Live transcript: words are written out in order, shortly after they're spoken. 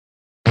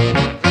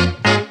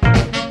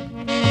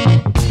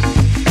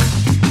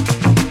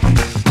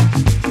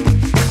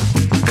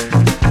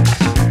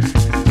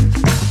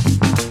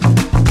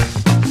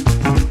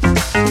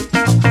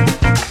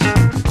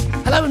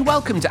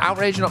Welcome to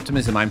Outrage and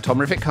Optimism. I'm Tom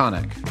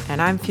Riffitt-Carnac.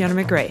 And I'm Fiona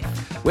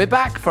McGrath. We're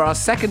back for our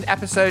second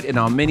episode in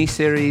our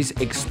mini-series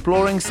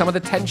exploring some of the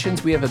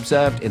tensions we have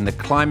observed in the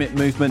climate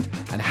movement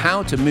and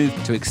how to move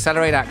to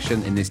accelerate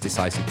action in this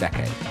decisive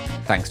decade.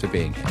 Thanks for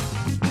being here.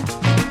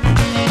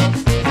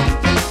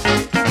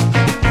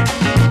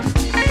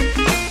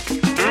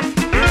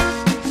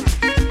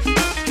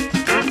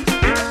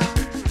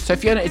 So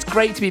Fiona, it's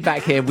great to be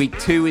back here week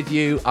 2 with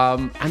you.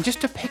 And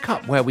just to pick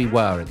up where we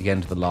were at the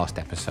end of the last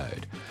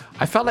episode,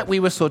 I felt like we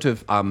were sort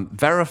of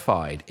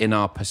verified in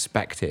our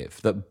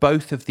perspective that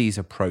both of these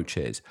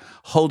approaches,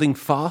 holding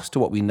fast to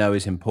what we know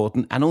is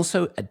important and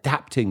also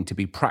adapting to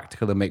be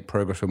practical and make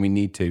progress when we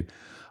need to,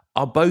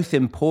 are both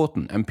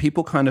important. And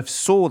people kind of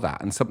saw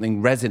that and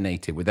something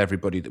resonated with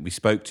everybody that we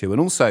spoke to. And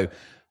also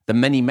the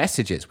many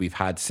messages we've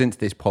had since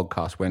this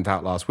podcast went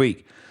out last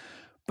week.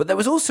 But there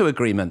was also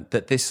agreement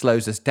that this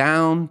slows us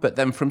down, but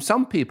then from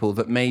some people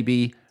that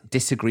maybe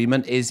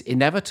disagreement is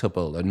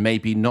inevitable and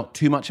maybe not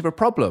too much of a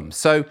problem.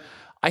 So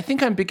I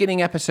think I'm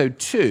beginning episode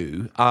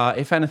 2,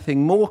 if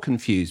anything, more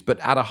confused, but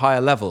at a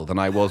higher level than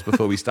I was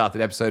before we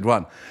started episode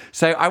 1.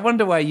 So I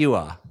wonder where you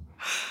are.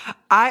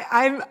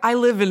 I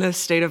live in a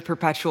state of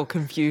perpetual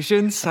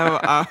confusion, so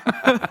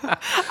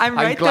I'm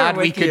right glad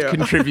there with we could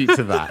contribute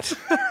to that.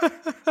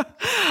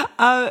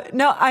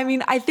 No, I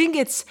mean, I think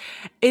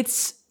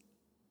it's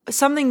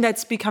something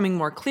that's becoming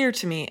more clear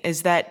to me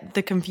is that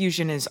the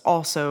confusion is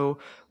also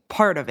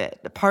part of it.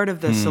 Part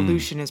of the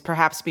solution is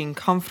perhaps being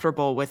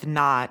comfortable with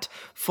not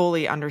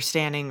fully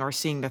understanding or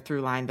seeing the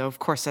through line, though, of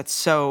course, that's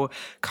so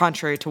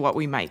contrary to what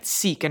we might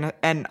seek.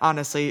 And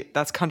honestly,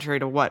 that's contrary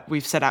to what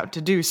we've set out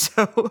to do.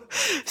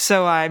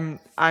 So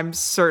I'm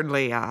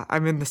certainly,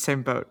 I'm in the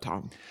same boat,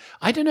 Tom.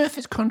 I don't know if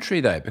it's contrary,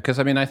 though, because,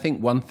 I mean, I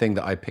think one thing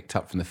that I picked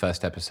up from the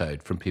first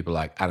episode from people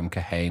like Adam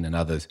Kahane and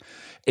others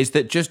is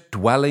that just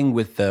dwelling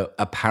with the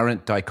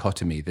apparent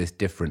dichotomy, this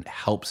different,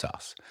 helps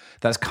us.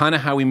 That's kind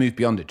of how we move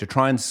beyond it. To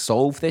try and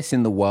solve this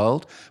in the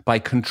world by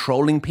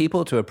controlling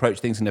people to approach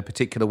things in a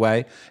particular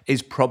way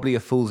is probably a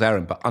fool's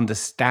errand. But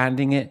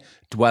understanding it,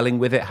 dwelling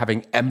with it,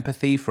 having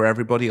empathy for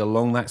everybody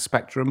along that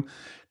spectrum,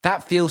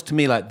 that feels to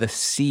me like the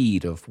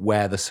seed of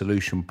where the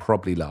solution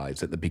probably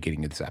lies at the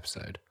beginning of this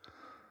episode.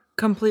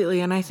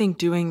 Completely. And I think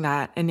doing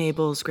that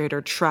enables greater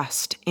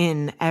trust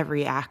in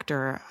every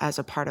actor as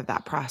a part of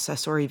that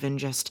process, or even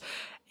just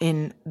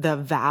in the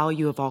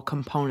value of all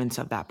components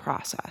of that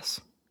process.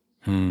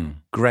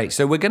 Great.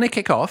 So we're going to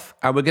kick off,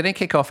 and we're going to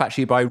kick off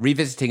actually by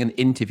revisiting an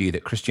interview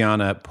that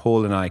Christiana,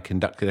 Paul, and I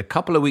conducted a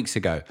couple of weeks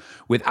ago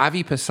with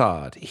Avi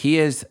Persad. He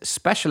is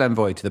Special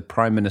Envoy to the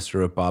Prime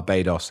Minister of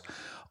Barbados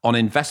on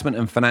investment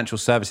and financial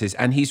services,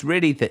 and he's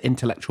really the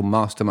intellectual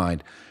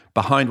mastermind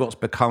behind what's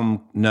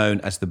become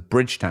known as the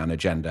Bridgetown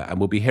Agenda, and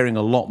we'll be hearing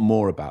a lot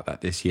more about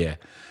that this year.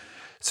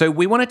 So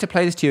we wanted to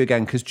play this to you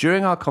again because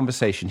during our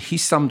conversation, he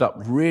summed up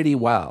really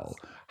well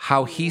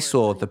how he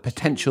saw the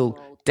potential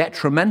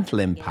detrimental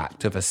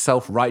impact of a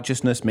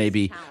self-righteousness,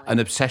 maybe an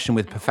obsession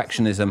with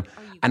perfectionism,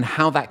 and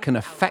how that can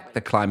affect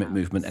the climate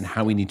movement and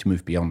how we need to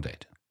move beyond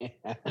it.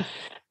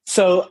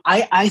 So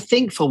I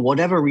think for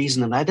whatever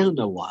reason, and I don't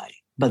know why,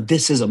 but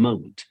this is a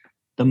moment.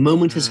 The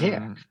moment is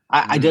here.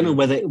 I don't know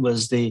whether it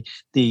was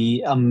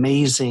the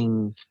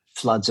amazing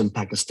floods in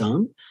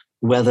Pakistan,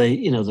 whether,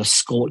 the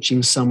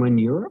scorching summer in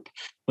Europe,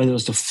 whether it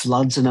was the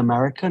floods in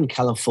America and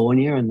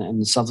California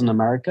and Southern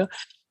America.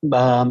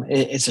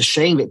 It's a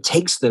shame it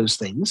takes those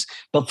things,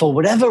 but for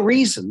whatever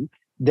reason,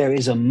 there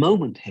is a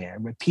moment here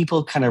where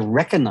people kind of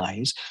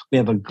recognize we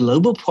have a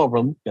global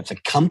problem. We have to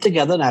come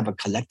together and have a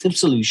collective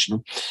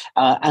solution.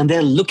 And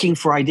they're looking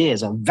for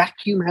ideas. A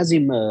vacuum has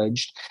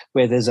emerged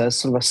where there's a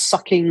sort of a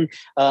sucking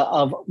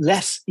of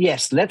let's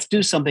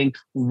do something.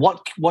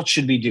 What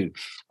should we do?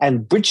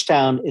 And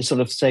Bridgetown is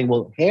sort of saying,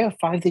 well, here are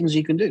 5 things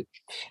you can do.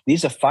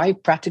 These are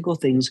 5 practical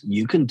things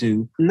you can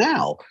do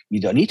now. You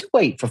don't need to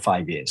wait for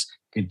 5 years.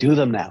 You do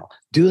them now.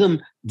 Do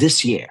them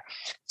this year.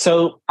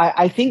 So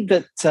I think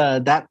that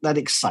that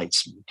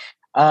excites me.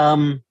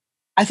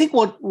 I think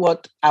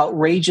what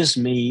outrages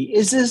me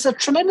is there's a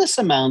tremendous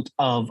amount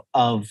of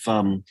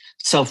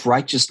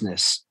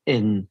self-righteousness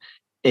in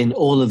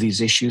all of these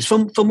issues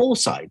from all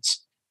sides,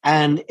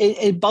 and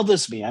it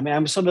bothers me. I mean,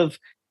 I'm sort of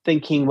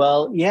thinking,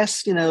 well,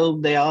 yes,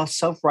 they are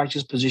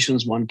self-righteous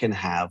positions one can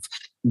have,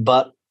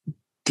 but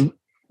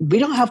we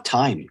don't have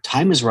time.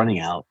 Time is running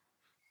out.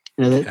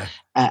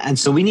 And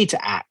so we need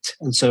to act.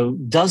 And so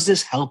does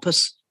this help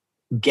us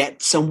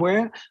get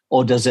somewhere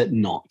or does it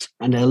not?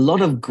 And there are a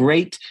lot of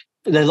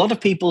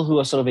people who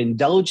are sort of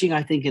indulging,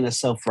 I think, in a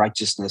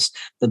self-righteousness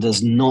that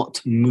does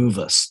not move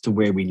us to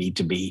where we need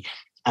to be.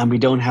 And we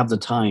don't have the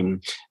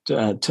time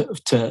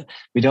that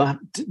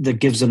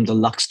gives them the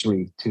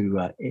luxury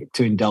to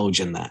indulge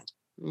in that.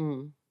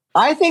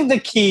 I think the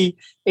key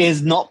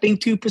is not being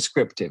too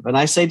prescriptive. And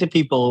I say to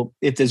people,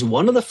 if there's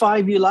one of the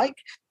 5 you like,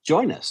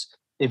 join us.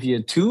 If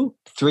you're 2,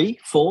 3,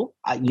 4,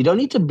 you don't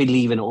need to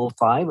believe in all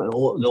 5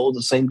 all at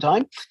the same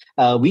time.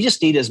 We just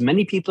need as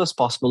many people as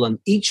possible on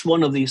each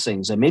one of these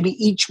things. And maybe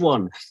each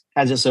one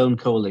has its own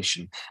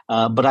coalition.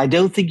 But I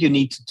don't think you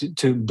need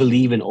to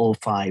believe in all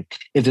 5.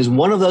 If there's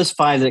one of those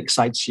 5 that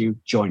excites you,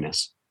 join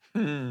us.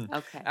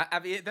 Okay.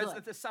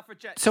 The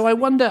suffragettes. So I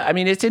wonder, I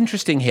mean, it's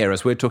interesting here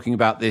as we're talking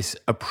about this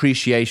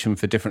appreciation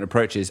for different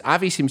approaches.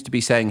 Avi seems to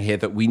be saying here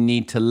that we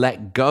need to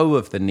let go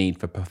of the need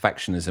for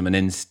perfectionism and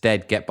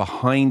instead get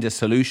behind a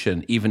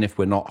solution, even if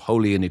we're not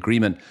wholly in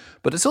agreement.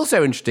 But it's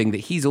also interesting that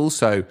he's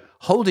also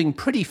holding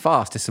pretty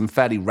fast to some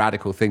fairly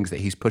radical things that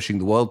he's pushing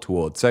the world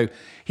towards. So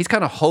he's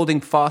kind of holding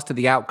fast to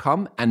the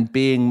outcome and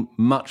being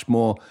much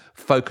more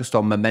focused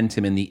on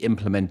momentum in the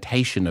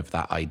implementation of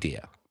that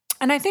idea.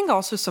 And I think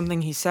also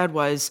something he said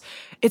was,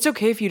 it's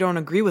okay if you don't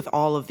agree with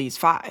all of these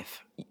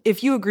 5.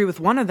 If you agree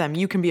with one of them,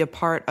 you can be a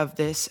part of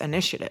this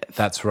initiative.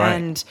 That's right.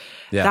 And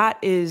that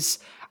is,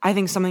 I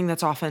think, something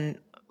that's often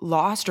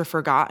lost or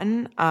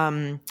forgotten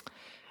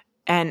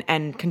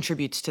and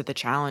contributes to the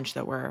challenge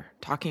that we're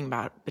talking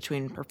about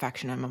between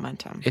perfection and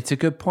momentum. It's a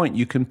good point.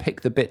 You can pick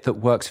the bit that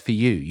works for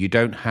you. You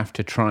don't have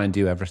to try and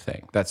do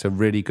everything. That's a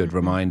really good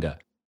reminder.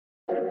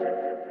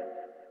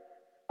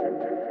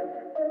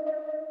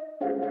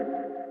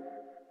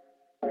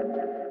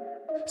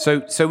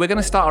 So we're going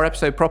to start our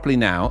episode properly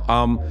now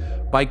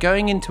by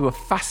going into a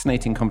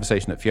fascinating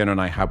conversation that Fiona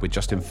and I had with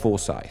Justin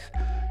Forsyth.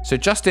 So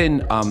Justin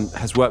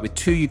has worked with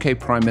 2 UK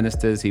prime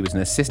ministers. He was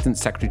an assistant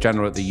secretary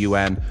general at the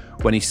UN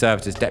when he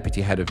served as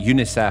deputy head of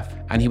UNICEF,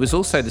 and he was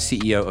also the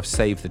CEO of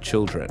Save the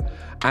Children.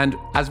 And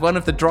as one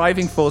of the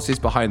driving forces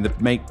behind the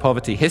Make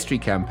Poverty History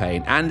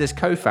campaign and as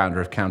co-founder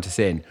of Count Us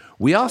In,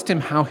 we asked him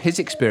how his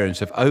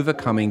experience of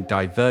overcoming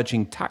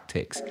diverging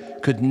tactics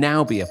could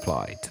now be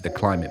applied to the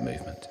climate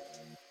movement.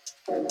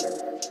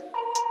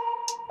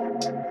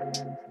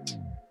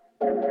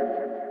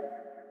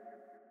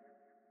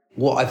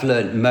 What I've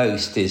learned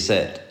most is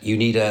that you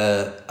need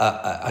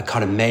a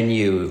kind of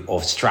menu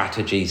of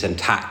strategies and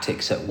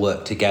tactics that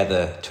work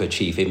together to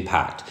achieve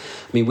impact.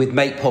 I mean, with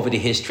Make Poverty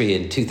History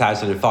in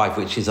 2005,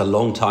 which is a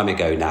long time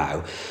ago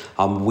now,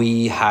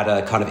 we had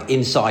a kind of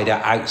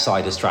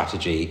insider-outsider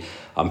strategy.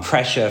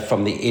 Pressure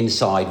from the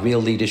inside, real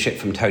leadership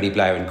from Tony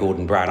Blair and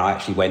Gordon Brown. I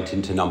actually went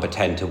into Number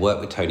 10 to work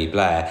with Tony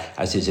Blair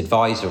as his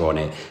advisor on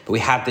it. But we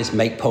had this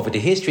Make Poverty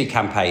History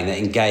campaign that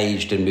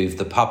engaged and moved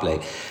the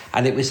public.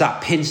 And it was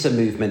that pincer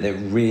movement that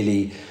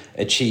really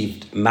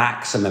achieved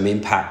maximum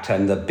impact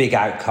and the big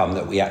outcome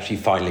that we actually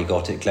finally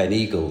got at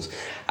Gleneagles.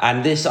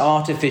 And this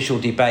artificial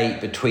debate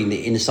between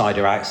the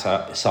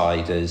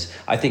insider-outsiders,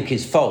 I think,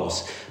 is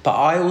false. But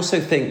I also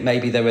think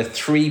maybe there are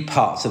 3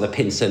 parts of the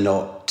pincer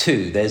knot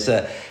too. There's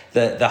the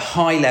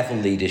high-level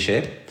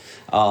leadership,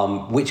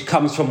 which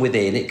comes from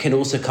within. It can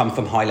also come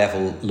from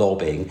high-level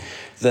lobbying.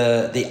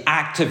 The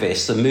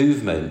activists, the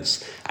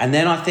movements, and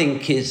then I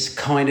think is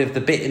kind of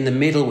the bit in the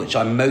middle, which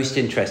I'm most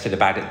interested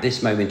about at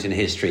this moment in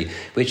history,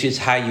 which is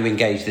how you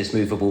engage this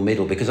movable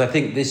middle, because I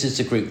think this is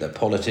the group that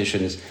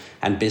politicians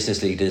and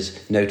business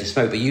leaders know to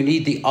smoke. But you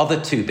need the other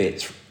 2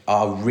 bits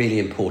are really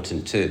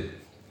important too.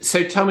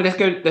 So tell me,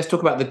 let's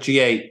talk about the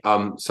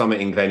G8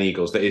 summit in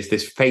Gleneagles. There is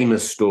this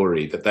famous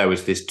story that there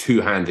was this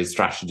 2-handed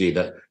strategy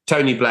that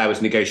Tony Blair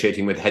was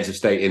negotiating with heads of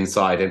state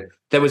inside, and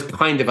there was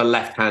kind of a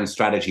left-hand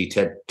strategy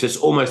to just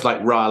almost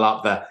like rile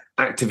up the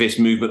activist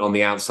movement on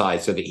the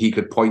outside so that he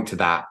could point to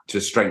that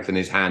to strengthen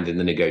his hand in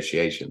the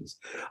negotiations.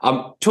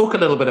 Talk a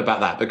little bit about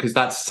that, because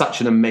that's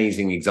such an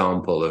amazing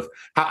example of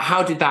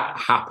how did that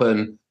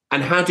happen,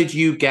 and how did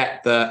you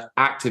get the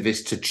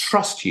activists to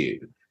trust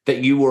you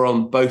that you were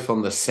both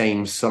on the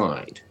same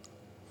side?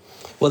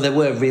 Well, there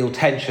were real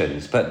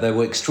tensions, but there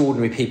were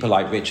extraordinary people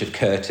like Richard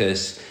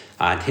Curtis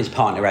and his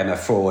partner Emma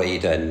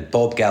Freud and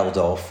Bob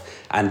Geldof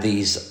and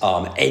these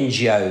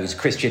NGOs,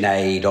 Christian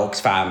Aid,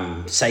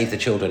 Oxfam, Save the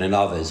Children and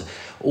others,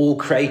 all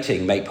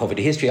creating Make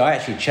Poverty History. I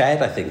actually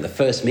chaired, I think, the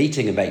first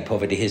meeting of Make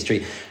Poverty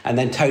History, and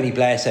then Tony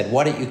Blair said,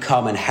 why don't you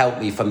come and help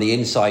me from the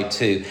inside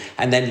too,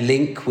 and then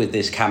link with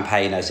this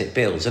campaign as it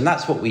builds. And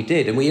that's what we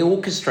did, and we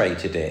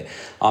orchestrated it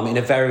in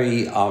a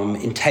very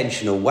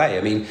intentional way.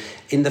 I mean,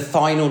 in the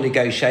final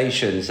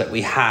negotiations that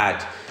we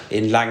had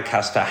in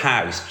Lancaster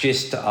House,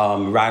 just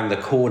round the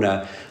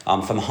corner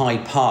from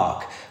Hyde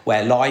Park,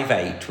 where Live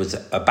 8 was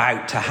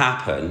about to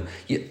happen,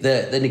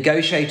 the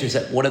negotiators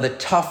at one of the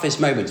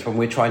toughest moments when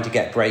we're trying to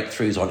get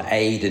breakthroughs on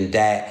aid and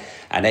debt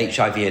and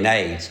HIV and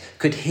AIDS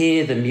could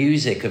hear the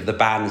music of the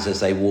bands as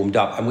they warmed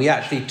up. And we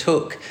actually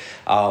took,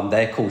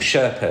 they're called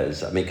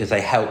Sherpas, because they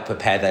help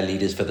prepare their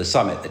leaders for the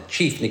summit, the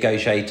chief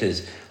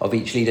negotiators of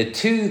each leader,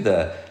 to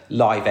the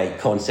Live 8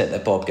 concert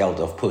that Bob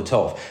Geldof put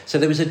off. So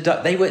there was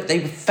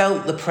they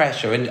felt the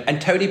pressure,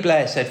 and Tony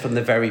Blair said from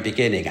the very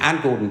beginning,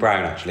 and Gordon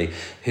Brown actually,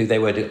 who they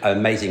were an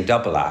amazing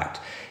double act,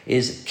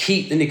 is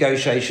keep the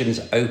negotiations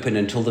open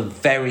until the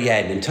very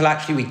end, until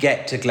actually we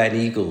get to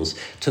Gleneagles,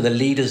 to the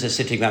leaders are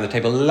sitting around the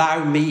table.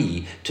 Allow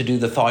me to do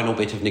the final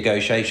bit of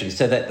negotiation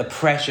so that the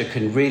pressure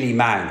can really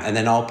mount, and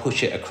then I'll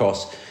push it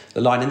across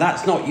the line. And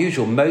that's not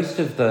usual. Most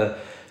of the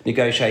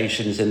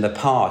negotiations in the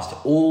past,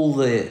 all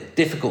the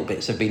difficult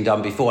bits have been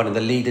done before, and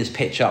the leaders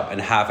pitch up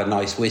and have a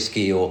nice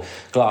whiskey or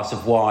glass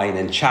of wine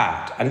and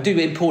chat and do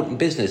important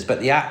business, but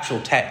the actual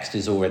text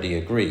is already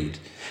agreed.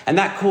 And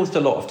that caused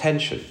a lot of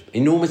tension,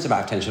 enormous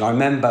amount of tension. I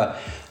remember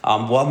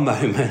one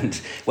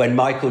moment when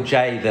Michael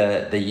Jay,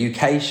 the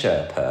UK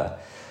Sherpa,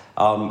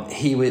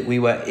 we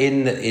were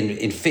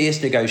in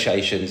fierce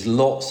negotiations.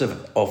 Lots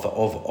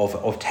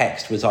of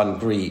text was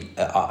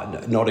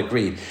not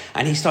agreed,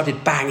 and he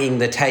started banging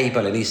the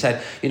table. And he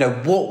said,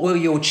 what will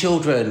your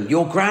children,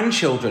 your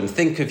grandchildren,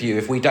 think of you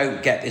if we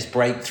don't get this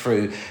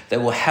breakthrough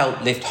that will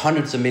help lift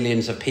hundreds of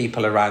millions of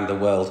people around the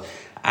world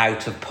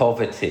out of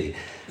poverty?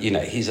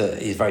 He's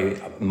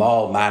very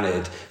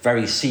mild-mannered,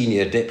 very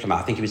senior diplomat.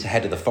 I think he was the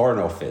head of the Foreign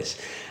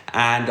Office.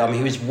 And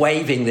he was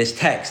waving this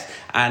text,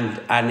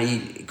 and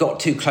he got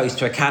too close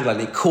to a candle and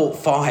it caught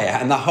fire,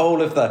 and the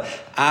whole of the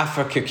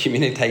Africa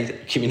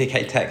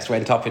communique text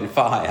went up in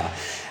fire.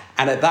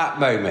 And at that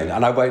moment,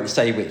 and I won't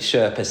say which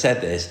Sherpa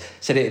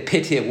said it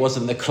pity it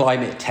wasn't the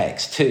climate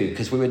text too,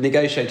 because we were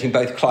negotiating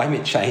both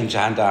climate change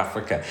and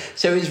Africa.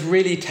 So it was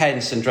really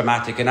tense and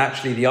dramatic, and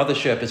actually the other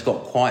Sherpas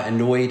got quite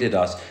annoyed at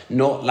us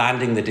not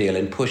landing the deal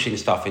and pushing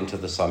stuff into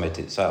the summit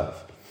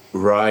itself.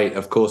 Right,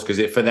 of course,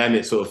 because for them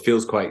it sort of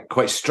feels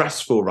quite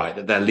stressful, right,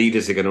 that their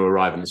leaders are going to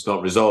arrive and it's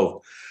not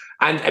resolved.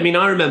 And I mean,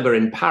 I remember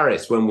in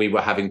Paris when we were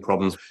having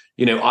problems,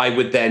 I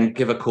would then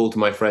give a call to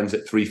my friends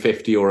at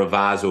 350 or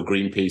Avaz or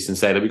Greenpeace and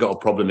say that we've got a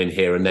problem in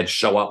here, and they'd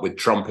show up with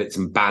trumpets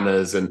and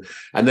banners, and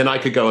then I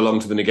could go along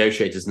to the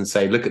negotiators and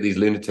say, look at these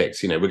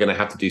lunatics, we're going to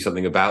have to do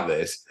something about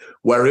this,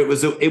 where it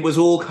was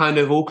all kind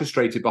of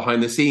orchestrated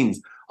behind the scenes.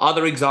 Are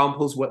there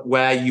examples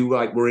where you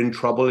were in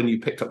trouble and you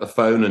picked up the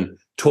phone and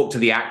talked to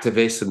the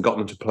activists and got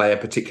them to play a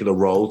particular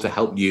role to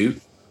help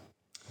you?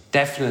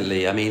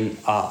 Definitely. I mean,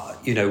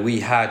 we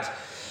had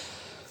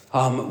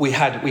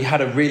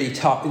a really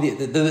tough.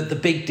 The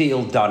big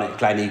deal done at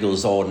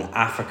Gleneagles on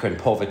Africa and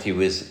poverty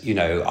was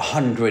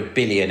 100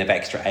 billion of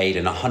extra aid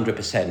and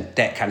 100%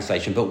 debt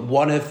cancellation. But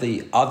one of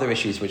the other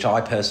issues, which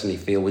I personally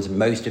feel was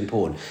most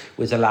important,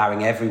 was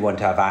allowing everyone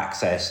to have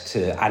access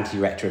to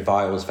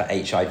antiretrovirals for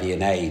HIV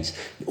and AIDS.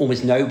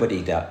 Almost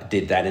nobody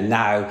did that, and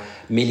now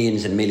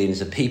millions and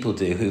millions of people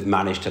do, who've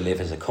managed to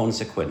live as a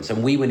consequence.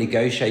 And we were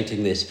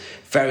negotiating this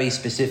very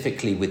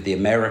specifically with the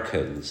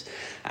Americans.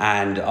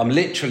 And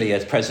literally,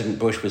 as President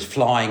Bush was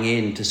flying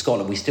into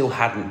Scotland, we still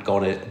hadn't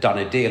done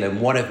a deal. And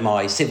one of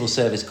my civil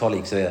service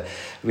colleagues, a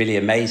really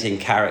amazing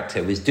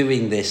character, was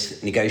doing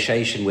this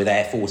negotiation with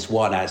Air Force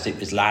One as it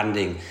was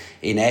landing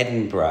in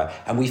Edinburgh.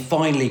 And we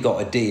finally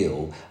got a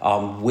deal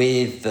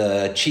with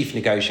the chief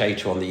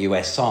negotiator on the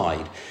US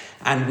side.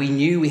 And we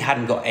knew we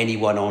hadn't got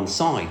anyone on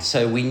side.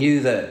 So we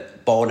knew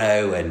that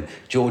Bono and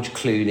George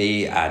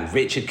Clooney and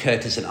Richard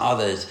Curtis and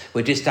others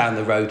were just down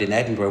the road in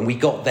Edinburgh, and we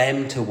got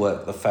them to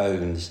work the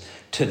phones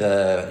to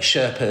the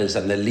Sherpas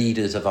and the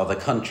leaders of other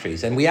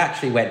countries. And we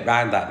actually went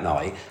round that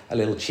night a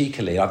little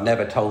cheekily. I've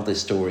never told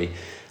this story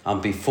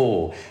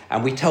before,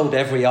 and we told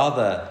every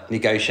other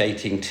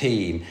negotiating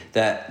team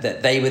that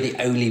they were the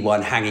only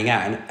one hanging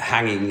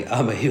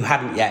who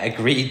hadn't yet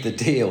agreed the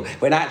deal,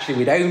 when actually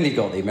we'd only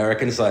got the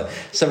American side.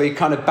 So we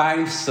kind of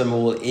bounced them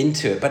all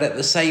into it, but at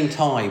the same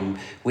time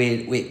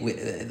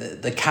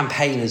the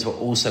campaigners were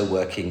also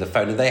working the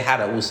phone, and they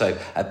had also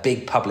a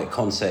big public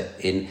concert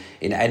in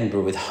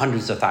Edinburgh with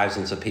hundreds of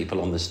thousands of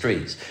people on the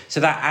streets. So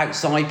that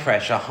outside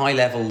pressure, high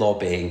level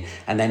lobbying,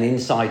 and then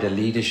insider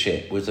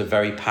leadership was a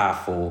very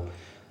powerful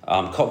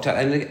cocktail.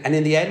 And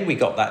in the end, we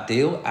got that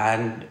deal,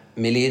 and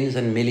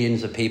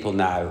millions of people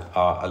now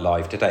are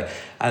alive today.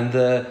 And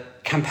the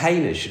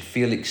campaigners should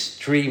feel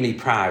extremely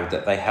proud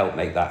that they helped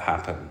make that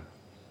happen.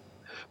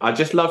 I'd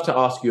just love to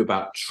ask you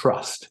about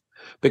trust,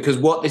 because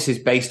what this is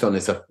based on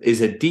is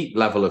a deep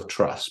level of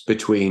trust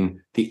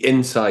between the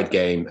inside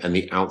game and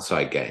the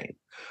outside game.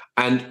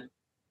 And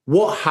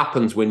what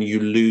happens when you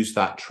lose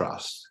that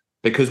trust?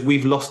 Because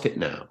we've lost it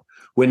now.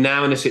 We're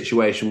now in a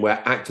situation where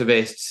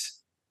activists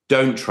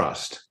don't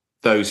trust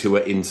those who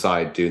are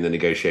inside doing the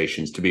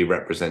negotiations to be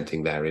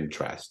representing their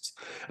interests.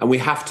 And we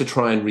have to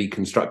try and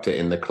reconstruct it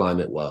in the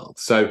climate world.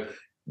 So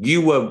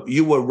you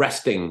were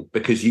resting,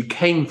 because you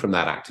came from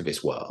that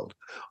activist world,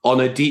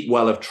 on a deep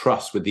well of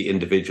trust with the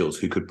individuals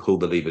who could pull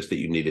the levers that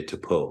you needed to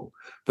pull.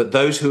 But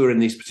those who are in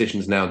these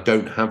positions now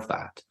don't have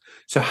that.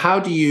 So how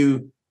do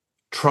you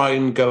try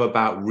and go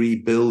about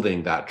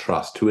rebuilding that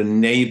trust to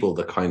enable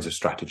the kinds of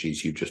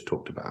strategies you just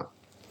talked about?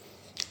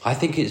 I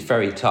think it's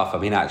very tough. I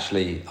mean,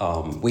 actually,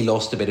 we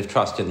lost a bit of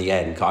trust in the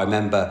end. I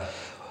remember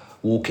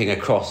walking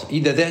across,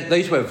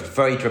 those were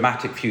very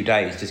dramatic few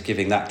days, just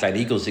giving that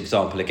Gleneagles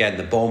example again.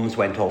 The bombs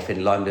went off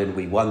in London.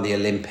 We won the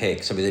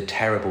Olympics. I mean, a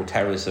terrible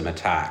terrorism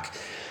attack.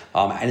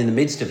 And in the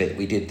midst of it,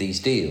 we did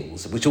these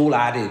deals, which all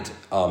added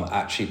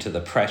actually to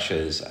the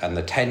pressures and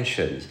the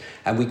tensions.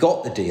 And we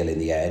got the deal in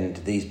the end,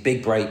 these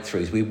big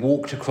breakthroughs. We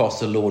walked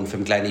across the lawn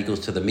from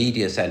Gleneagles to the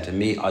media centre.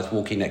 I was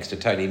walking next to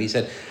Tony, and he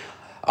said,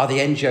 "Are the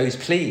NGOs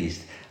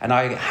pleased?" And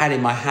I had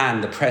in my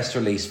hand the press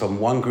release from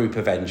one group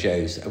of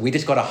NGOs. We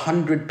just got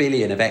 100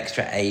 billion of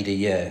extra aid a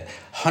year,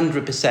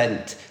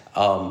 100%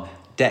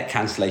 debt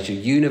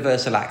cancellation,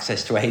 universal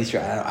access to aid,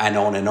 and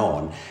on and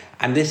on.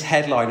 And this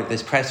headline of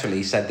this press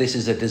release said, "This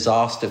is a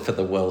disaster for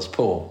the world's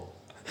poor."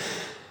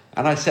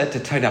 And I said to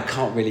Tony, "I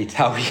can't really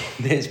tell you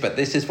this, but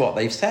this is what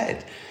they've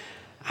said."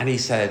 And he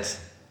said,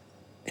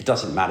 "It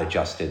doesn't matter,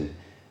 Justin.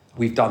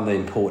 We've done the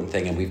important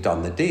thing and we've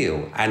done the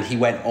deal." And he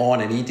went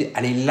on and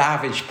he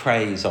lavished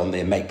praise on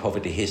the Make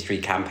Poverty History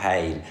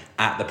campaign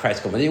at the press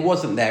conference. It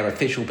wasn't their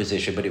official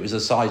position, but it was a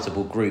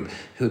sizable group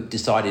who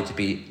decided to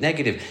be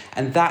negative.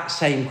 And that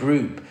same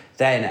group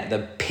then at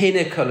the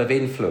pinnacle of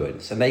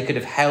influence, and they could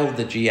have held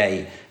the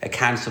G8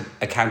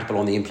 accountable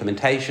on the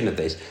implementation of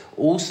this,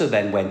 also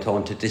then went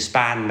on to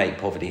disband Make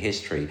Poverty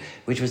History,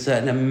 which was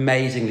an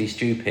amazingly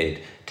stupid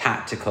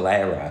tactical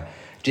error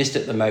just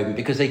at the moment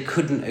because they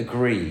couldn't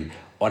agree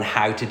on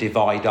how to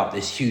divide up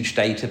this huge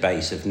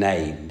database of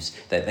names,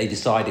 that they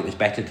decided it was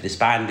better to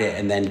disband it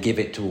and then give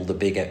it to all the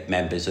bigger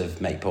members of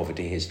Make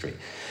Poverty History.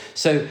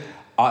 So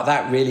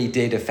that really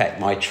did affect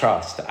my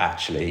trust,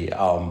 actually,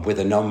 with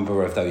a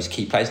number of those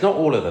key players. Not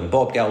all of them.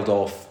 Bob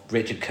Geldof,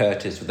 Richard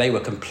Curtis, they were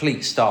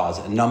complete stars.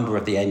 A number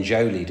of the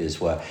NGO leaders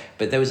were.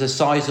 But there was a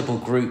sizable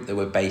group that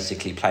were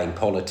basically playing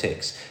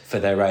politics for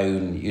their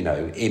own,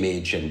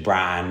 image and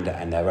brand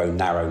and their own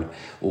narrow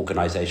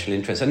organisational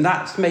interests. And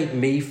that's made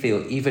me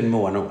feel even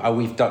more, and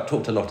we've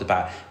talked a lot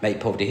about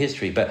Make Poverty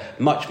History, but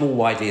much more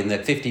widely in the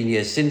 15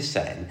 years since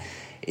then,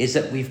 is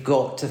that we've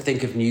got to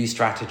think of new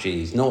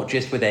strategies, not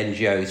just with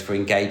NGOs, for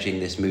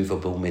engaging this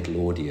movable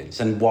middle audience,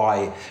 and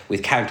why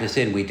with Count Us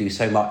In we do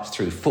so much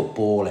through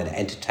football and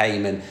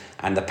entertainment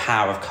and the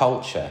power of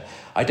culture.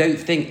 I don't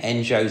think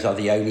NGOs are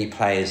the only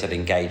players that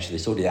engage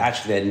this audience.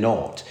 Actually, they're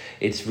not.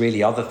 It's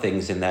really other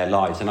things in their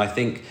lives. And I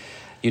think,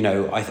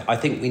 I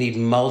think we need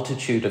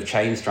multitude of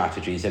change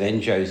strategies,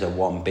 and NGOs are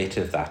one bit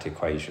of that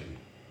equation.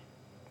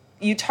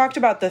 You talked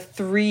about the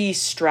three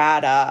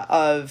strata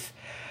of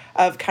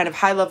kind of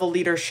high-level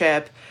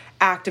leadership,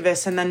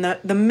 activists, and then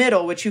the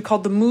middle, which you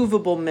called the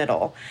movable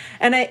middle.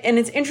 And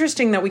it's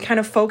interesting that we kind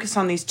of focus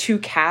on these two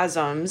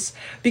chasms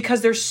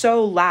because they're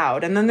so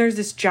loud. And then there's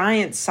this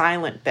giant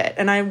silent bit.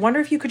 And I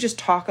wonder if you could just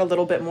talk a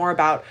little bit more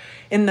about,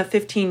 in the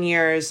 15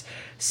 years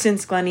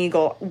since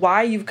Gleneagle,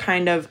 why you've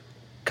kind of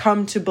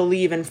come to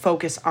believe and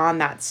focus on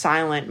that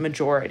silent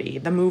majority,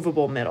 the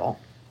movable middle.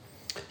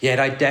 Yeah,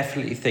 and I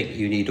definitely think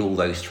you need all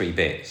those three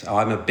bits.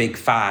 I'm a big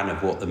fan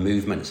of what the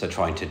movements are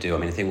trying to do. I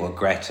mean, I think what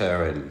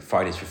Greta and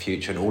Fridays for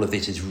Future and all of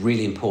this is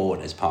really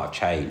important as part of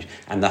change,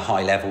 and the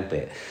high level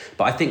bit.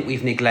 But I think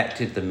we've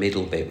neglected the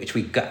middle bit, which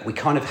we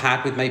kind of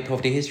had with Make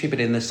Poverty History, but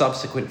in the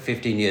subsequent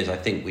 15 years, I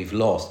think we've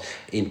lost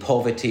in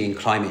poverty and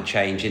climate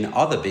change, in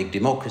other big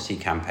democracy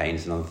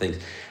campaigns and other things.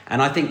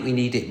 And I think we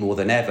need it more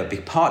than ever,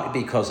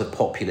 partly because of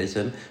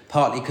populism,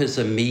 partly because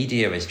the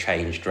media has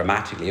changed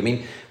dramatically. I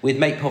mean, with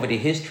Make Poverty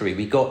History,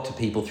 we got to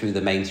people through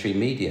the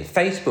mainstream media.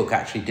 Facebook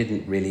actually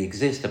didn't really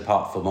exist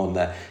apart from on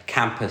the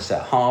campus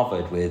at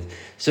Harvard with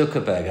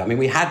Zuckerberg. I mean,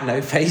 we had no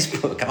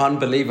Facebook,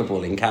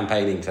 unbelievable in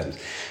campaigning terms.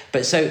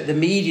 But so the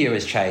media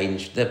has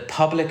changed, the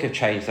public have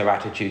changed their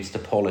attitudes to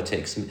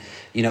politics.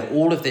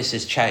 All of this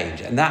has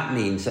changed. And that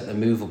means that the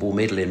movable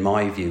middle, in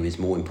my view, is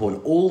more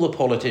important. All the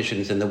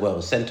politicians in the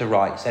world,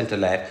 centre-right,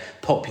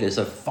 centre-left, populists,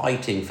 are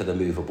fighting for the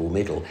movable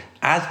middle,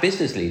 as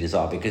business leaders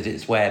are, because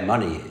it's where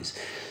money is.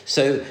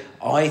 So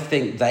I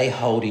think they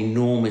hold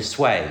enormous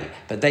sway,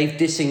 but they've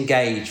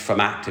disengaged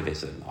from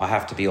activism, I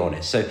have to be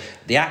honest. So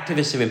the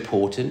activists are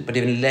important, but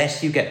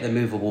unless you get the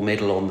movable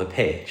middle on the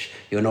pitch,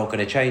 you're not going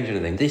to change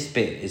anything. This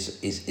bit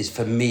is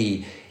for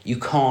me, you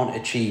can't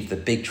achieve the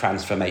big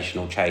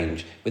transformational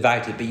change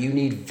without it, but you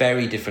need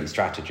very different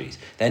strategies.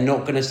 They're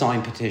not going to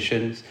sign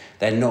petitions.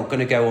 They're not going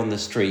to go on the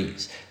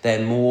streets.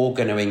 They're more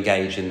going to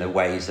engage in the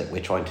ways that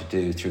we're trying to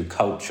do through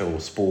culture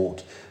or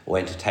sport or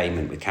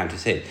entertainment with Count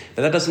Us In.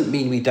 But that doesn't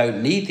mean we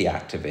don't need the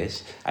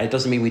activists, and it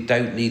doesn't mean we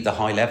don't need the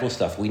high-level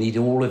stuff. We need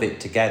all of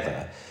it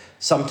together,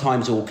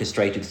 sometimes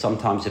orchestrated,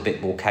 sometimes a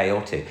bit more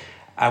chaotic.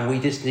 And we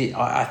just need,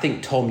 I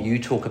think, Tom, you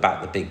talk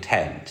about the big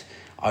tent.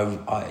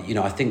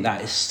 I think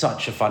that is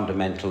such a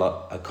fundamental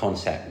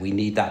concept. We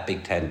need that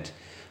big tent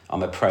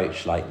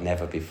approach like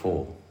never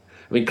before.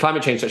 I mean,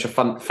 climate change is such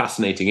a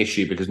fascinating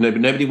issue because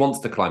nobody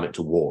wants the climate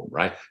to warm,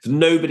 right? There's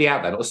nobody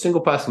out there, not a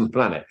single person on the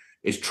planet,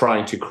 is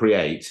trying to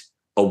create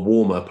a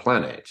warmer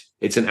planet.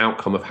 It's an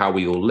outcome of how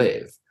we all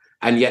live.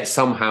 And yet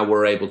somehow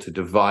we're able to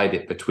divide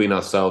it between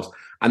ourselves.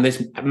 And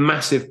this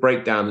massive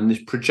breakdown and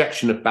this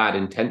projection of bad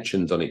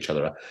intentions on each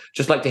other.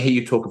 Just like to hear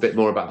you talk a bit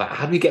more about that.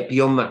 How do we get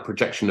beyond that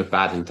projection of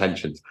bad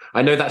intentions?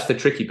 I know that's the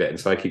tricky bit, and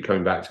so I keep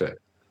coming back to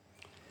it.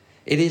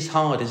 It is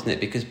hard, isn't it?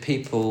 Because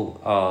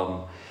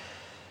people,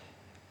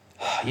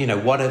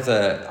 one of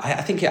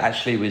I think it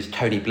actually was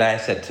Tony Blair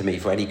said to me,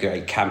 for any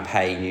great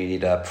campaign, you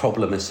need a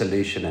problem, a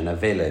solution, and a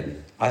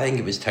villain. I think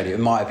it was Tony. It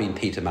might have been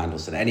Peter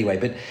Mandelson. Anyway,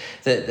 but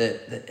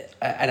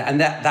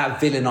that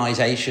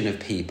villainisation of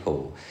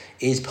people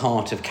is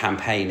part of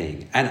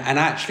campaigning. And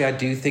actually, I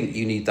do think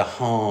you need the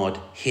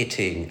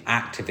hard-hitting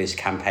activist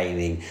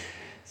campaigning,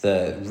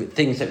 the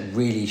things that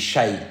really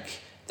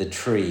shake the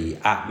tree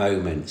at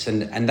moments.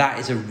 And that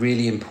is a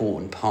really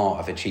important part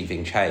of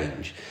achieving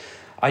change.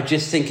 I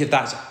just think if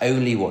that's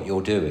only what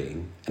you're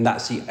doing, and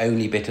that's the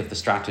only bit of the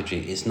strategy,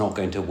 it's not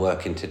going to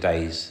work in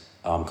today's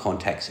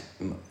context.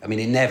 I mean,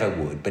 it never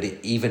would, but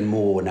even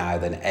more now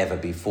than ever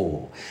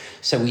before.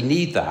 So we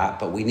need that,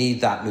 but we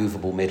need that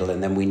movable middle,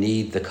 and then we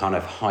need the kind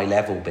of high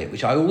level bit,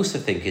 which I also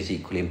think is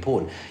equally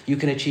important. You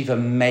can achieve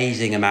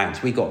amazing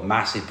amounts. We got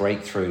massive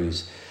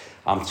breakthroughs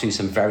through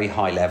some very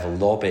high level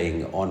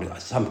lobbying on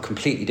some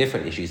completely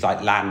different issues like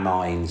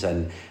landmines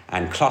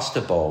and cluster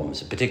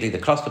bombs, particularly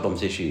the cluster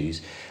bombs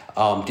issues.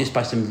 Just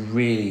by some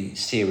really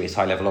serious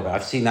high level lobbying.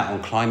 I've seen that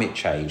on climate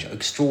change,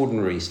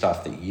 extraordinary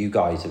stuff that you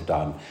guys have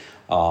done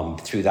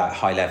through that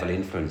high level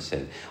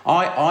influencing.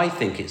 I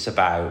think it's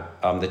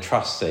about the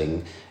trust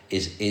thing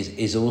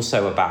is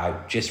also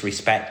about just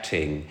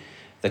respecting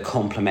the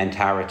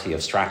complementarity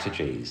of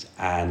strategies.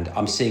 And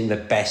I'm seeing the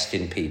best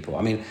in people.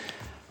 I mean,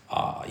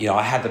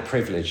 I had the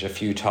privilege a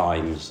few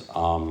times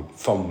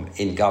from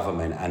in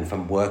government and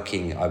from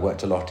working. I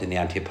worked a lot in the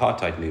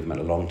anti-apartheid movement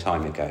a long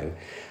time ago.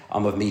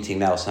 Of meeting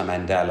Nelson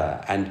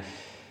Mandela, and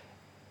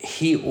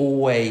he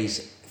always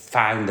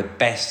found the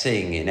best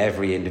thing in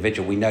every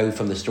individual. We know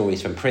from the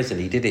stories from prison,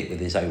 he did it with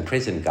his own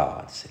prison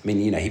guards. I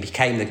mean, he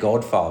became the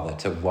godfather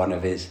to one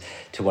of his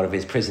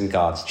prison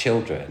guards'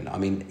 children. I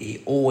mean,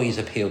 he always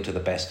appealed to the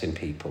best in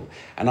people.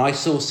 And I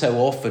saw so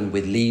often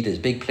with leaders,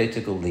 big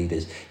political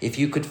leaders, if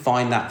you could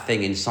find that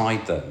thing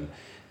inside them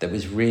that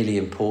was really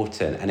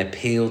important and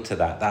appealed to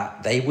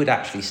that they would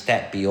actually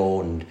step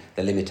beyond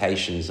the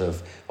limitations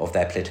of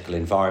their political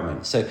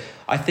environment. So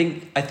I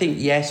think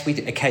yes, we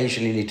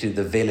occasionally need to do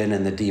the villain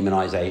and the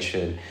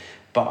demonization,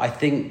 but I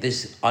think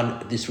this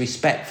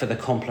respect for the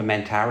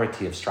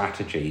complementarity of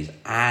strategies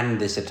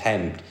and this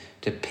attempt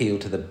to appeal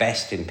to the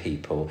best in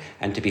people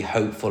and to be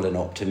hopeful and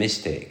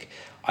optimistic,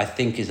 I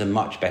think is a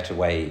much better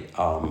way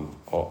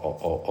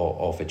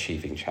of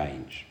achieving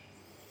change.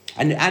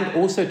 And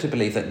also to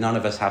believe that none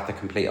of us have the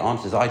complete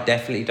answers. I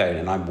definitely don't,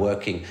 and I'm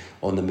working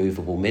on the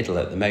movable middle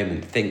at the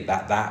moment, think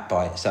that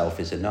by itself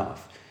is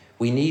enough.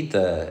 We need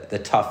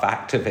the tough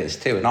activists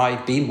too, and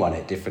I've been one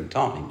at different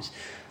times.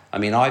 I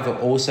mean, I've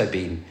also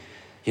been,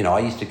 I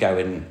used to go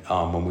in,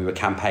 when we were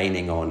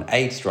campaigning on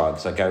AIDS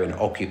drugs, I'd go and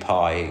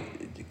occupy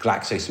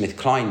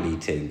GlaxoSmithKline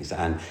meetings,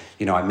 and,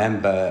 I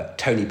remember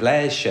Tony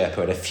Blair's Sherpa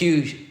at a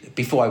few,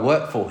 before I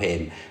worked for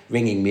him,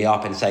 ringing me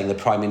up and saying the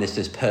Prime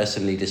Minister's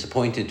personally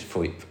disappointed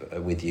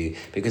with you,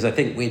 because I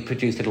think we'd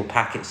produced little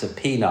packets of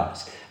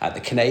peanuts at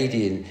the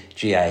Canadian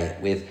GA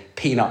with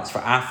peanuts for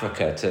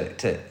Africa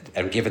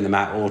and given them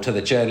out all to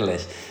the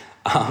journalists.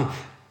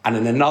 And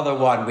in another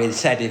one, we'd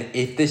said,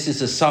 if this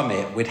is a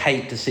summit, we'd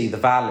hate to see the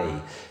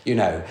valley,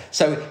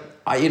 So,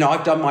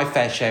 I've done my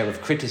fair share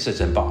of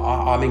criticism, but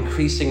I'm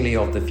increasingly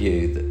of the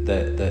view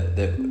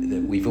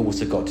that we've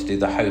also got to do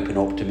the hope and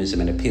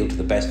optimism and appeal to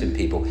the best in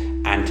people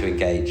and to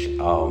engage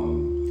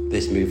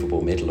this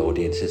movable middle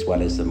audience as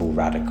well as the more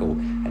radical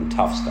and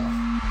tough stuff.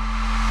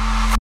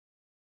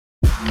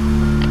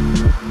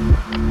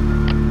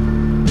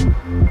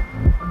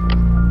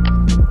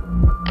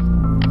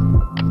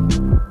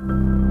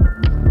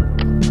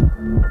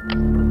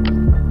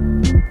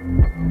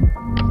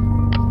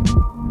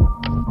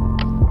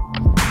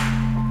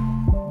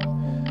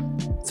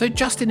 So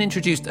Justin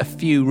introduced a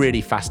few really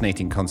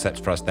fascinating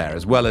concepts for us there,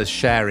 as well as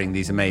sharing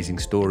these amazing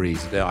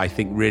stories that I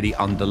think really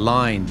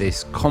underline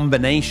this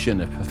combination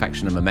of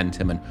perfection and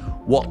momentum and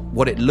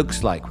what it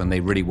looks like when they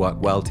really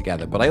work well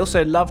together. But I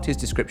also loved his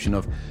description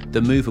of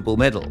the movable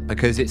middle,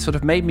 because it sort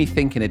of made me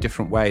think in a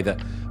different way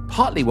that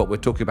partly what we're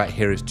talking about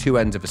here is two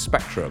ends of a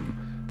spectrum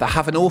that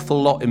have an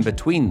awful lot in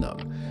between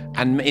them.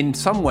 And in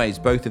some ways,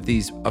 both of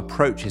these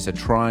approaches are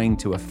trying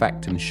to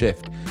affect and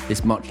shift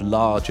this much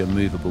larger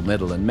movable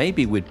middle, and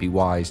maybe would be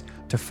wise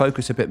to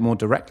focus a bit more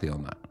directly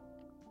on that.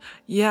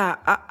 Yeah,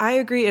 I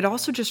agree. It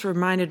also just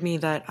reminded me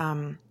that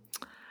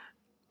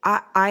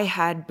I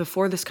had,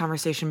 before this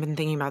conversation, been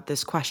thinking about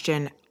this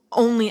question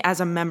only as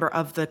a member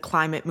of the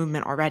climate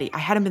movement already. I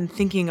hadn't been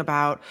thinking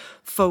about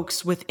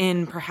folks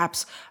within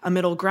perhaps a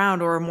middle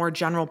ground or a more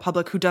general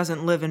public who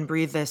doesn't live and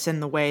breathe this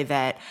in the way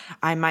that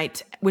I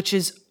might, which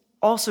is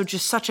also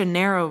just such a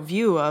narrow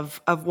view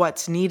of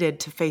what's needed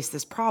to face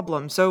this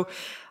problem. So,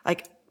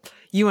 like,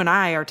 you and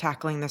I are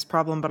tackling this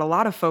problem, but a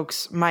lot of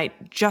folks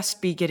might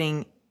just be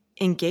getting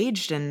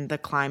engaged in the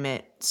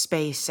climate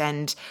space.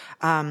 And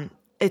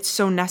it's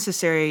so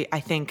necessary, I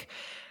think.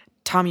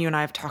 Tom, you and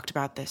I have talked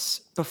about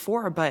this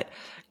before, but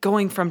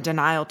going from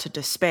denial to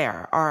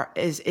despair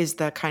is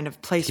the kind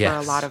of place where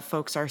a lot of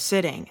folks are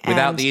sitting.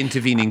 Without the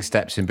intervening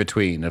steps in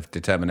between of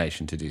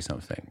determination to do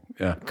something.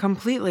 Yeah.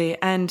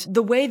 Completely. And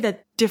the way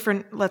that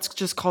different, let's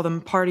just call them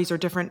parties or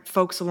different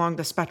folks along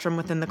the spectrum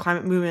within the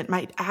climate movement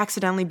might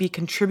accidentally be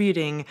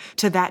contributing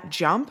to that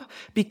jump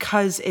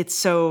because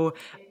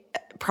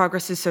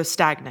progress is so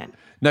stagnant.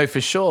 No, for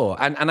sure.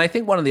 And I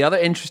think one of the other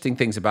interesting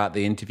things about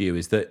the interview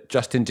is that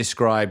Justin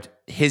described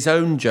his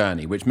own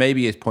journey, which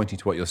maybe is pointing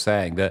to what you're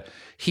saying, that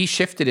he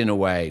shifted in a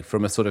way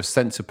from a sort of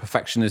sense of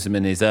perfectionism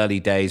in his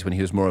early days when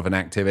he was more of an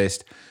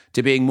activist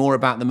to being more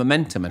about the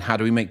momentum and how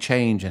do we make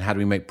change and how do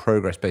we make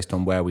progress based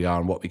on where we are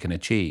and what we can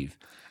achieve.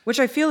 Which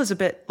I feel is a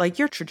bit like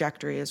your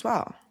trajectory as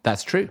well.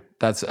 That's true.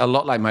 That's a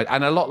lot like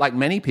and a lot like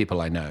many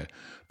people I know.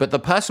 But the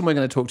person we're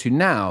going to talk to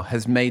now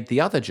has made the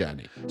other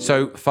journey.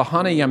 So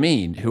Farhana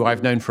Yamin, who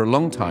I've known for a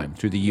long time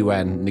through the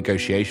UN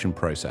negotiation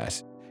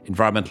process,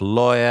 environmental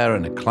lawyer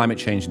and a climate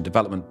change and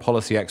development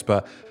policy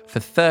expert, for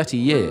 30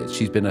 years,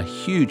 she's been a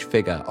huge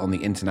figure on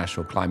the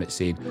international climate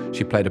scene.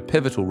 She played a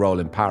pivotal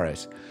role in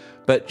Paris.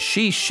 But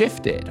she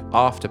shifted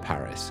after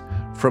Paris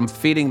from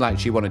feeling like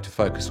she wanted to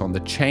focus on the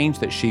change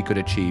that she could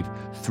achieve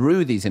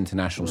through these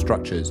international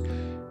structures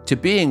to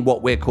being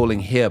what we're calling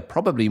here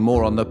probably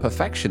more on the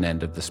perfection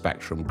end of the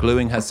spectrum,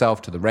 gluing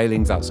herself to the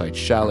railings outside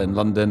Shell in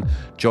London,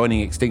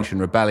 joining Extinction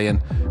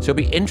Rebellion. So it'll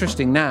be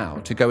interesting now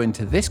to go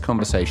into this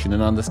conversation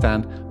and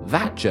understand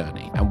that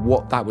journey and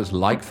what that was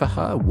like for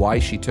her, why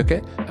she took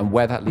it, and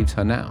where that leaves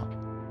her now.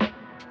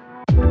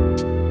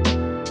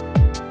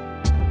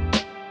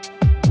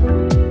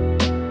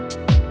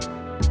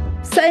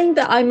 Saying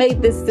that I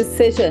made this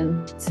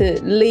decision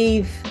to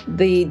leave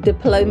the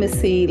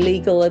diplomacy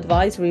legal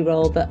advisory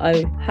role that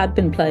I had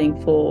been playing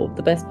for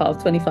the best part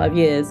of 25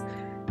 years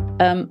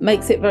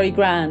makes it very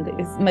grand.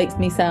 It makes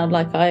me sound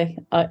like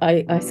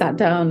I sat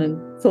down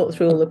and thought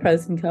through all the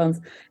pros and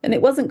cons. And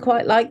it wasn't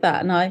quite like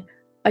that. And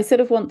I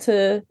sort of want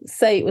to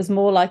say it was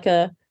more like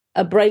a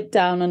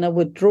breakdown and a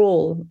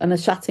withdrawal and a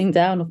shutting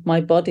down of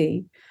my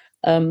body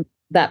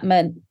that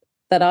meant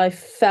that I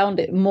found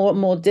it more and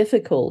more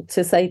difficult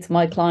to say to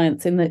my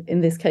clients,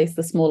 in this case,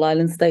 the small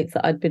island states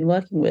that I'd been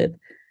working with,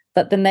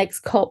 that the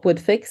next COP would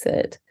fix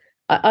it.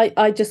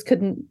 I just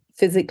couldn't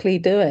physically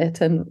do it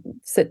and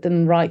sit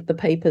and write the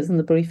papers and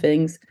the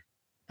briefings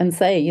and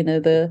say, you know,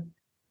 the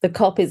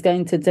COP is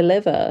going to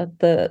deliver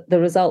the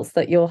results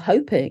that you're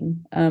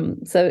hoping.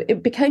 So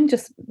it became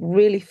just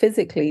really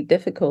physically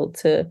difficult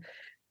to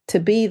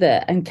be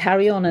there and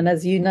carry on. And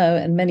as you know,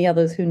 and many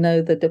others who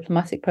know the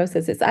diplomatic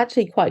process, it's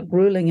actually quite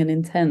grueling and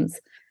intense.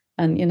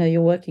 And, you know,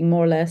 you're working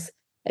more or less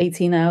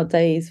 18-hour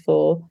days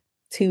for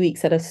 2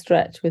 weeks at a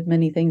stretch with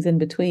many things in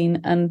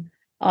between. And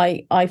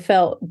I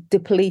felt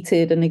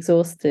depleted and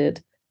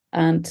exhausted.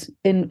 And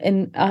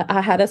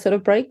I had a sort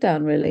of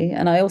breakdown, really.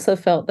 And I also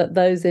felt that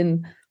those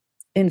in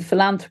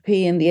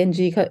philanthropy, in the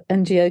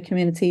NGO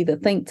community, the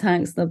think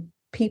tanks, the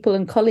people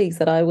and colleagues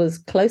that I was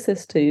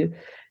closest to,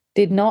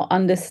 did not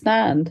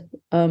understand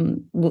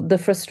the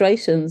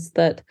frustrations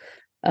that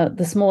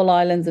the small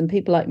islands and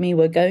people like me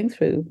were going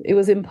through. It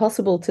was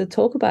impossible to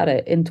talk about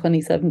it in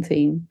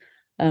 2016,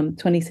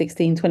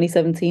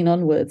 2017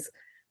 onwards.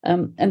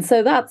 And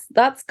so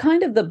that's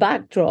kind of the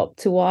backdrop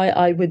to why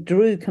I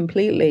withdrew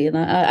completely. And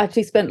I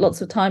actually spent lots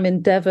of time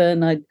in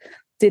Devon. I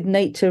did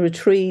nature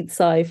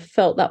retreats. I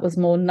felt that was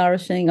more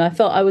nourishing. I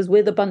felt I was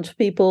with a bunch of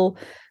people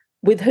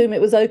with whom it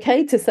was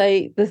okay to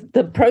say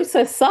the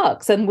process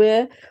sucks and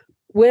we're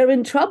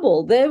in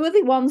trouble. They were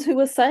the ones who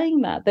were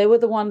saying that. They were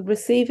the ones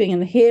receiving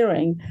and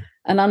hearing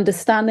and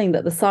understanding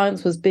that the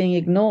science was being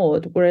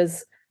ignored.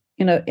 Whereas,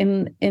 you know,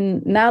 in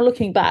now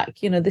looking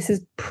back, you know, this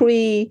is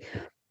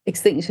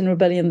pre-Extinction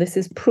Rebellion. This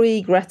is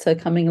pre-Greta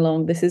coming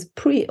along. This is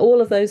pre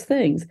all of those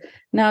things.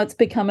 Now it's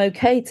become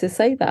okay to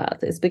say that.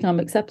 It's become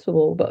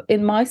acceptable. But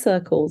in my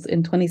circles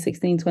in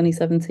 2016,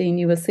 2017,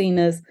 you were seen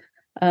as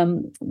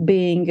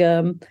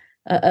being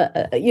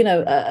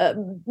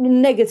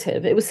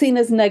negative. It was seen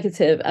as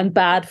negative and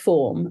bad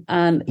form.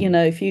 And, you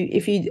know, if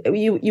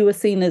you were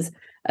seen as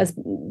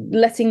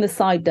letting the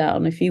side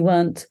down if you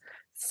weren't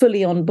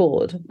fully on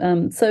board.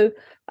 So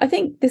I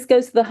think this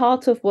goes to the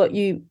heart of what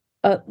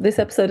this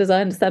episode, as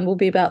I understand, will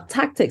be about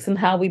tactics and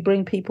how we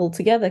bring people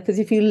together. Because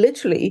if you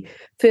literally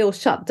feel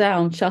shut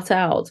down, shut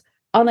out,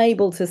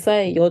 unable to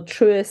say your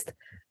truest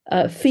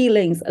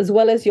feelings, as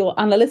well as your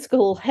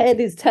analytical head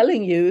is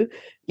telling you,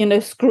 you know,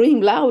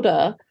 scream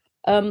louder,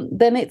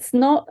 then it's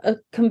not a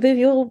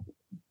convivial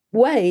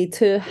way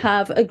to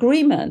have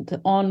agreement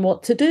on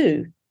what to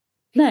do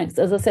next.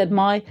 As I said,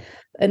 my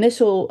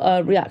initial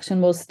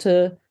reaction was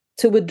to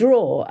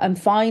withdraw and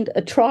find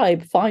a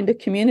tribe, find a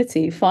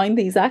community, find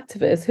these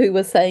activists who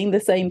were saying the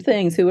same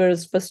things, who were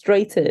as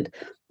frustrated,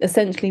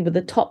 essentially with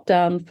the top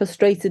down,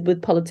 frustrated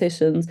with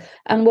politicians,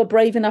 and were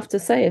brave enough to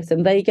say it.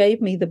 And they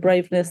gave me the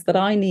braveness that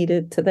I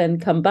needed to then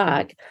come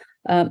back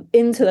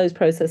into those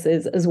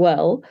processes as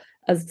well,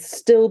 as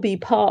still be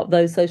part of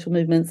those social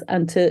movements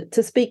and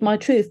to speak my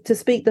truth, to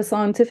speak the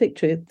scientific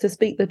truth, to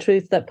speak the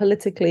truth that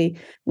politically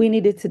we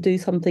needed to do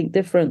something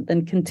different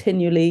than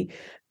continually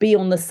be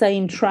on the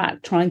same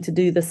track, trying to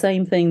do the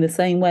same thing the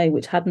same way,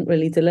 which hadn't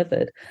really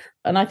delivered.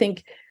 And I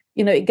think,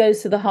 you know, it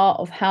goes to the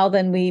heart of how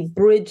then we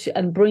bridge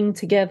and bring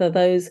together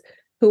those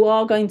who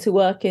are going to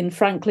work in,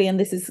 frankly, and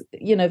this is,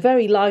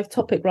 very live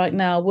topic right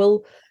now,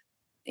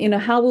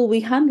 how will we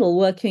handle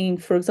working,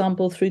 for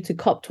example, through to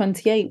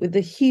COP28 with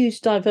the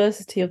huge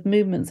diversity of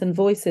movements and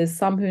voices,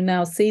 some who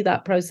now see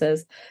that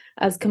process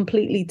as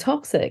completely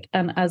toxic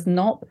and as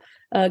not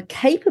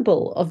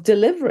capable of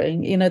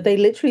delivering. They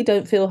literally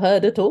don't feel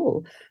heard at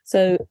all.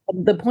 So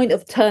the point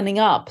of turning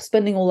up,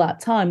 spending all that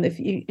time, if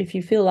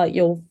you feel like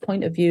your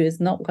point of view is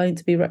not going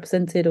to be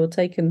represented or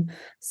taken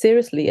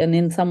seriously, and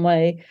in some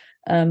way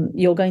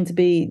you're going to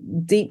be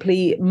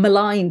deeply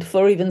maligned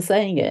for even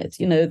saying it,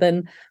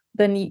 then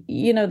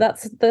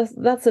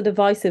that's a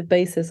divisive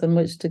basis on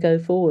which to go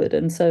forward.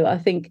 And so I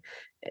think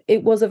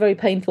it was a very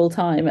painful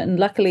time, and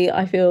luckily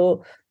I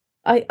feel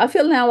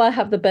now I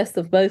have the best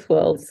of both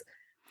worlds.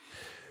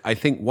 I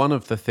think one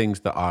of the things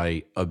that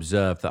I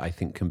observe that I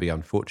think can be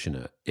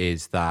unfortunate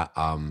is that,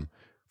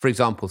 for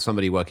example,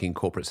 somebody working in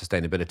corporate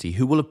sustainability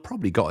who will have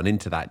probably gotten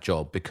into that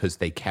job because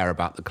they care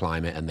about the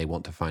climate and they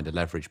want to find a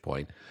leverage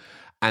point,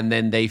 and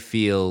then they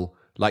feel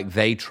like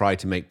they try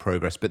to make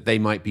progress, but they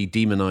might be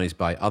demonized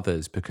by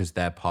others because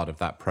they're part of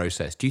that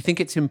process. Do you think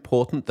it's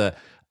important that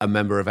a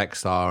member of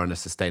XR and a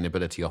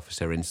sustainability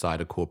officer inside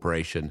a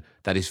corporation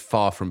that is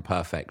far from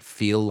perfect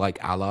feel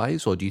like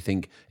allies, or do you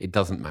think it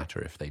doesn't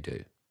matter if they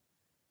do?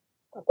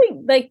 I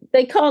think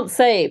they can't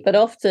say it, but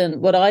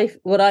often what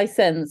I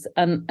sense,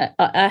 and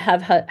I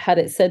have had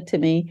it said to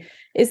me,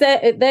 is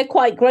they're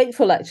quite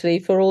grateful actually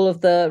for all of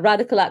the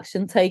radical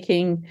action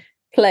taking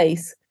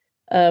place.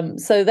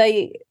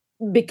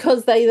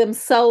 Because they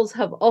themselves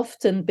have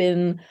often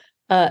been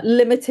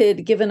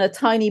limited, given a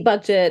tiny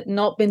budget,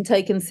 not been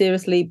taken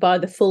seriously by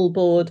the full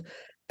board,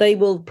 they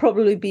will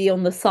probably be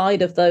on the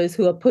side of those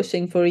who are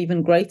pushing for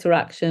even greater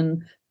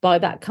action by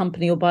that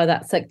company or by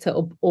that sector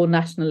or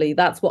nationally.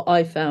 That's what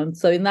I found.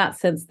 So in that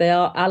sense, they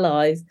are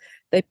allies.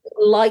 They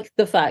like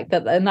the fact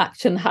that an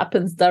action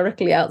happens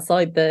directly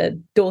outside their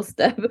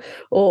doorstep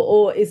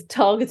or is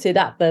targeted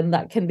at them.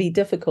 That can be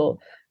difficult.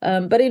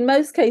 But in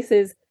most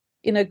cases,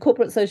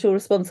 corporate social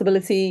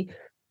responsibility,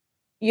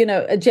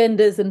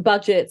 agendas and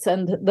budgets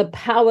and the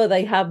power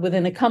they have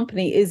within a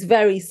company is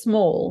very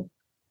small.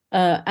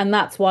 And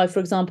that's why, for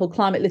example,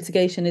 climate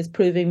litigation is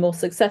proving more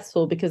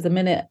successful, because the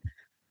minute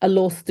a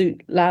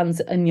lawsuit lands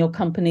in your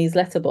company's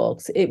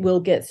letterbox, it will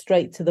get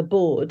straight to the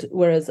board,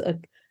 whereas a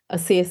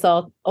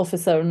CSR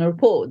officer in a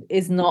report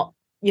is not,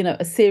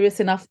 a serious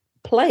enough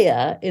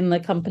player in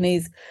the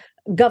company's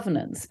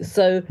governance.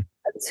 So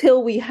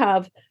until we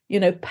have,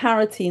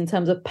 parity in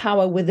terms of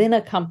power within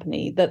a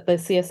company, that the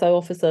CSO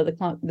officer,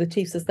 the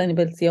chief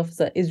sustainability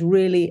officer, is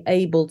really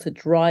able to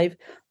drive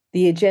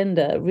the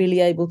agenda, really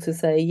able to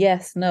say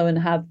yes, no, and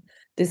have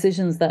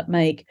decisions that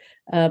make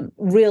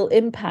real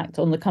impact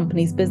on the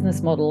company's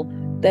business model,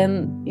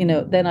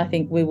 then I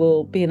think we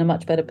will be in a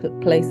much better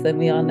place than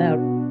we are now.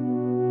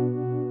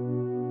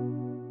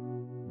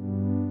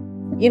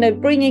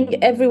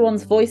 Bringing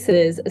everyone's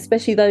voices,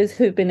 especially those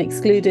who've been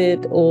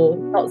excluded or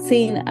not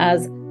seen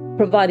as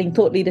providing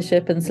thought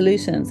leadership and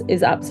solutions,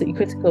 is absolutely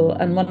critical.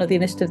 And one of the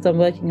initiatives I'm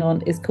working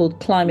on is called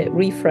Climate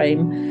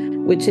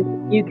Reframe, which is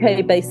a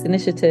UK-based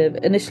initiative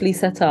initially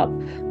set up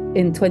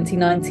in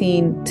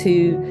 2019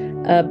 to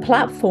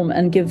platform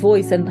and give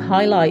voice and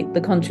highlight the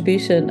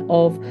contribution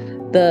of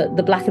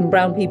the Black and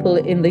brown people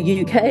in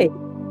the UK,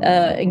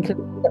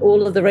 including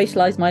all of the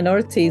racialized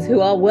minorities who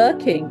are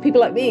working, people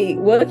like me,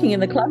 working in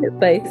the climate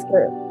space,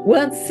 but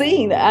weren't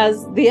seen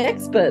as the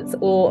experts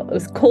or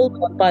was called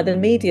on by the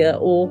media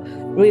or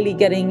really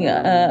getting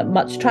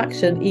much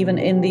traction even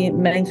in the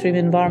mainstream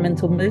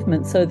environmental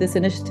movement. So this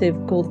initiative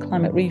called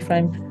Climate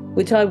Reframe,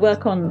 which I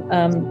work on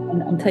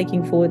and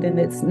taking forward in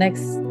its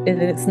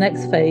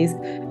next phase,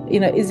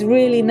 is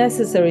really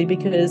necessary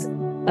because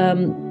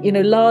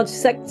large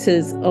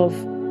sectors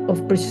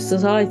of British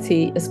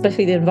society,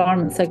 especially the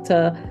environment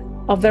sector,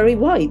 are very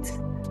white.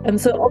 And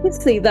so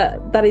obviously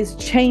that is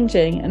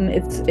changing, and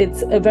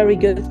it's a very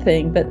good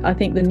thing. But I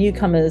think the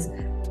newcomers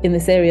in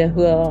this area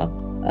who are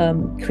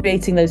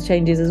creating those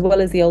changes, as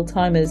well as the old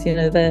timers,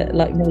 they're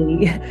like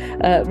me,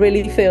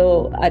 really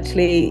feel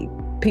actually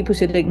people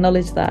should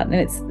acknowledge that. And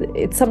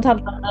it's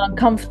sometimes an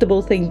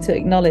uncomfortable thing to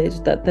acknowledge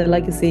that the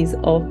legacies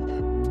of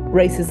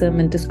racism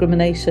and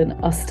discrimination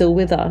are still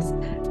with us.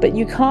 But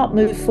you can't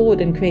move forward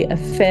and create a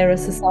fairer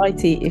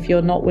society if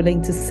you're not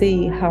willing to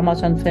see how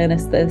much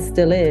unfairness there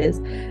still is.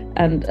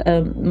 And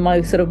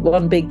my sort of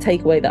one big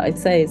takeaway that I'd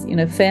say is,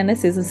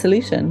 fairness is a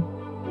solution.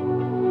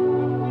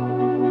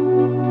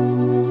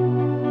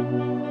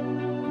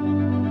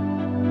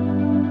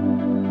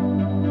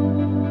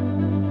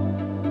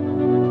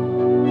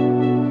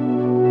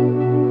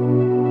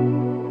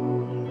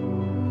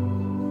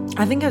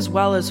 I think as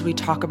well as we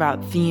talk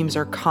about themes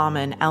or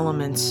common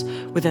elements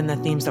within the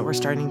themes that we're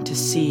starting to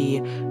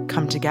see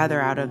come together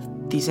out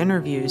of these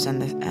interviews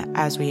and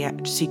as we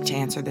seek to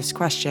answer this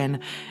question,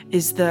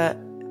 is the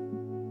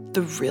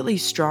really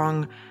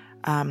strong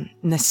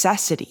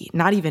necessity,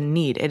 not even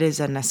need, it is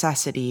a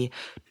necessity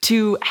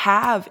to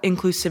have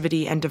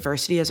inclusivity and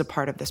diversity as a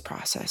part of this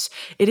process.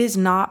 It is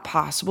not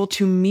possible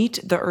to meet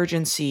the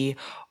urgency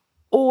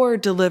or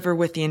deliver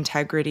with the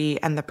integrity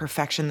and the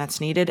perfection that's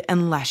needed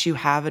unless you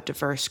have a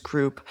diverse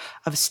group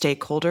of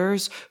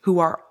stakeholders who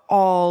are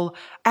all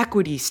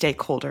equity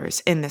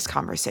stakeholders in this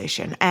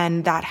conversation.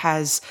 And that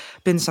has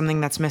been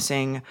something that's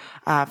missing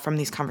from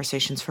these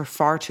conversations for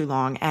far too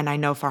long. And I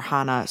know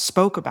Farhana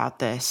spoke about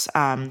this,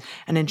 and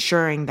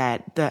ensuring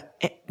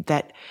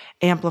that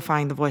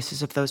amplifying the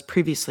voices of those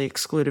previously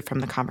excluded from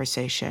the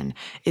conversation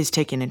is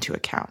taken into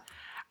account.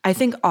 I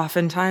think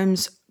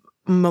oftentimes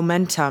the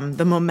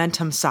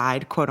momentum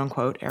side, quote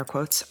unquote, air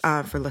quotes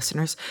for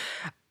listeners,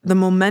 the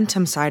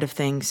momentum side of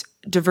things,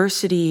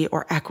 diversity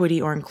or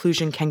equity or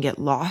inclusion can get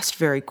lost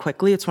very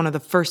quickly. It's one of the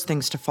first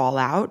things to fall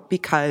out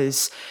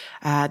because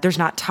there's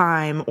not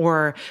time,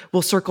 or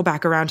we'll circle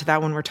back around to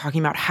that when we're talking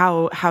about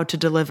how to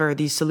deliver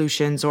these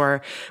solutions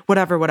or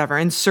whatever,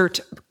 insert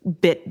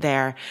bit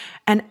there.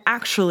 And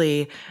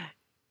actually,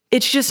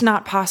 it's just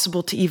not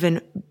possible to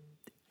even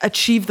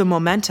achieve the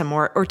momentum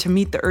or to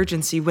meet the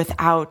urgency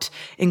without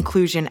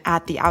inclusion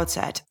at the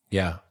outset.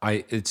 Yeah,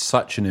 it's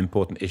such an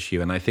important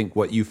issue. And I think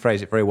what you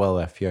phrase it very well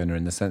there, Fiona,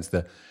 in the sense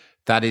that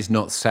that is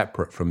not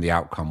separate from the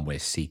outcome we're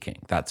seeking.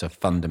 That's a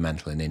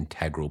fundamental and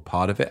integral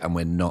part of it. And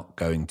we're not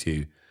going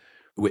to,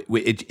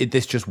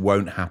 this just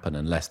won't happen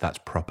unless that's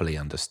properly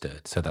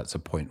understood. So that's a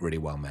point really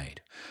well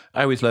made.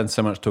 I always learn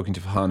so much talking to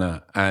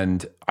Farhana.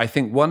 And I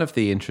think one of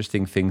the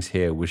interesting things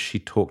here was she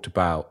talked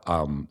about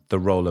the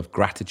role of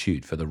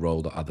gratitude for the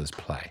role that others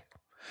play.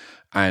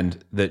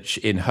 And that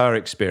in her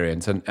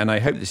experience, and I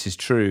hope this is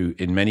true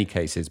in many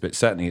cases, but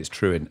certainly it's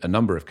true in a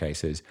number of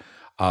cases,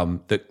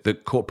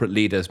 that corporate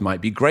leaders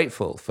might be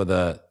grateful for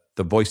the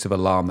voice of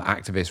alarm that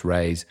activists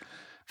raise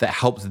that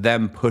helps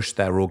them push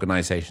their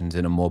organizations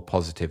in a more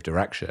positive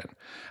direction.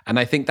 And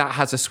I think that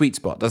has a sweet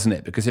spot, doesn't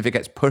it? Because if it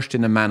gets pushed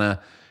in a manner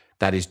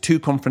that is too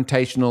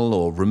confrontational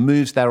or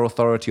removes their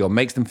authority or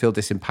makes them feel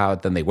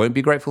disempowered, then they won't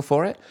be grateful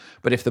for it.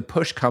 But if the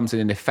push comes in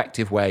an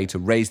effective way to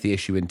raise the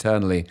issue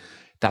internally,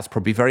 that's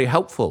probably very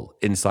helpful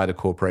inside a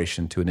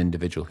corporation to an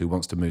individual who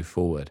wants to move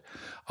forward.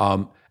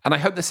 And I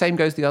hope the same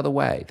goes the other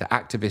way, that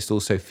activists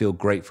also feel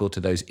grateful to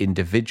those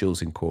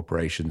individuals in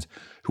corporations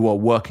who are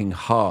working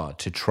hard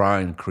to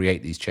try and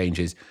create these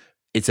changes.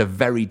 It's a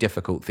very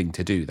difficult thing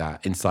to do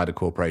that inside a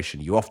corporation.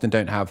 You often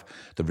don't have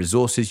the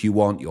resources you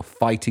want. You're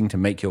fighting to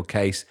make your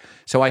case.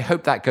 So I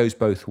hope that goes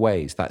both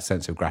ways, that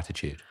sense of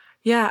gratitude.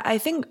 Yeah, I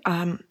think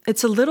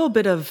it's a little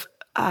bit of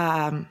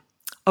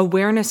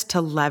awareness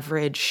to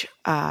leverage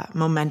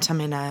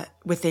momentum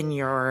within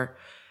your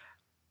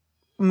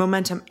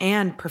momentum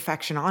and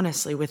perfection,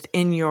 honestly,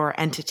 within your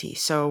entity.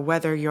 So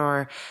whether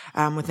you're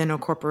within a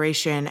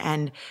corporation,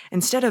 and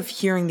instead of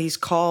hearing these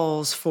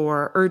calls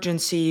for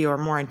urgency or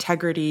more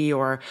integrity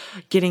or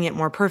getting it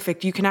more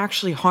perfect, you can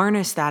actually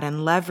harness that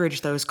and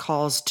leverage those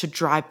calls to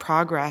drive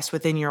progress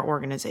within your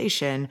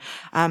organization.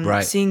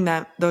 Right. Seeing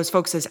those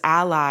folks as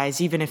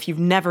allies, even if you've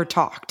never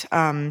talked.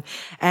 And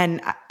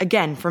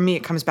again, for me,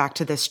 it comes back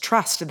to this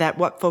trust that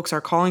what folks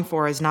are calling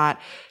for is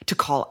not to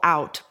call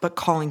out, but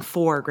calling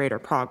for greater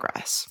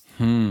progress.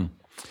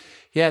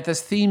 Yeah,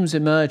 there's themes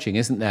emerging,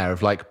 isn't there,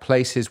 of like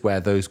places where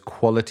those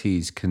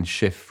qualities can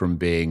shift from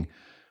being,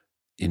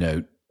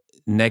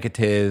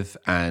 negative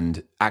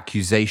and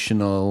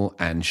accusational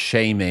and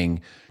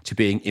shaming to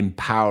being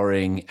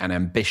empowering and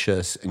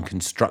ambitious and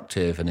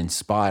constructive and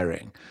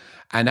inspiring.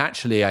 And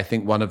actually, I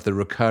think one of the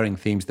recurring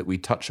themes that we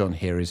touch on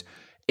here is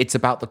it's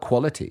about the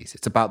qualities.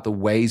 It's about the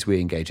ways we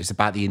engage. It's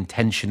about the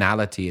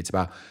intentionality. It's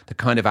about the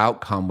kind of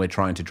outcome we're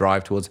trying to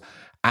drive towards.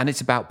 And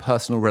it's about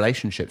personal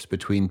relationships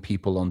between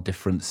people on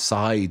different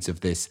sides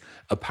of this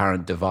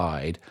apparent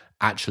divide,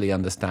 actually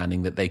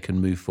understanding that they can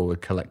move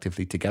forward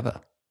collectively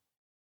together.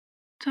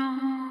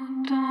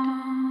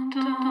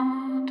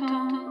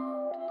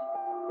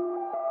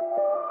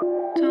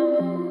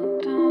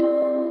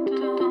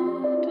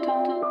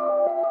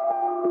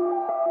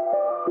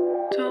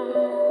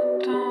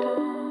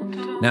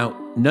 Now,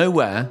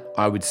 nowhere,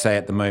 I would say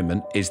at the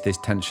moment, is this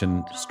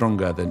tension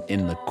stronger than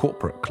in the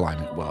corporate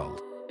climate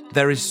world.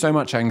 There is so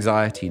much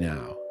anxiety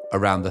now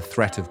around the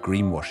threat of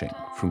greenwashing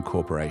from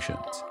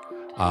corporations.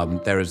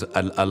 There is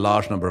a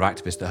large number of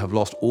activists that have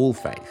lost all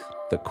faith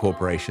that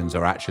corporations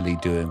are actually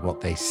doing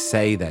what they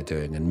say they're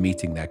doing and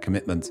meeting their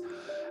commitments.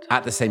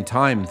 At the same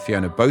time,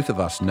 Fiona, both of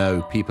us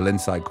know people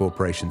inside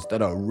corporations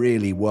that are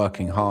really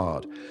working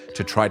hard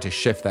to try to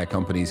shift their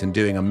companies and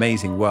doing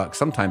amazing work,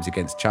 sometimes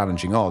against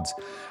challenging odds.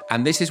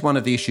 And this is one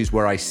of the issues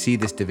where I see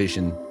this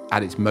division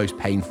at its most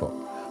painful,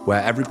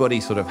 where everybody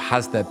sort of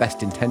has their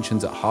best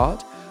intentions at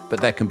heart,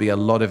 but there can be a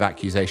lot of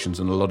accusations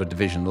and a lot of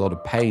division, a lot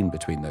of pain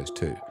between those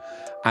two.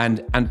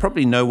 And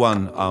probably no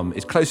one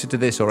is closer to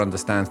this or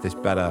understands this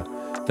better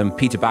than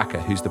Peter Backer,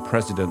 who's the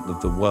president of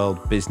the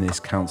World Business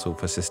Council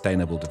for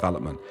Sustainable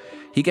Development.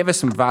 He gave us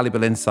some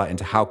valuable insight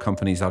into how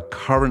companies are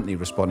currently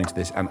responding to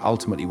this and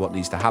ultimately what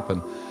needs to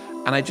happen.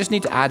 And I just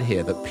need to add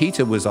here that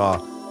Peter was our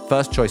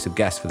first choice of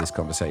guest for this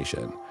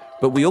conversation.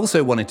 But we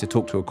also wanted to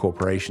talk to a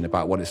corporation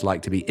about what it's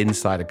like to be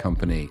inside a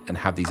company and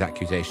have these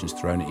accusations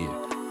thrown at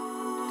you.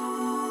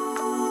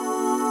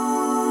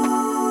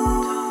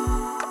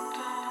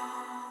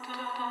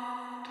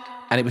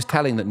 And it was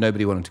telling that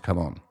nobody wanted to come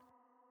on.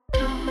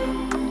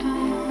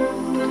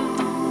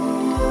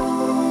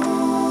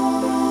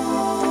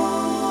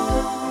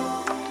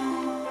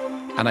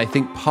 And I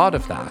think part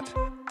of that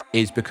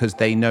is because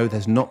they know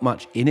there's not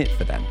much in it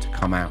for them to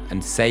come out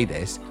and say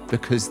this,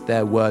 because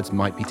their words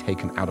might be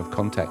taken out of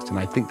context. And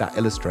I think that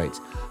illustrates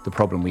the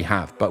problem we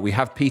have. But we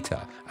have Peter,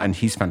 and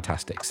he's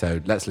fantastic.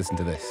 So let's listen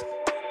to this.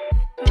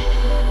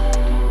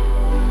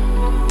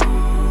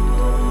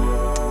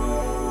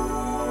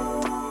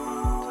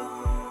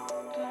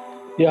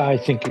 Yeah, I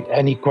think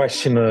any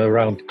question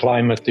around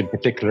climate in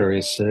particular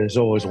is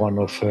always one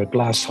of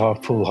glass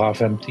half full,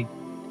 half empty.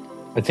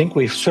 I think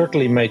we've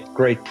certainly made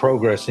great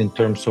progress in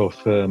terms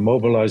of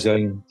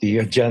mobilizing the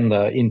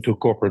agenda into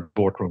corporate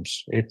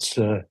boardrooms.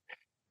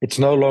 It's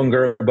no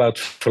longer about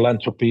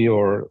philanthropy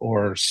or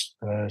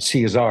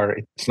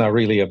CSR. It's now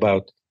really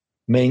about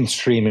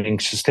mainstreaming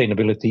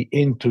sustainability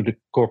into the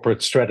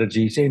corporate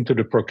strategies, into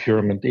the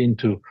procurement,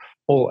 into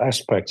all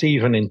aspects,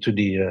 even into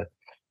the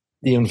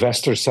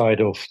investor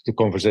side of the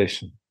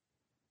conversation.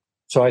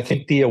 So I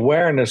think the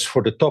awareness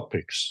for the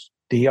topics,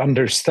 the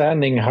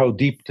understanding how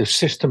deep the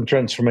system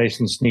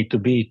transformations need to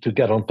be to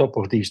get on top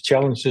of these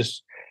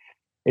challenges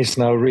is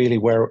now really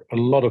where a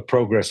lot of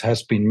progress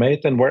has been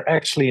made. And where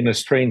actually, in a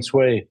strange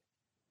way,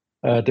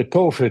 the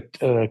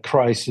COVID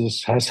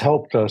crisis has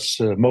helped us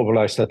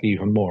mobilize that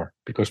even more,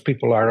 because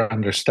people are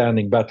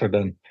understanding better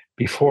than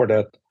before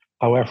that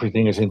how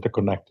everything is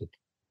interconnected.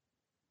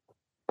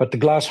 But the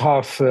glass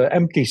half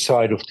empty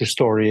side of the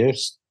story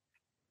is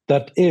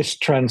that is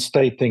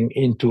translating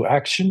into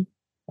action,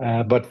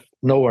 but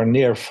nowhere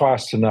near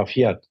fast enough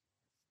yet.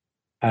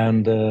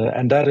 And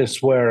that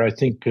is where I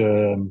think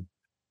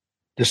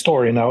the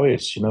story now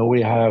is. You know,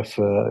 we have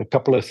a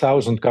couple of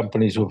thousand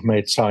companies who've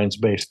made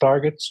science-based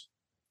targets.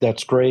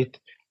 That's great.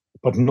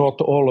 But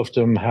not all of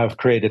them have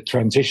created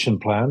transition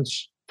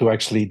plans to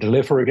actually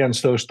deliver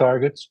against those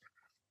targets.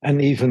 And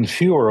even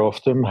fewer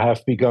of them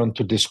have begun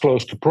to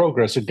disclose the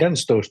progress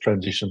against those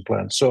transition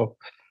plans. So,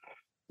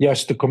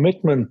 yes, the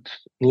commitment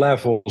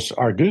levels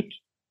are good.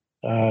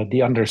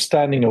 The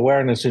understanding,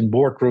 awareness in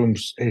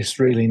boardrooms is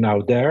really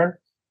now there.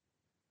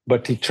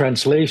 But the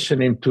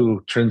translation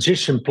into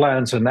transition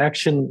plans and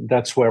action,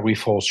 that's where we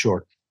fall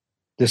short.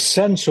 The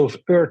sense of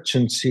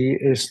urgency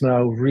is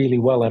now really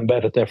well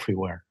embedded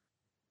everywhere.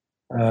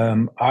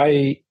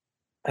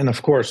 And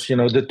of course, you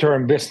know, the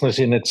term business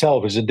in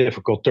itself is a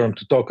difficult term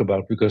to talk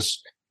about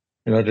because,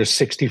 you know, there's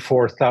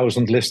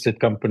 64,000 listed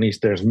companies,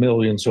 there's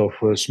millions of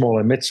small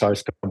and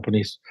mid-sized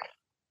companies.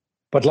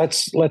 But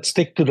let's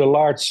stick to the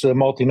large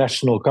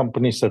multinational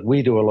companies that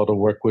we do a lot of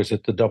work with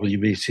at the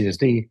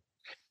WBCSD.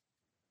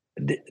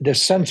 The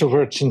sense of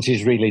urgency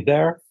is really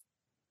there.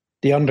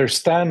 The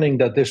understanding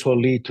that this will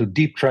lead to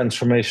deep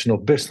transformation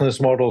of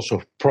business models,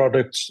 of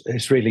products,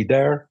 is really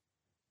there.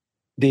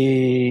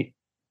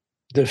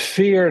 The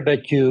fear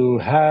that you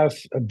have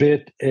a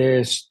bit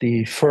is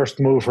the first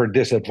mover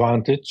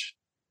disadvantage.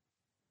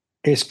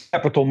 Is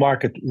capital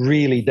market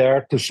really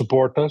there to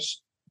support us?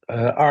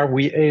 Are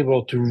we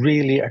able to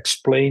really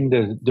explain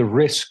the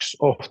risks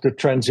of the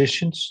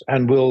transitions,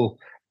 and will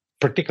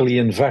particularly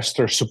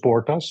investors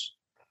support us?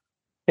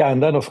 Yeah,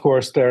 and then of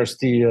course there's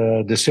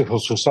the civil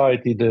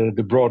society,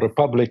 the broader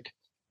public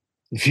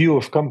view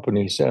of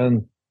companies.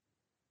 And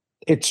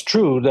it's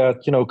true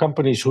that, you know,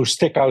 companies who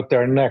stick out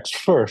their necks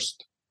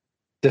first,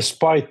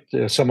 despite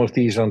some of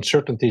these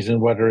uncertainties in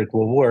whether it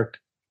will work,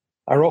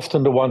 are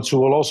often the ones who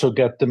will also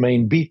get the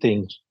main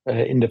beatings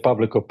in the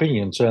public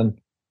opinions. And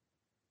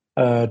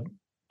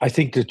I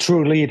think the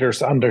true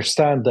leaders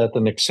understand that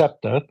and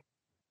accept that.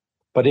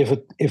 But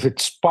if it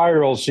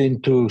spirals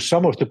into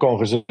some of the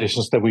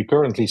conversations that we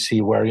currently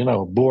see, where, you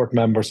know, board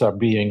members are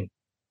being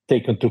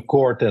taken to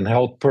court and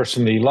held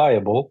personally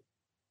liable,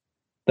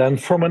 then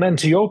from an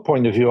NGO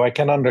point of view, I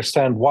can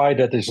understand why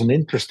that is an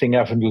interesting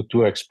avenue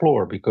to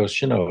explore, because,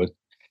 you know,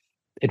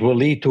 it will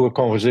lead to a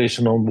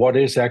conversation on what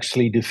is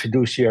actually the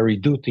fiduciary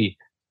duty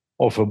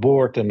of a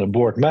board and a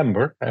board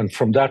member. And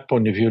from that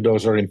point of view,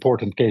 those are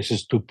important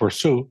cases to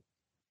pursue.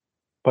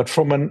 But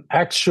from an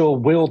actual,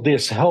 will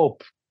this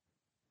help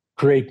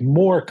create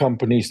more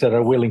companies that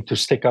are willing to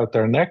stick out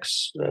their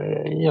necks?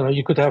 You know,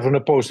 you could have an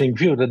opposing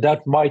view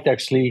that might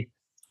actually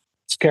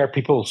scare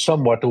people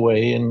somewhat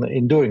away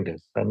in doing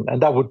this.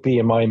 And that would be,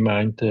 in my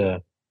mind,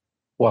 a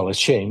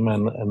shame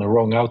and a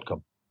wrong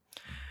outcome.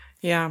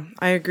 Yeah,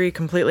 I agree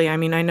completely. I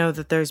mean, I know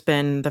that there's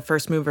been the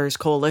First Movers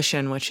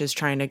Coalition, which is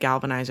trying to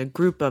galvanize a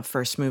group of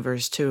first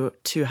movers to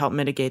help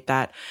mitigate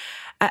that.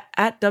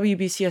 At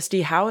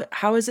WBCSD,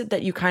 how is it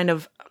that you kind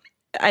of,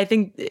 I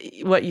think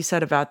what you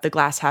said about the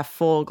glass half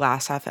full,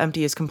 glass half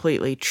empty is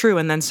completely true.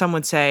 And then some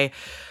would say,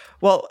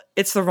 well,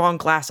 it's the wrong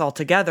glass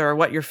altogether, or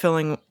what you're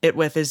filling it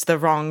with is the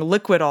wrong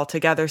liquid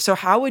altogether. So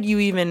how would you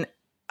even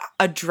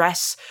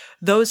address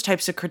those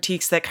types of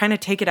critiques that kind of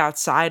take it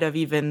outside of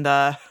even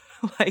the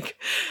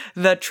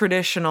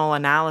traditional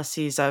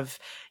analyses of,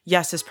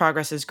 yes, this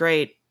progress is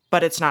great,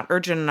 but it's not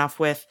urgent enough,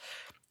 with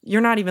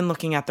you're not even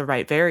looking at the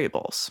right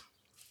variables?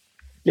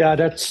 Yeah,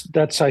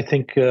 that's I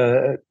think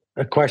a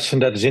a question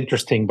that is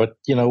interesting, but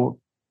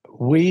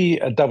we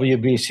at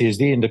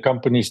WBCSD and the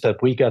companies that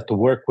we get to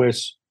work with,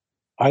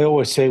 I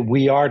always say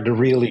we are the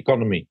real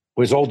economy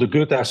with all the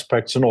good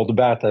aspects and all the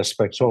bad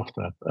aspects of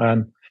that.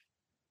 And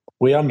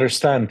we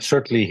understand,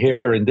 certainly here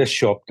in this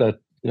shop, that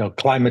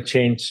climate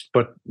change,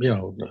 but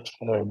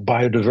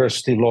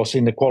biodiversity loss,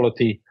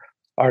 inequality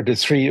are the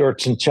three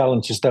urgent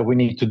challenges that we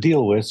need to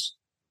deal with.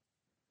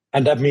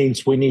 And that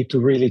means we need to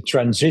really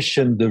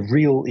transition the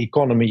real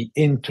economy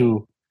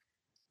into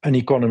an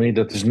economy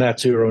that is net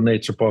zero,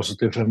 nature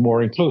positive, and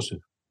more inclusive.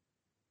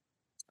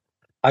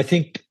 I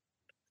think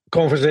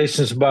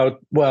conversations about,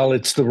 well,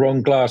 it's the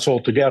wrong glass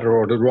altogether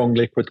or the wrong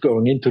liquid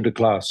going into the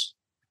glass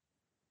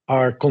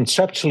are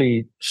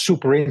conceptually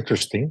super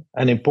interesting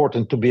and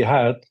important to be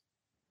had.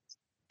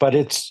 But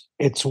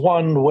it's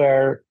one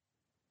where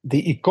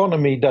the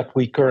economy that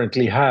we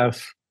currently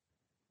have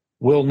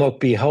will not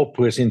be helped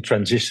with in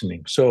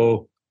transitioning.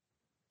 So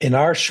in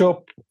our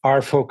shop,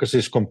 our focus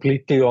is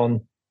completely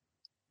on,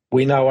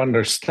 we now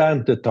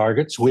understand the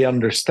targets. We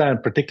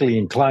understand, particularly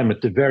in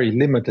climate, the very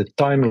limited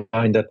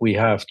timeline that we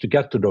have to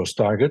get to those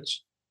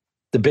targets.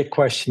 The big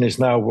question is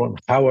now,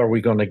 how are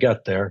we going to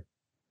get there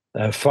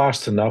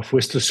fast enough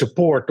with the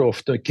support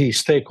of the key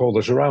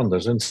stakeholders around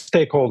us? And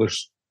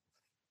stakeholders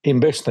in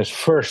business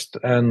first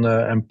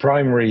and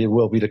primary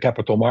will be the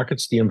capital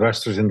markets, the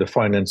investors and the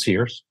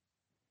financiers.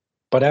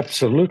 But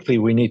absolutely,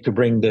 we need to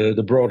bring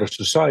the broader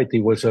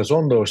society with us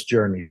on those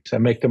journeys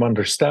and make them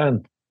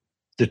understand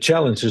the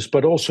challenges,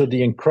 but also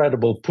the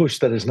incredible push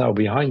that is now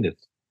behind it.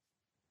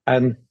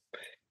 And,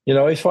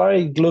 if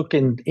I look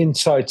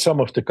inside some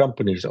of the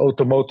companies,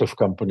 automotive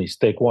companies,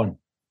 take one.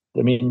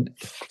 I mean,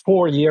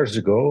 4 years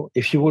ago,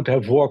 if you would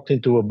have walked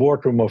into a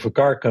boardroom of a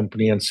car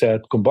company and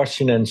said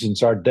combustion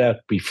engines are dead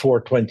before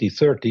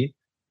 2030,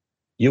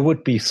 you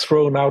would be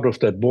thrown out of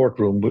that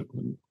boardroom,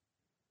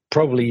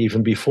 probably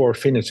even before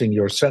finishing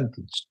your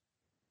sentence.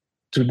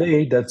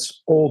 Today,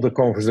 that's all the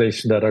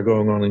conversation that are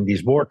going on in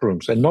these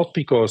boardrooms. And not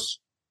because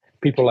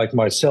people like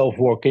myself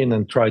walk in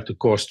and try to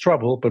cause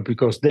trouble, but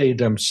because they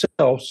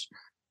themselves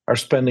are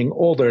spending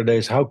all their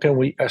days, how can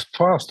we, as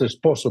fast as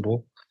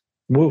possible,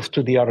 move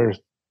to the other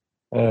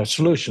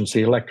solutions,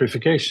 the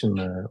electrification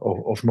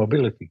of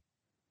mobility.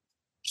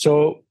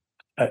 So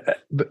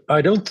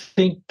I don't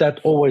think that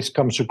always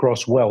comes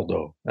across well,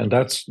 though. And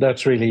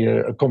that's really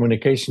a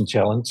communication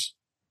challenge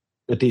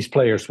that these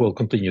players will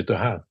continue to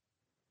have.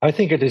 I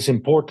think it is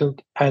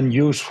important and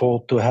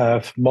useful to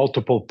have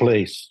multiple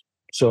plays.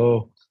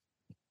 So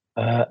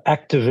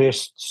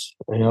activists,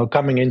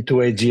 coming into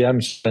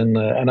AGMs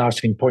and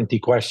asking pointy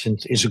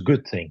questions is a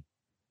good thing.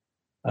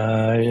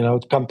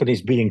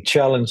 Companies being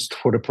challenged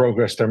for the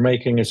progress they're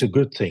making is a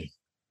good thing.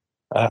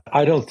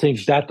 I don't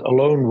think that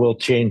alone will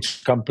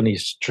change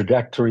companies'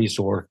 trajectories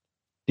or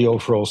the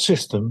overall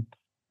system,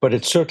 but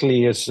it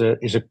certainly is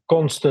a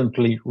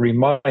constantly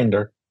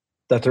reminder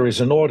that there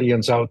is an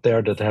audience out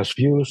there that has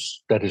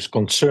views, that is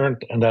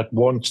concerned, and that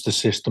wants the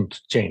system to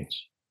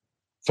change.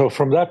 So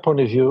from that point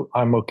of view,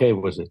 I'm okay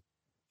with it.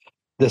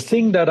 The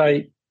thing that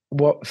I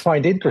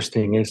find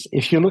interesting is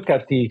if you look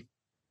at the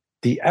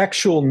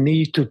actual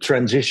need to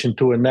transition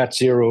to a net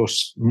zero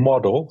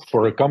model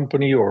for a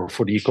company or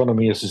for the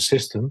economy as a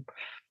system,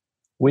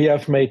 we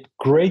have made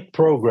great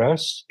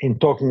progress in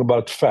talking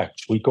about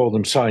facts. We call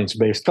them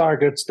science-based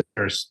targets.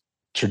 There's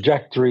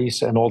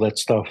trajectories and all that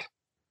stuff.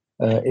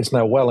 It's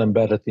now well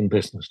embedded in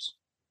business.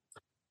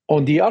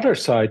 On the other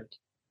side,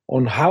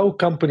 on how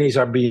companies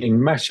are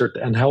being measured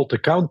and held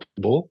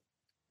accountable,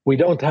 we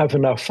don't have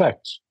enough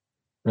facts.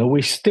 Now,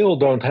 we still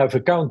don't have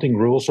accounting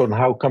rules on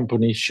how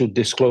companies should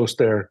disclose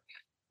their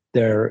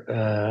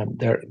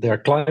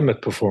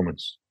climate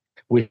performance.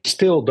 We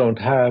still don't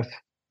have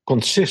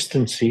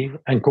consistency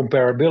and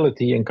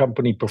comparability in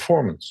company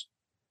performance.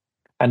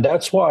 And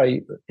that's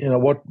why,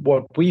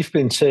 what we've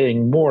been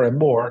saying more and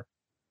more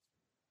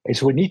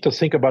is we need to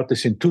think about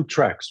this in two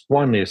tracks.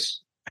 One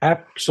is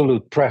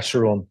absolute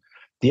pressure on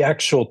the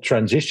actual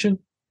transition.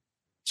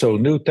 So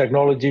new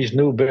technologies,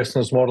 new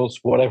business models,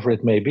 whatever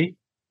it may be.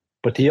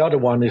 But the other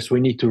one is we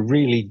need to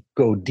really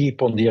go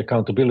deep on the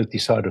accountability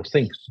side of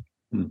things.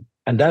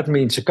 And that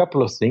means a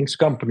couple of things.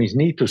 Companies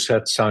need to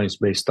set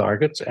science-based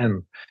targets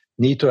and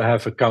need to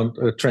have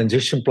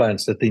transition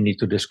plans that they need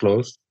to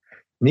disclose,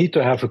 need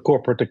to have a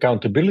corporate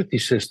accountability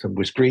system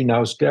with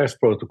greenhouse gas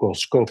protocol,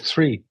 scope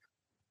 3,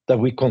 that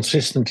we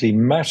consistently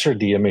measure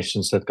the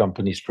emissions that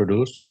companies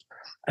produce,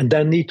 and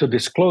then need to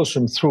disclose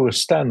them through a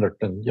standard.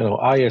 And,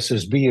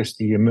 ISSB is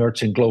the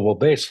emerging global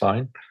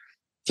baseline,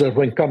 so that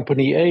when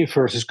company A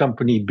versus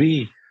company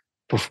B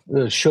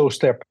shows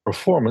their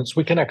performance,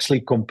 we can actually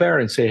compare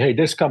and say, hey,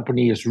 this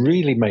company is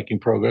really making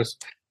progress,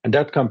 and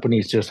that company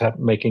is just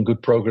making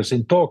good progress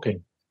in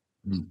talking.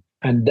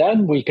 And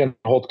then we can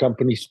hold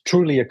companies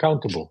truly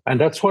accountable. And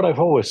that's what I've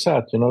always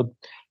said,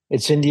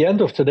 it's in the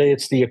end of the day,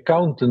 it's the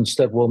accountants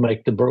that will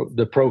make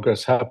the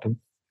progress happen,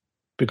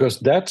 because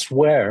that's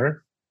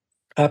where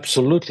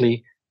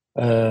absolutely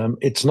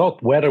it's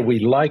not whether we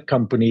like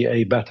company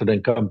A better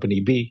than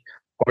company B,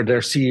 or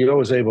their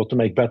CEO is able to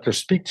make better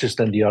speeches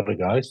than the other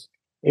guys.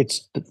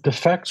 It's the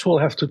facts will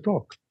have to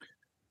talk.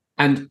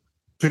 And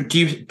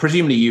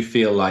presumably you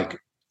feel like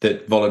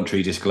that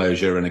voluntary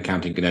disclosure and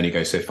accounting can only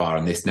go so far,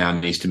 and this now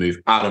needs to move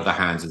out of the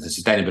hands of the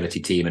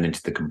sustainability team and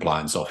into the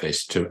compliance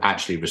office to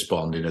actually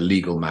respond in a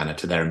legal manner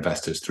to their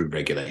investors through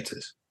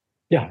regulators.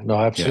 Yeah, no,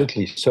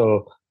 absolutely. Yeah.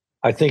 So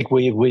I think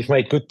we've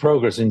made good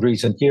progress in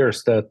recent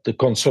years that the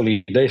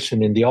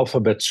consolidation in the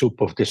alphabet soup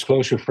of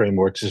disclosure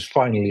frameworks is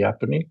finally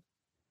happening.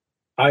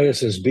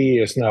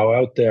 ISSB is now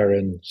out there,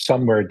 and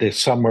somewhere this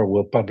summer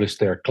will publish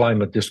their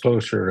climate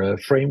disclosure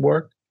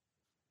framework.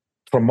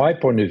 From my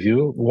point of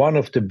view, one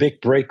of the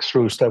big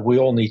breakthroughs that we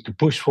all need to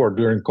push for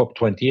during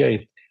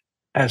COP28,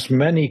 as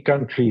many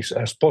countries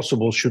as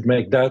possible should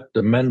make that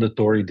the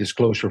mandatory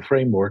disclosure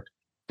framework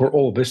for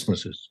all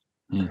businesses.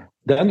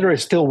 Then there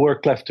is still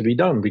work left to be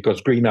done,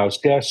 because greenhouse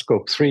gas,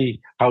 Scope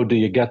 3, how do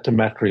you get the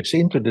metrics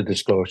into the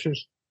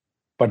disclosures?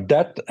 But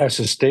that, as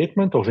a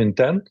statement of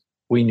intent,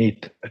 we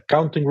need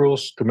accounting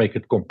rules to make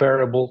it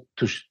comparable,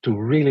 to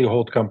really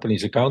hold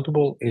companies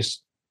accountable.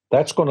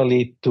 That's going to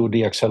lead to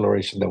the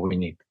acceleration that we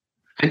need.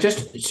 And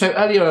just so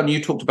earlier on,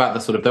 you talked about the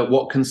sort of that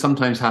what can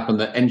sometimes happen,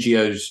 that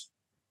NGOs'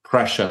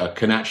 pressure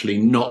can actually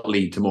not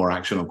lead to more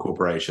action on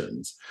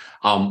corporations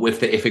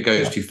if it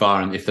goes too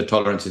far and if the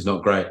tolerance is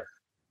not great.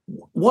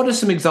 What are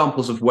some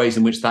examples of ways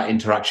in which that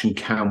interaction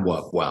can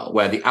work well,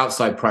 where the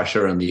outside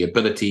pressure and the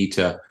ability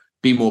to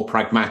be more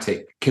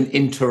pragmatic can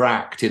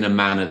interact in a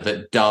manner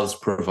that does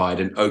provide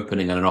an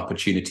opening and an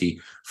opportunity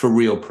for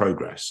real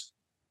progress?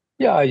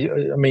 Yeah,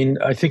 I mean,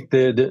 I think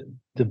the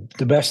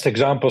best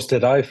examples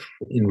that I've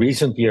in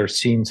recent years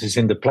seen is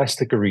in the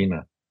plastic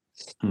arena,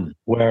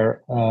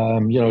 where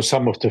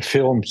some of the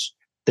films,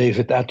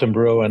 David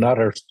Attenborough and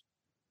others,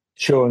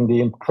 showing the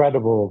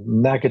incredible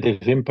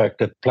negative impact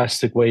that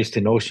plastic waste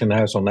in ocean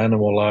has on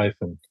animal life,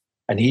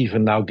 and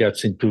even now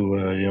gets into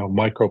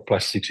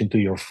microplastics into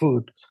your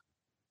food.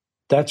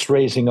 That's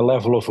raising a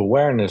level of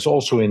awareness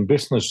also in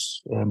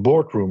business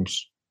boardrooms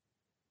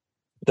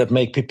that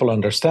make people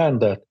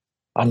understand that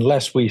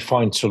unless we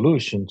find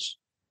solutions,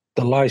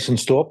 the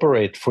license to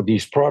operate for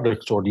these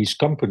products or these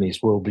companies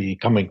will be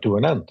coming to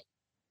an end.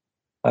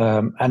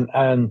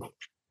 And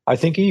I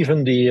think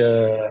even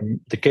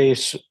the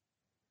case,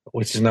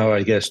 which is now,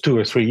 I guess, 2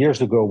 or 3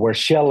 years ago, where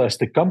Shell as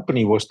the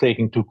company was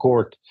taken to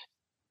court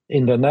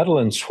in the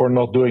Netherlands for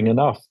not doing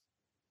enough,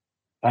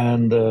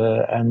 and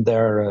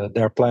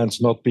their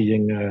plans not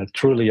being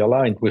truly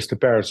aligned with the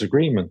Paris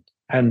Agreement,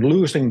 and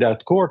losing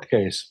that court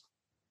case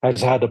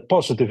has had a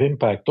positive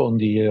impact on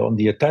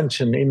the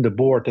attention in the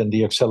board and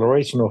the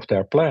acceleration of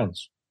their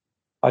plans.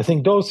 I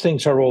think those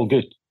things are all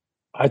good.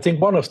 I think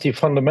one of the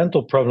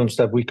fundamental problems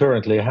that we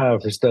currently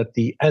have is that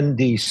the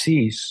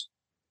NDCs,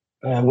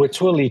 which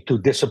will lead to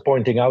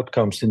disappointing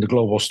outcomes in the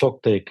global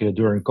stocktake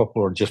during COP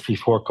or just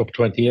before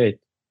COP28,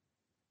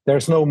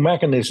 there's no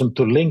mechanism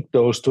to link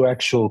those to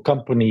actual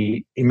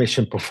company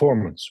emission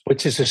performance,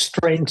 which is a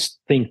strange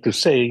thing to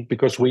say,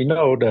 because we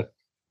know that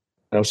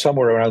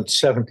somewhere around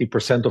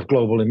 70% of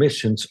global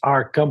emissions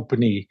are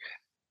company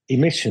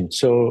emissions.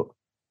 So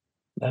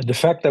the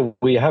fact that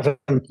we haven't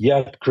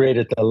yet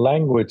created a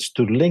language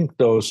to link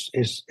those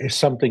is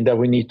something that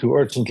we need to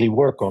urgently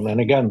work on.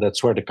 And again,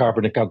 that's where the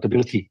carbon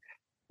accountability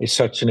is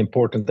such an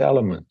important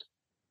element.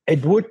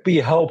 It would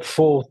be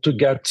helpful to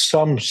get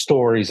some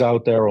stories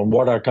out there on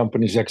what our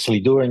companies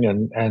actually doing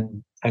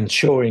and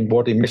showing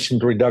what emission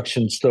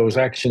reductions those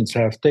actions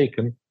have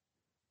taken.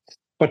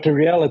 But the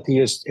reality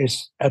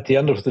is at the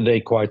end of the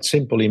day, quite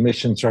simple.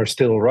 Emissions are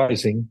still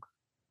rising.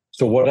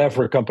 So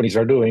whatever companies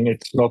are doing,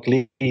 it's not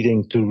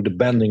leading to the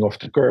bending of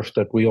the curve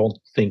that we all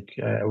think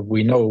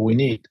we know we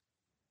need.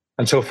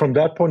 And so from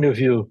that point of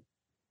view,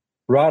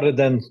 rather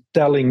than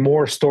telling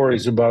more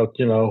stories about,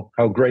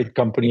 how great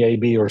company A,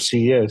 B, or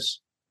C is,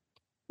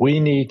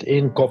 we need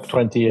in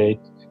COP28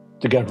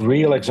 to get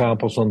real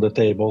examples on the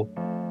table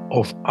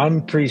of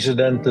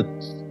unprecedented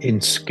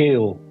in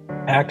scale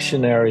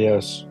action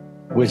areas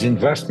with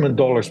investment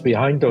dollars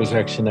behind those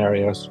action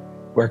areas,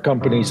 where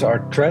companies are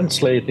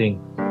translating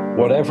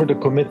whatever the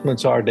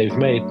commitments are they've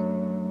made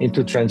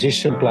into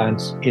transition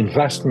plans,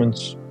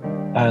 investments,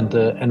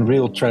 and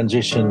real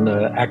transition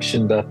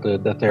action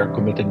that they're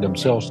committing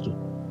themselves to.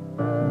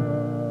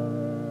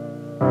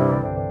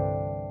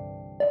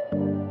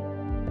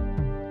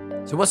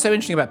 So what's so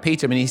interesting about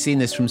Peter, he's seen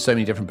this from so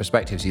many different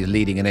perspectives. He's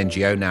leading an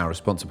NGO now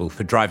responsible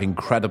for driving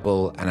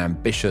credible and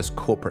ambitious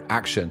corporate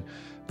action.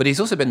 But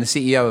he's also been the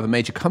CEO of a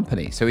major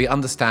company, so he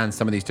understands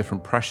some of these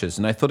different pressures.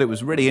 And I thought it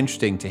was really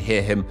interesting to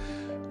hear him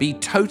be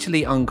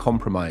totally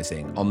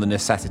uncompromising on the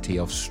necessity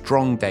of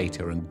strong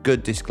data and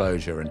good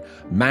disclosure and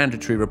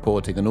mandatory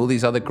reporting and all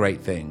these other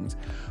great things,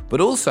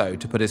 but also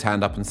to put his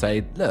hand up and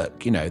say,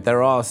 look,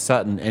 there are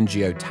certain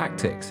NGO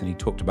tactics. And he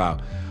talked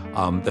about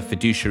the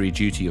fiduciary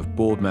duty of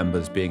board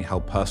members being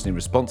held personally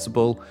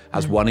responsible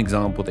as one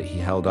example that he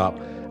held up.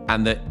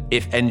 And that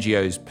if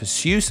NGOs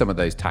pursue some of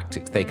those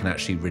tactics, they can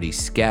actually really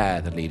scare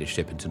the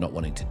leadership into not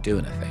wanting to do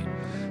anything.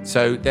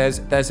 So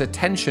there's a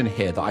tension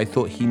here that I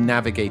thought he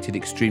navigated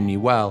extremely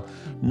well,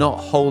 not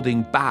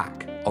holding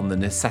back on the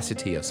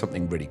necessity of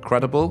something really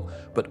credible,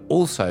 but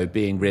also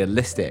being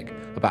realistic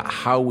about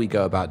how we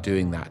go about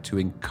doing that to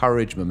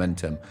encourage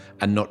momentum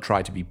and not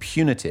try to be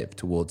punitive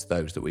towards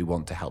those that we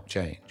want to help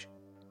change.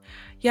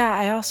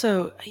 Yeah,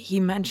 he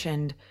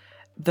mentioned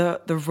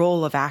the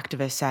role of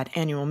activists at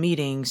annual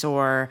meetings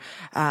or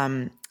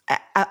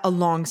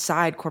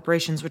alongside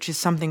corporations, which is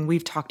something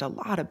we've talked a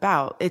lot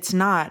about. It's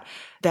not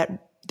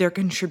that they're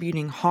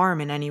contributing harm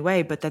in any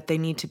way, but that they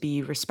need to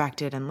be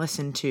respected and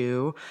listened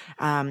to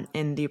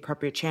in the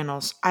appropriate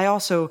channels. I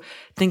also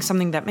think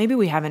something that maybe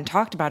we haven't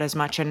talked about as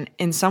much, and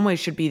in some ways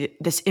should be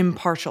this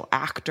impartial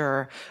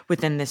actor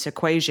within this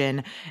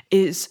equation,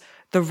 is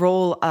the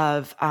role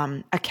of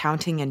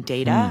accounting and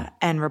data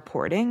and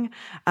reporting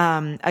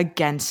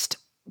against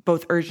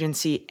both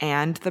urgency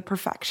and the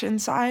perfection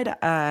side,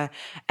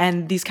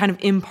 and these kind of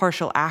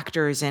impartial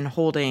actors in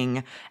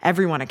holding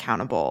everyone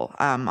accountable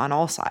on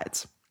all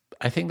sides.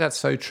 I think that's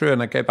so true.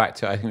 And I go back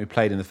to, I think we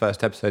played in the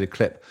first episode a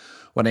clip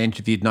when I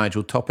interviewed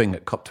Nigel Topping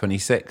at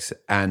COP26.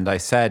 And I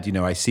said,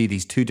 I see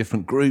these two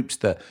different groups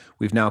that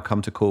we've now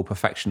come to call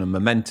perfection and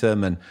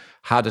momentum. And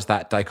how does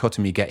that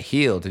dichotomy get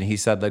healed? And he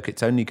said, look,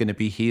 it's only going to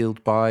be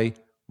healed by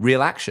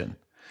real action.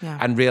 Yeah.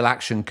 And real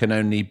action can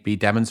only be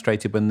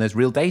demonstrated when there's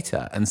real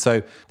data. And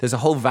so there's a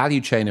whole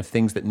value chain of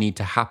things that need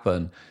to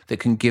happen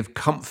that can give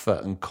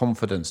comfort and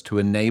confidence to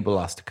enable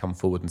us to come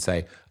forward and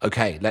say,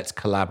 okay, let's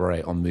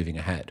collaborate on moving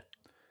ahead.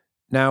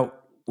 Now,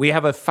 we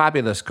have a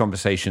fabulous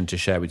conversation to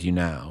share with you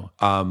now.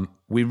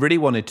 We really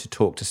wanted to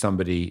talk to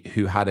somebody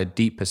who had a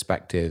deep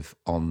perspective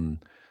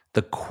on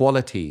the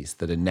qualities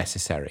that are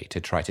necessary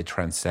to try to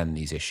transcend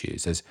these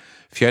issues. As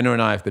Fiona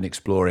and I have been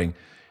exploring,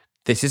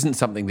 this isn't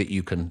something that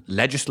you can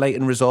legislate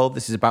and resolve.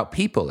 This is about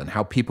people and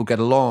how people get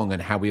along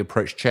and how we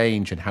approach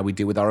change and how we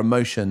deal with our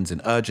emotions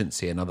and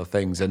urgency and other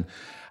things. And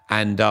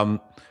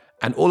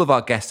all of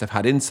our guests have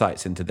had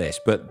insights into this,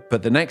 but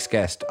the next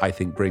guest, I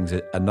think, brings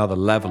another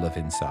level of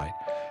insight.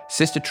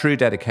 Sister True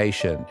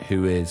Dedication,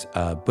 who is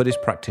a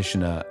Buddhist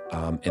practitioner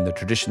in the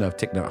tradition of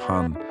Thich Nhat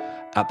Hanh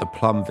at the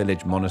Plum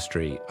Village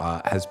Monastery,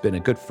 has been a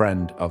good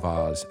friend of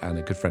ours and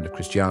a good friend of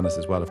Christiana's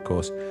as well, of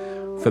course,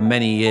 for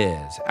many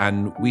years.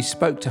 And we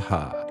spoke to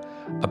her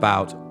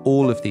about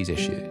all of these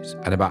issues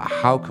and about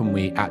how can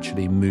we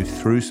actually move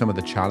through some of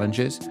the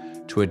challenges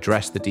to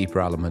address the deeper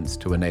elements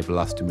to enable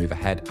us to move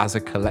ahead as a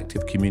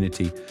collective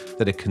community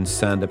that are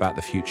concerned about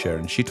the future.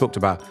 And she talked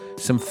about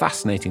some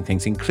fascinating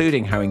things,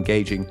 including how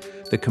engaging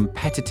the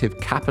competitive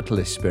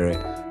capitalist spirit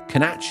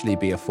can actually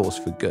be a force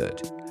for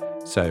good.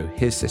 So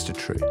here's Sister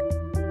True.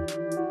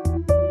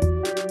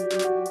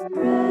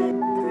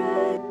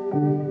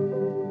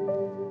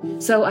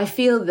 So I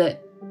feel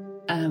that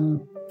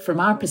from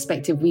our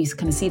perspective, we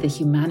kind of see the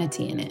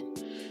humanity in it.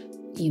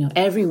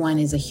 Everyone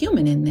is a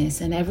human in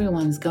this, and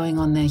everyone's going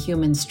on their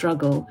human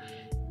struggle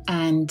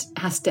and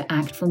has to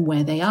act from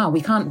where they are.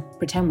 We can't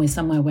pretend we're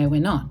somewhere where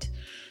we're not.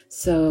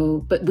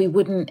 So, but we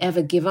wouldn't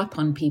ever give up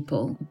on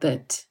people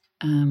that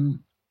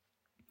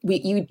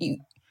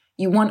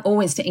you want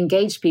always to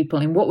engage people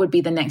in what would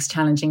be the next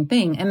challenging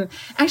thing. And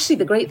actually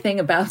the great thing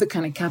about the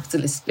kind of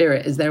capitalist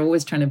spirit is they're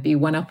always trying to be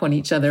one up on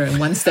each other and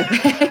one step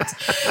ahead.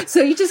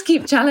 So you just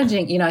keep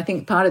challenging. I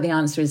think part of the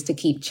answer is to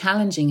keep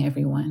challenging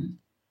everyone.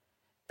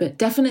 But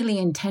definitely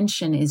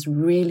intention is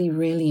really,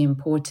 really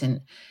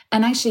important.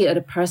 And actually at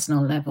a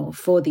personal level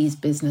for these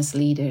business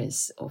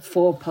leaders or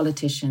for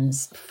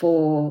politicians,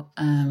 for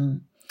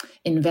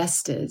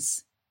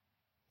investors,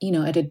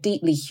 at a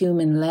deeply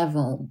human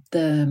level,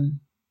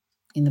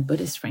 in the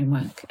Buddhist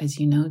framework, as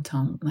you know,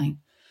 Tom, like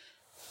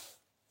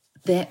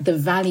the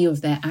value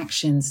of their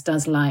actions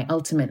does lie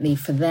ultimately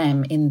for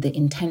them in the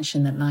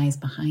intention that lies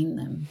behind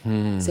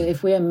them. So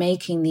if we're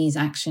making these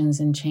actions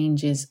and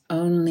changes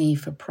only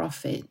for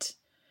profit,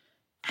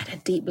 at a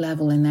deep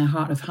level in their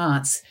heart of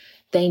hearts,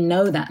 they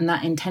know that, and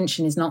that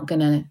intention is not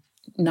going to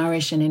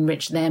nourish and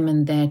enrich them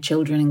and their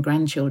children and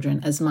grandchildren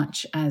as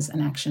much as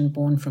an action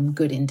born from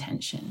good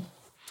intention.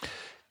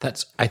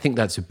 I think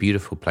that's a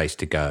beautiful place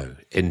to go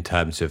in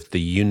terms of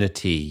the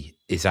unity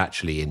is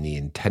actually in the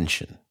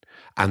intention,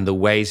 and the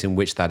ways in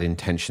which that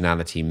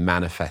intentionality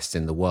manifests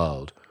in the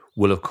world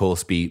will, of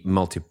course, be a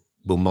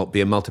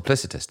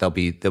multiplicitous.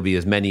 There'll be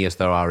as many as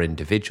there are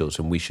individuals,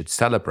 and we should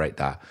celebrate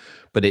that.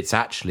 But it's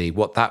actually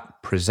what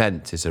that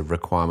presents is a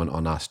requirement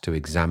on us to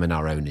examine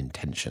our own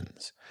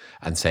intentions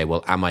and say,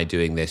 well, am I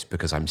doing this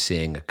because I'm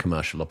seeing a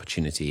commercial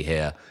opportunity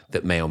here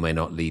that may or may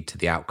not lead to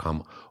the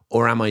outcome?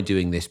 Or am I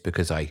doing this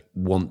because I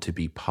want to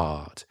be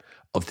part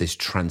of this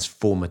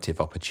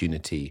transformative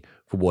opportunity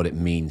for what it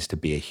means to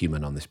be a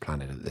human on this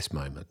planet at this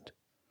moment?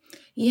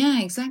 Yeah,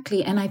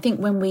 exactly. And I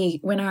think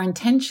when our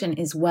intention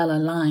is well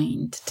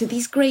aligned to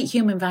these great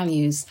human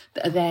values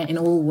that are there in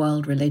all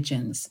world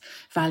religions,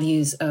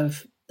 values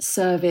of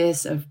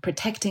service, of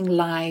protecting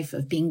life,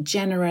 of being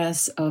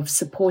generous, of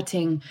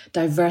supporting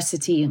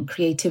diversity and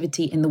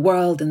creativity in the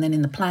world and then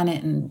in the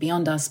planet and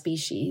beyond our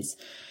species,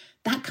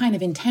 that kind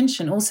of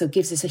intention also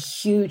gives us a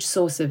huge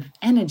source of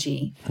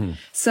energy.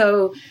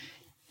 So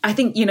I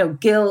think,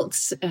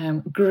 guilt,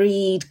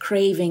 greed,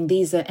 craving,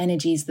 these are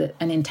energies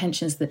and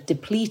intentions that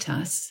deplete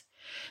us.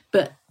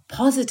 But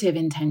positive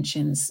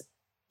intentions,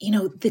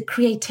 the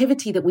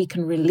creativity that we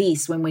can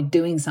release when we're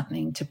doing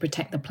something to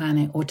protect the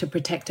planet or to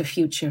protect a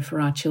future for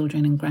our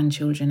children and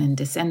grandchildren and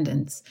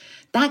descendants,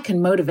 that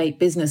can motivate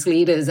business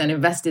leaders and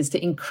investors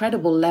to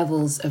incredible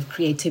levels of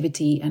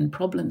creativity and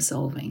problem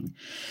solving.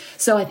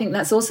 So I think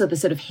that's also the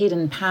sort of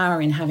hidden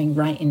power in having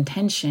right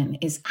intention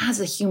is,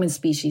 as a human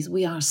species,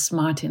 we are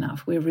smart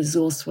enough, we're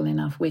resourceful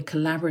enough, we're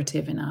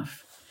collaborative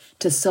enough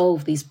to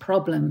solve these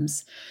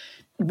problems.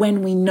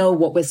 When we know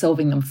what we're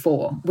solving them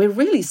for, we're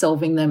really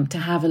solving them to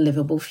have a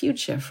livable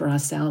future for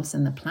ourselves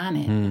and the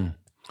planet.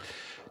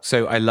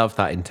 So I love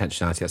that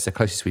intentionality. That's the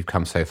closest we've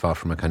come so far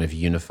from a kind of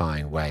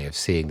unifying way of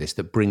seeing this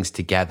that brings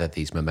together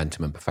these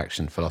momentum and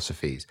perfection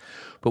philosophies.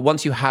 But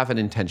once you have an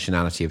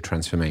intentionality of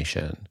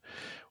transformation,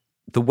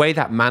 the way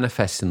that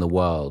manifests in the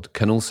world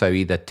can also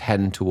either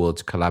tend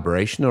towards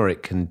collaboration or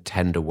it can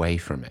tend away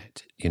from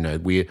it.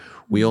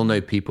 We all know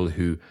people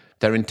who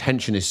their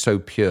intention is so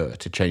pure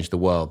to change the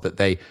world that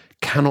they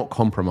cannot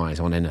compromise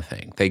on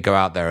anything. They go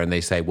out there and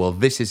they say, well,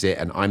 this is it,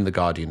 and I'm the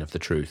guardian of the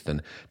truth,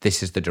 and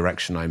this is the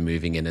direction I'm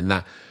moving in. And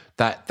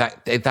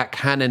that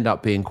can end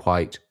up being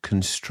quite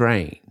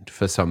constrained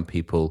for some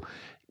people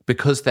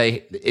because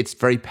it's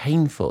very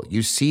painful.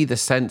 You see the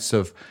sense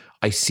of,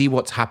 I see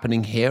what's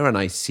happening here and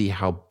I see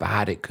how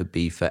bad it could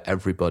be for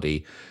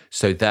everybody.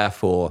 So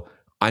therefore,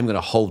 I'm going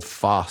to hold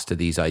fast to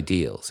these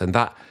ideals. And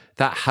that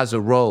has a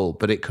role,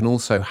 but it can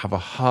also have a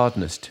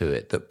hardness to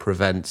it that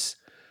prevents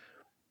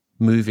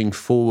moving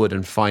forward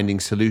and finding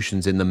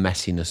solutions in the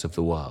messiness of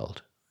the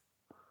world.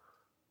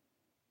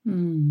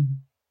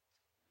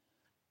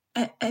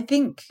 I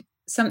think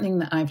something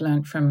that I've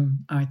learned from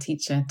our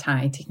teacher,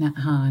 Thich Nhat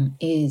Hanh,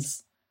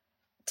 is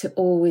to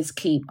always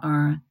keep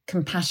our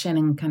compassion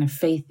and kind of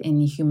faith in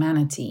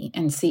humanity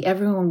and see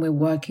everyone we're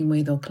working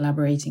with or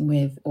collaborating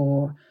with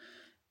or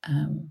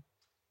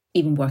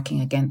even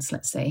working against,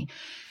 let's say,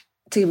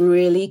 to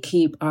really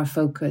keep our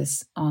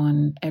focus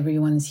on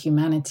everyone's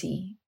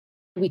humanity.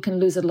 We can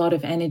lose a lot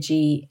of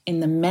energy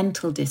in the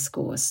mental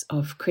discourse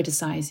of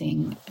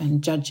criticizing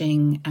and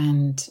judging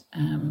and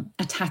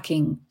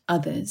attacking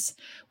others.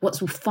 What's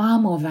far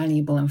more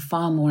valuable and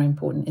far more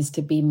important is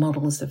to be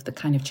models of the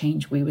kind of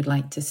change we would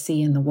like to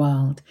see in the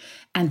world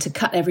and to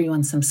cut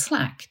everyone some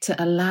slack,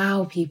 to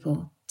allow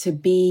people to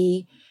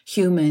be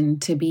human,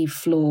 to be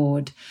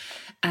flawed,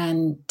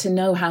 and to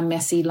know how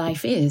messy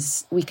life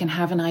is. We can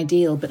have an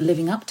ideal, but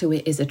living up to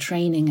it is a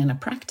training and a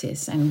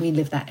practice. And we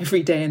live that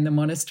every day in the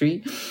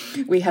monastery.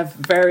 We have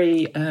a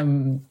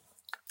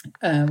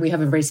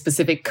very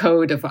specific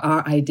code of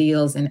our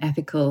ideals and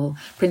ethical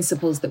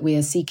principles that we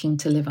are seeking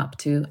to live up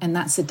to. And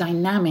that's a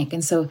dynamic.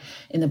 And so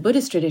in the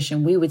Buddhist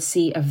tradition, we would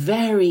see a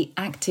very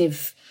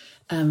active,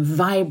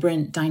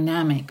 vibrant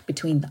dynamic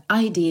between the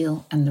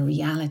ideal and the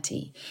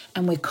reality.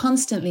 And we're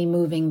constantly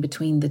moving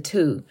between the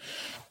two.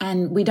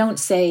 And we don't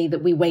say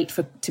that we wait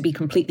to be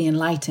completely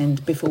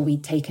enlightened before we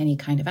take any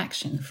kind of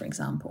action, for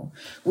example.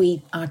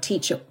 Our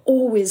teacher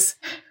always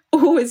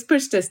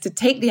pushed us to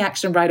take the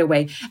action right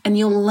away, and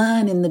you'll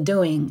learn in the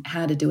doing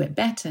how to do it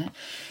better.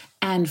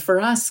 And for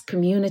us,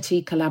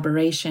 community,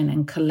 collaboration,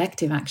 and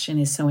collective action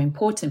is so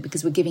important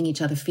because we're giving each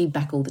other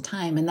feedback all the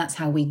time. And that's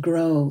how we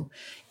grow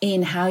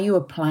in how you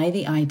apply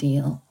the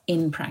ideal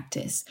in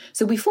practice.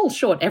 So we fall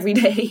short every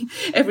day,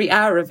 every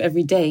hour of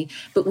every day,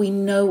 but we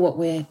know what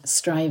we're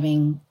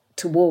striving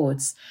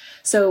towards.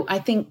 So I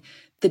think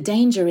the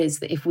danger is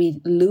that if we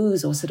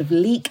lose or sort of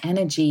leak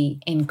energy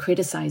in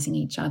criticizing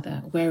each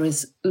other,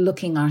 whereas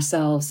looking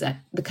ourselves at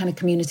the kind of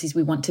communities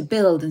we want to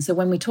build. And so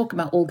when we talk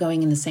about all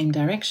going in the same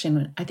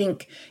direction, I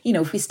think,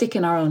 if we stick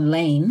in our own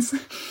lanes,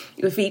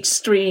 if each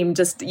stream,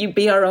 you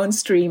be our own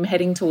stream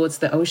heading towards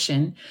the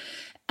ocean.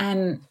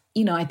 And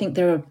I think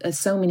there are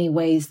so many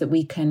ways that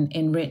we can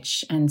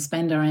enrich and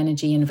spend our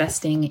energy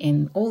investing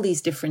in all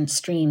these different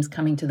streams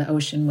coming to the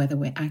ocean, whether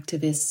we're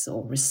activists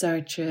or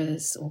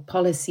researchers or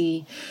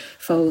policy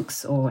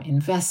folks or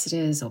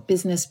investors or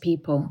business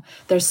people.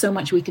 There's so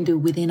much we can do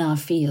within our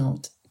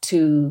field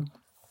to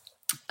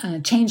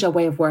change our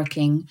way of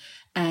working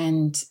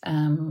and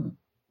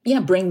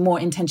bring more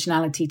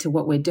intentionality to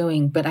what we're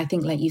doing. But I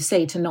think, like you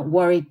say, to not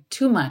worry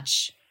too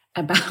much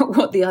about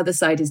what the other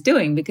side is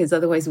doing, because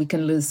otherwise we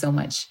can lose so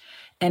much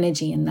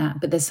energy in that.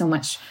 But there's so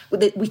much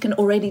that we can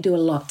already do a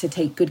lot to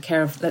take good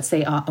care of, let's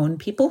say, our own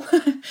people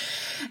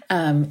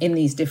in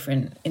these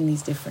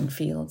different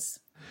fields.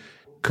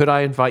 Could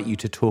I invite you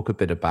to talk a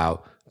bit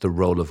about the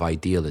role of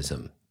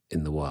idealism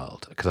in the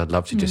world? Because I'd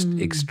love to just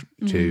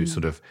to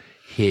sort of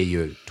hear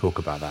you talk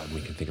about that, and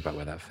we can think about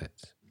where that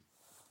fits.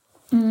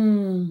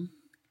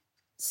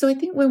 So I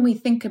think when we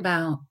think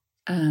about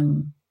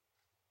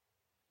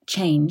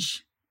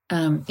change,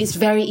 it's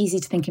very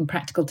easy to think in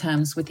practical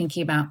terms. We're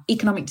thinking about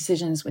economic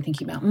decisions, we're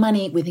thinking about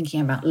money, we're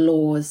thinking about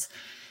laws.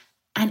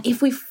 And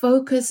if we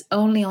focus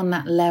only on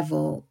that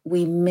level,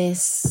 we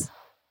miss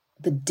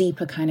the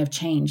deeper kind of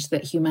change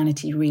that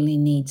humanity really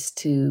needs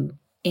to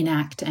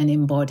enact and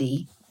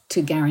embody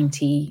to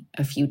guarantee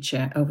a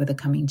future over the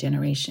coming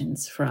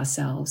generations for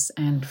ourselves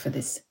and for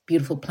this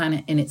beautiful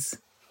planet in its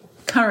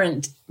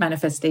current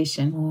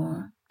manifestation,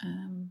 or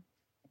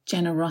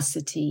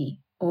generosity,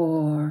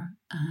 or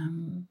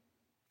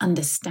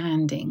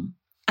understanding.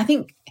 I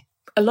think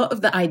a lot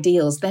of the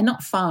ideals, they're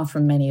not far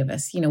from many of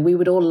us. We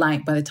would all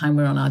like, by the time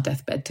we're on our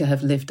deathbed, to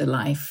have lived a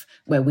life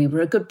where we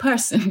were a good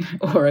person,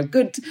 or a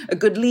good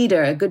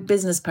leader, a good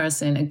business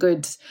person, a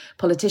good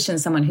politician,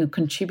 someone who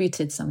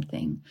contributed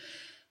something.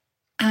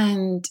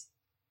 And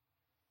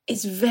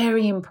it's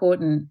very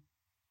important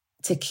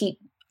to keep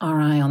our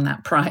eye on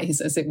that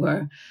prize, as it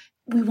were.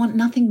 We want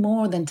nothing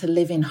more than to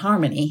live in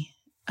harmony,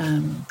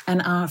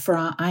 and for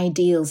our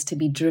ideals to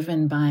be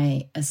driven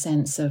by a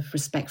sense of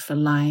respect for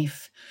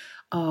life,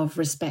 of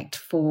respect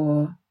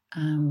for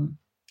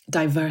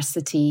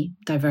diversity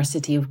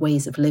of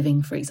ways of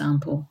living, for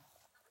example,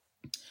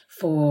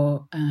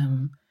 for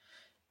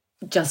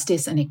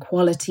justice and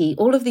equality.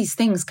 All of these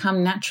things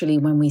come naturally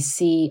when we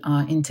see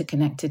our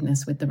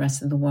interconnectedness with the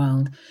rest of the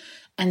world.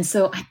 And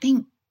so I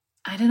think,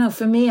 I don't know,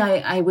 for me,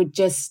 I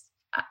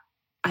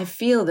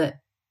feel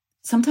that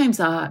sometimes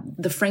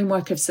the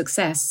framework of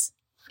success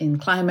in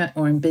climate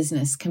or in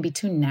business can be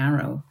too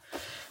narrow,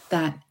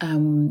 that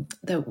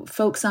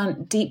folks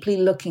aren't deeply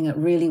looking at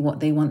really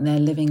what they want their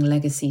living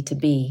legacy to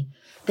be.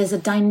 There's a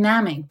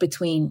dynamic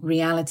between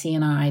reality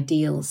and our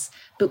ideals,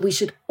 but we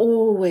should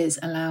always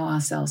allow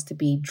ourselves to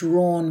be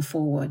drawn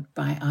forward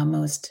by our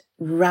most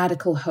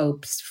radical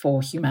hopes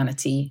for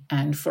humanity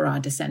and for our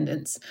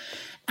descendants.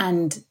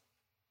 And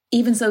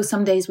even though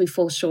some days we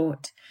fall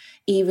short,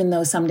 even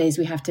though some days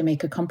we have to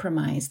make a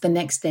compromise, the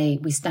next day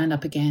we stand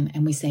up again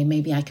and we say,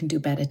 maybe I can do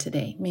better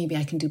today. Maybe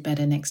I can do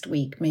better next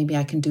week. Maybe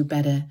I can do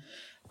better.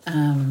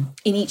 In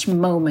each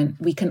moment,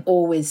 we can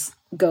always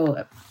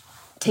go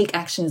take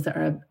actions that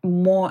are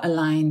more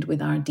aligned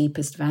with our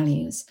deepest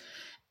values.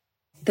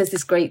 There's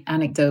this great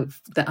anecdote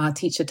that our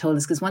teacher told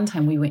us, because one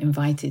time we were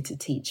invited to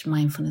teach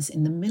mindfulness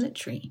in the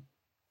military.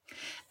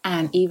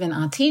 And even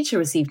our teacher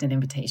received an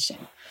invitation.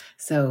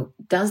 So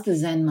does the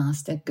Zen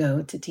master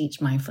go to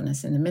teach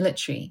mindfulness in the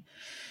military?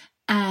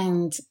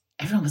 And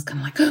everyone was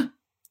kind of like, oh.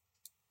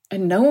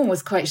 And no one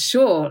was quite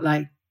sure,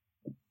 like,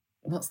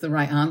 what's the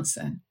right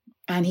answer?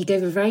 And he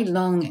gave a very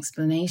long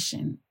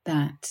explanation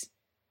that,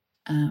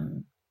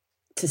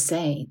 to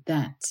say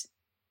that,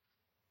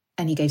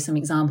 and he gave some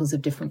examples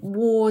of different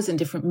wars and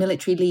different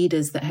military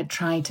leaders that had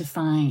tried to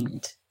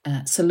find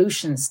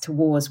solutions to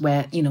wars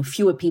where,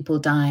 fewer people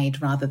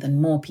died rather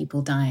than more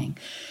people dying.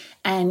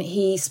 And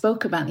he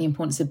spoke about the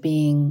importance of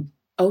being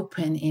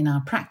open in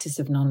our practice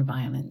of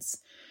nonviolence,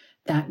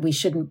 that we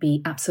shouldn't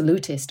be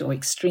absolutist or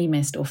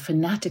extremist or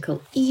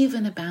fanatical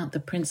even about the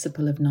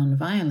principle of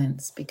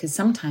nonviolence, because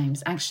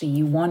sometimes actually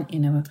you want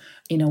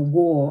in a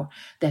war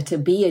there to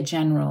be a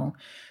general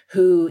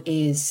who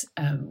is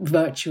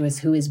virtuous,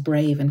 who is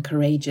brave and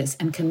courageous,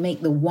 and can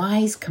make the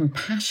wise,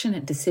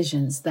 compassionate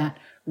decisions that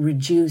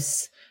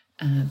reduce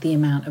the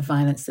amount of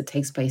violence that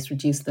takes place,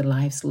 reduce the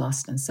lives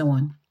lost, and so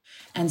on.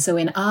 And so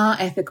in our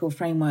ethical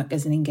framework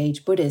as an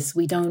engaged Buddhist,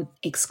 we don't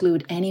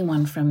exclude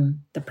anyone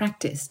from the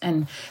practice.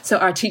 And so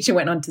our teacher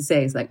went on to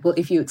say, it's like, well,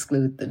 if you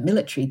exclude the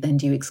military, then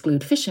do you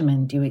exclude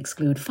fishermen? Do you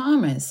exclude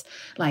farmers?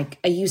 Like,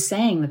 are you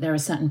saying that there are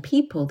certain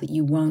people that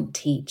you won't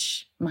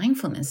teach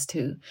mindfulness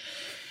to?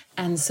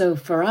 And so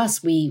for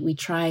us, we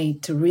try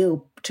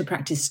to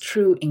practice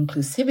true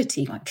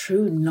inclusivity, like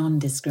true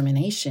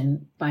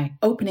non-discrimination, by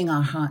opening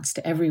our hearts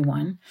to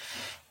everyone,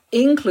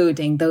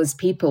 including those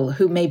people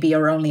who maybe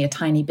are only a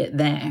tiny bit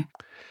there.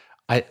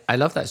 I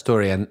love that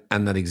story and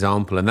that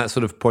example. And that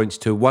sort of points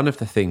to one of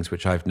the things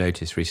which I've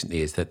noticed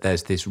recently is that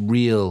there's this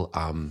real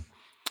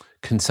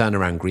concern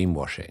around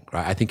greenwashing,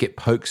 right? I think it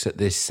pokes at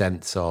this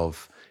sense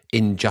of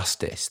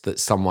injustice, that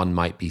someone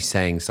might be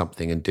saying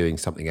something and doing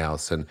something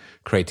else and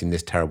creating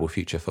this terrible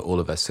future for all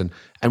of us.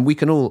 And we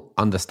can all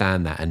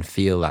understand that and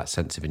feel that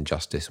sense of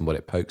injustice and what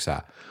it pokes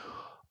at.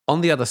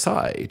 On the other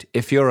side,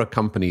 if you're a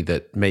company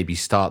that maybe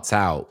starts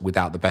out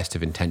without the best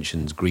of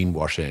intentions,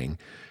 greenwashing,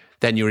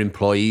 then your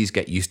employees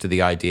get used to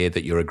the idea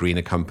that you're a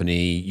greener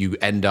company. You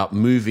end up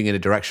moving in a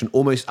direction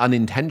almost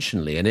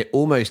unintentionally, and it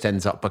almost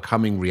ends up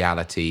becoming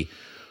reality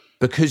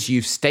because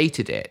you've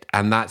stated it,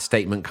 and that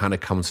statement kind of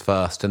comes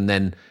first, and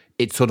then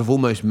it sort of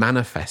almost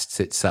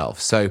manifests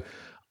itself. So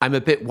I'm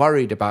a bit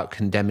worried about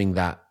condemning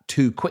that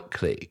too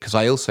quickly, because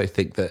I also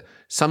think that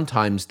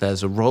sometimes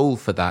there's a role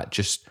for that,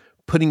 just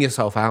putting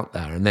yourself out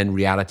there and then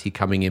reality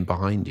coming in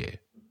behind you.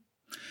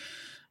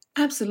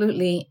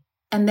 Absolutely.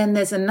 And then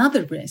there's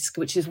another risk,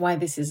 which is why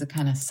this is a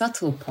kind of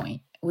subtle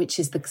point, which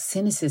is the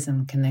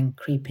cynicism can then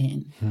creep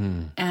in.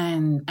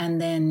 And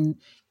then,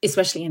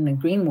 especially in the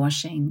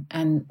greenwashing,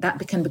 and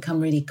that can become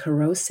really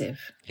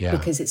corrosive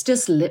because it's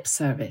just lip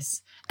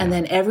service. And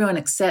then everyone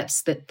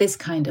accepts that this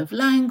kind of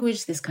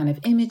language, this kind of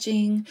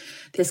imaging,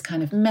 this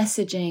kind of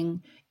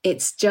messaging,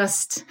 it's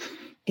just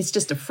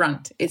a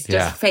front. It's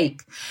just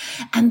fake.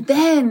 And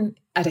then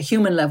at a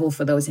human level,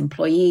 for those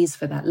employees,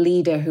 for that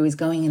leader who is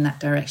going in that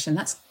direction,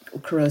 that's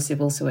corrosive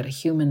also at a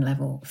human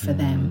level for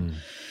them.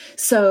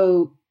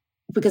 So,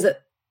 because,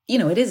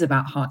 it is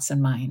about hearts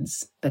and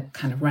minds, the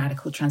kind of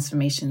radical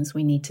transformations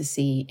we need to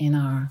see in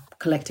our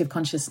collective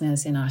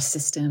consciousness, in our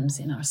systems,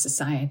 in our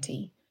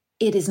society.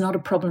 It is not a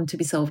problem to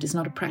be solved. It's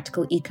not a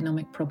practical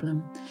economic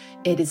problem.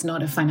 It is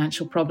not a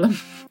financial problem.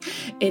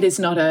 It is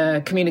not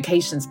a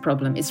communications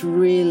problem. It's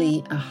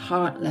really a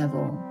heart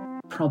level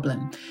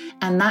problem.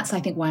 And that's, I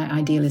think, why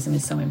idealism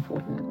is so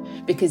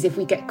important. Because if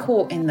we get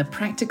caught in the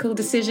practical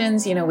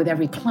decisions, with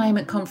every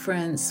climate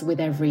conference, with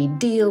every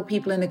deal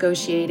people are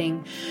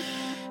negotiating,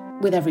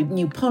 with every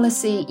new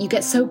policy, you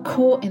get so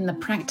caught in the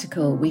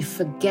practical, we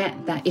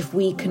forget that if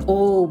we can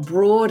all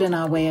broaden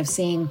our way of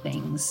seeing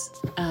things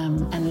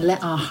and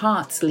let our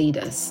hearts lead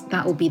us,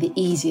 that will be the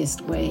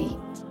easiest way.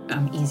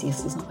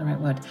 Easiest is not the right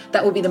word.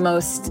 That will be the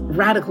most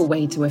radical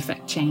way to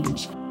effect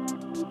change.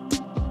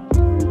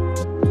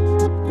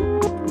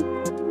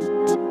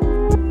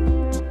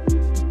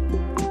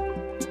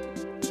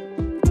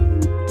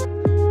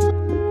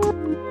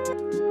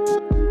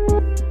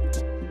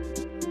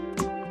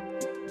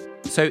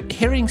 So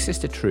hearing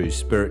Sister True's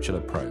spiritual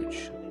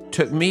approach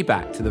took me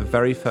back to the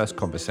very first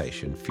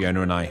conversation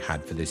Fiona and I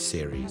had for this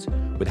series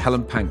with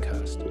Helen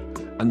Pankhurst,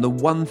 and the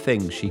one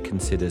thing she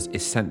considers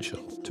essential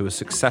to a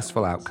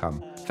successful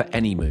outcome for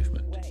any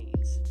movement.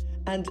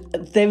 And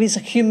there is a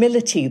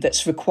humility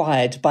that's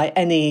required by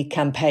any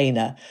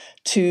campaigner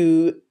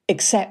to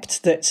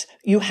accept that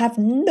you have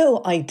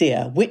no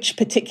idea which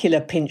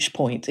particular pinch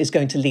point is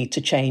going to lead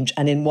to change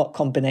and in what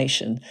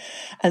combination.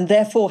 And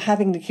therefore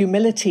having the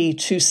humility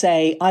to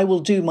say, I will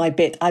do my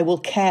bit, I will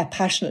care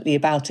passionately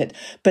about it,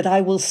 but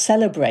I will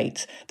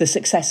celebrate the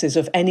successes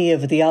of any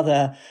of the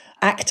other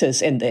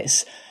actors in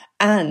this.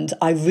 And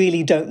I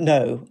really don't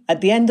know. At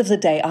the end of the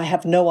day, I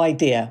have no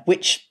idea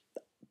which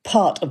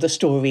part of the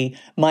story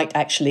might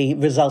actually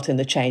result in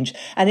the change.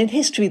 And in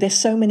history, there's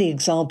so many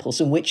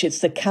examples in which it's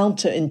the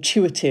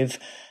counterintuitive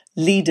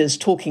leaders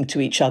talking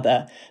to each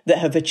other that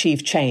have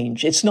achieved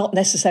change. It's not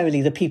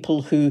necessarily the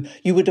people who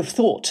you would have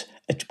thought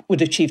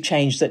would achieve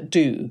change that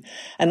do.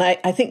 And I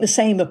think the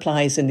same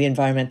applies in the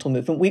environmental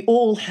movement. We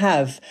all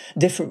have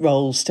different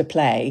roles to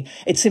play.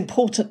 It's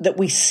important that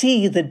we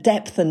see the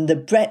depth and the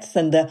breadth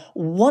and the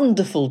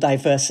wonderful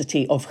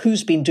diversity of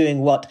who's been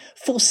doing what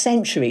for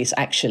centuries,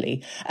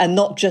 actually, and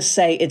not just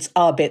say it's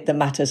our bit that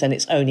matters and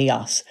it's only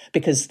us,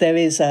 because there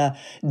is a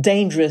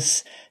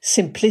dangerous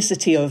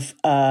simplicity of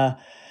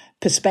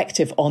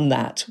perspective on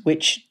that,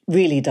 which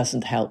really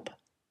doesn't help.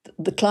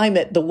 The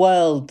climate, the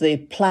world, the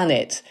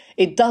planet,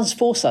 it does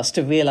force us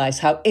to realize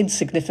how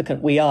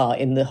insignificant we are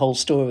in the whole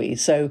story.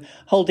 So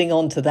holding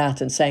on to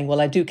that and saying, well,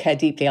 I do care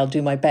deeply, I'll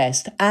do my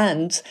best.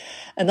 And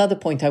another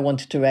point I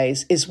wanted to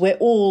raise is we're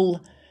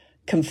all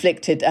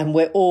conflicted and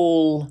we're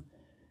all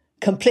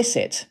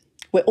complicit.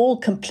 We're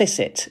all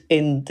complicit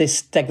in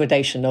this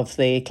degradation of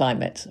the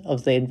climate,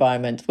 of the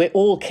environment. We're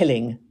all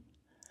killing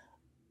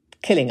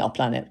our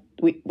planet.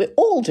 We're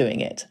all doing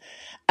it.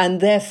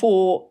 And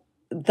therefore,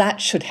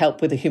 that should help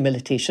with the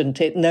humility,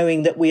 shouldn't it?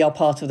 Knowing that we are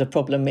part of the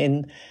problem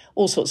in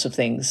all sorts of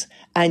things,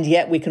 and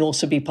yet we can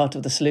also be part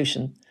of the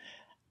solution.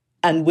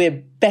 And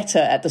we're better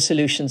at the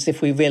solutions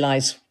if we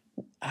realize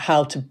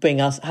how to bring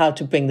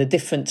the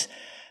different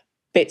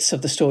bits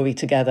of the story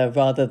together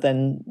rather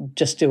than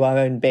just do our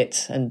own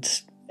bit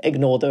and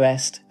ignore the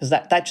rest. Because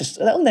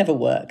that'll never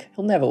work.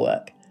 It'll never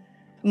work.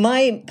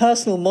 My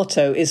personal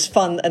motto is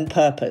fun and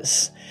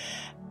purpose.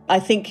 I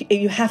think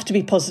you have to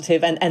be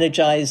positive and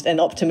energized and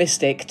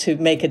optimistic to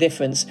make a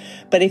difference.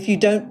 But if you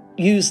don't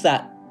use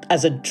that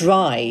as a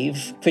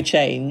drive for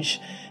change,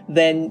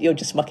 then you're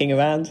just mucking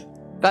around.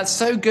 That's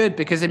so good,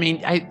 because,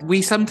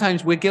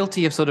 we're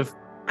guilty of sort of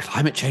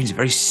climate change is a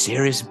very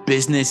serious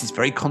business. It's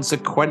very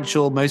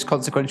consequential, most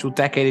consequential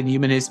decade in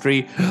human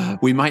history.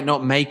 We might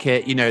not make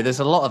it. There's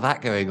a lot of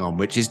that going on,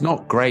 which is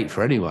not great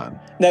for anyone.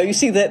 No, you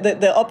see,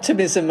 the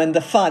optimism and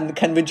the fun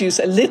can reduce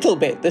a little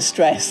bit the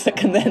stress that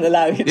can then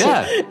allow you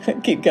to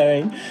keep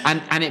going.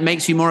 And it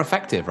makes you more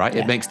effective, right?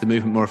 Yeah. It makes the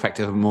movement more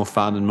effective and more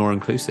fun and more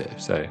inclusive.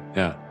 So,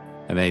 yeah,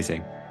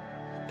 amazing.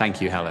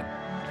 Thank you, Helen.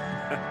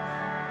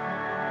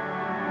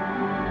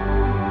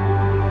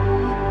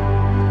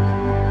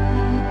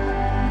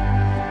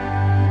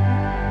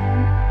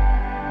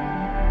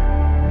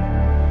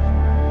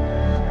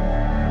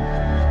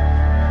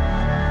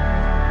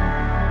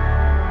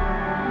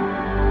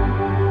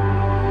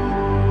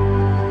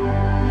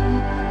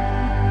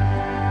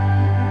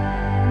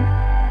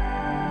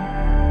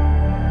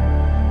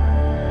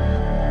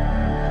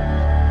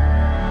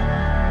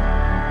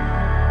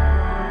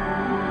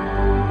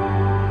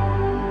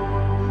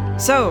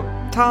 So,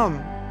 Tom,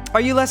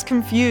 are you less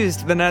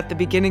confused than at the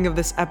beginning of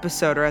this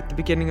episode or at the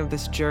beginning of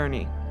this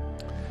journey?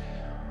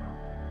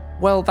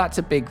 Well, that's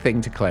a big thing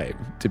to claim,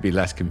 to be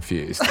less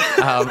confused.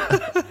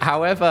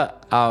 However,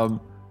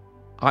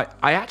 I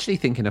actually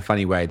think in a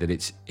funny way that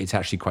it's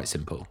actually quite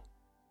simple.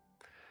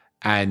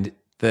 And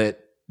that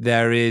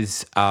there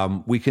is,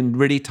 we can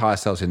really tie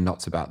ourselves in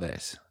knots about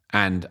this.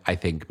 And I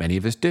think many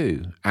of us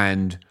do.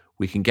 And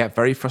we can get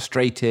very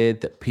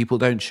frustrated that people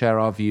don't share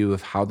our view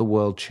of how the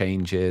world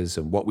changes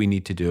and what we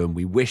need to do. And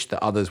we wish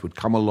that others would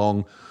come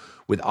along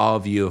with our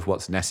view of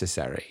what's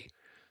necessary.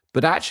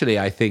 But actually,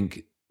 I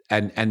think,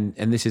 and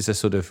this is a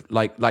sort of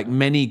like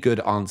many good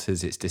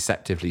answers, it's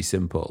deceptively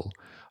simple.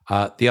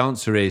 The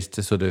answer is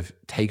to sort of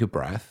take a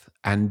breath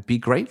and be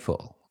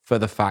grateful for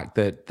the fact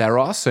that there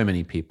are so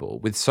many people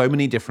with so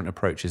many different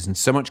approaches and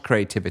so much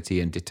creativity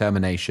and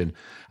determination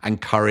and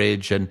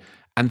courage. And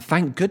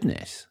thank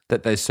goodness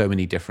that there's so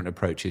many different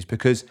approaches,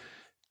 because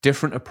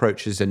different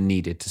approaches are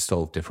needed to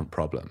solve different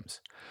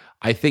problems.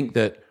 I think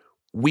that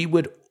we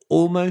would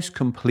almost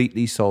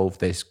completely solve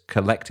this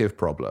collective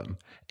problem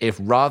if,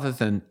 rather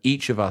than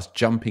each of us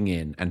jumping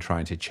in and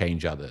trying to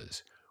change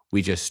others,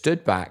 we just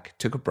stood back,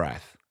 took a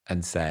breath,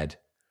 and said,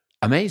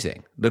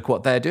 amazing, look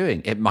what they're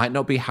doing. It might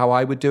not be how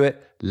I would do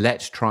it.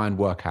 Let's try and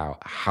work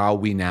out how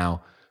we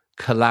now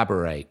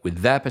collaborate with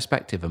their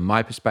perspective and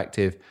my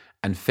perspective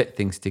and fit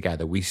things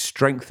together. We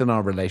strengthen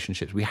our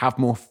relationships. We have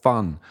more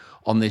fun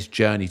on this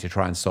journey to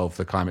try and solve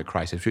the climate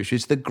crisis, which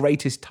is the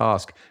greatest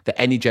task that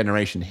any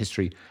generation in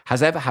history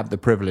has ever had the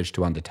privilege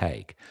to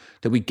undertake.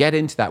 That we get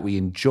into that, we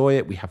enjoy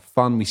it, we have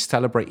fun, we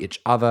celebrate each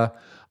other,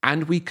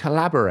 and we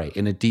collaborate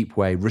in a deep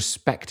way,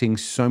 respecting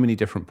so many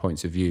different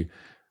points of view.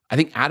 I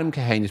think Adam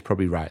Kahane is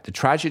probably right. The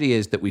tragedy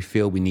is that we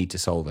feel we need to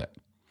solve it.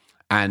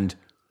 And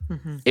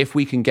if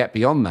we can get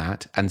beyond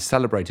that and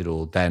celebrate it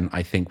all, then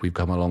I think we've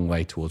come a long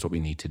way towards what we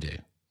need to do.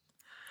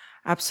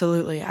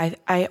 Absolutely.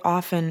 I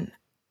often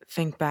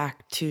think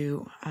back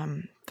to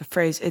the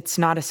phrase, it's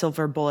not a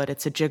silver bullet,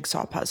 it's a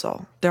jigsaw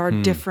puzzle. There are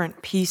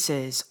different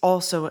pieces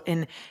also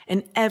in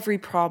every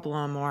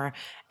problem or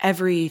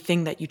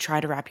everything that you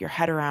try to wrap your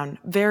head around.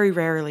 Very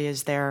rarely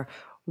is there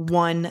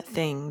one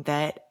thing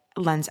that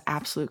lends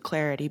absolute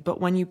clarity.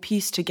 But when you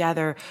piece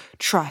together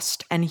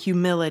trust and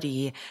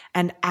humility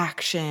and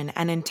action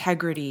and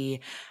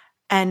integrity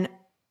and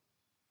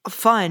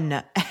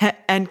fun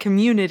and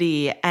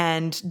community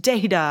and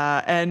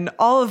data and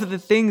all of the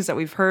things that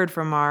we've heard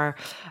from our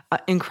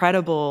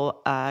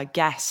incredible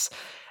guests,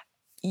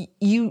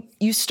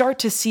 you start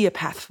to see a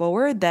path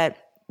forward that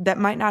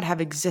might not have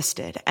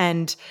existed.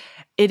 And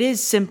it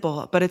is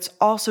simple, but it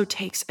also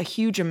takes a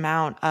huge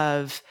amount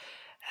of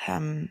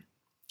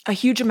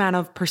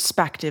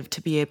perspective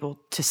to be able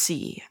to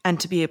see and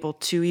to be able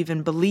to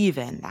even believe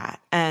in that.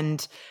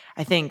 And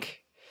I think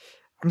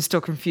I'm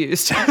still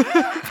confused,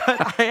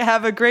 but I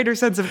have a greater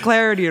sense of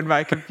clarity in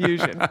my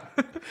confusion.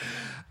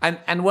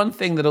 And one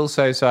thing that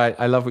also, so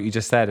I love what you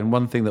just said, and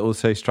one thing that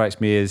also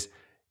strikes me is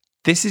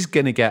this is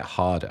going to get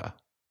harder.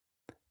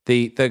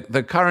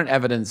 The current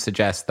evidence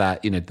suggests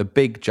that, the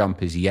big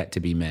jump is yet to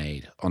be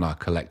made on our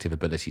collective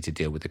ability to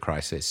deal with the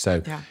crisis.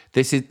 So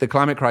the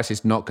climate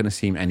crisis not going to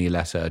seem any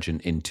less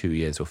urgent in 2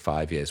 years or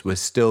 5 years. We're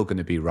still going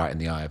to be right in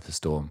the eye of the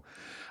storm.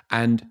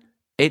 And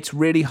it's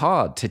really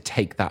hard to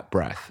take that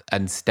breath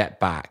and step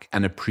back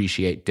and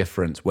appreciate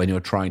difference when you're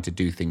trying to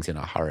do things in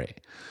a hurry.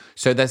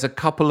 So there's a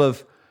couple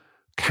of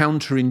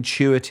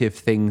counterintuitive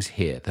things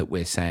here that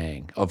we're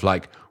saying of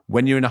like,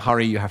 when you're in a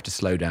hurry, you have to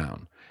slow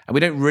down. And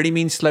we don't really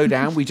mean slow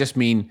down. We just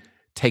mean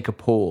take a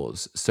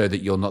pause so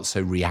that you're not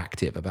so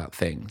reactive about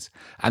things.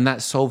 And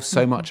that solves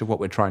so much of what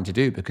we're trying to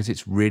do, because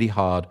it's really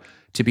hard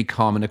to be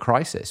calm in a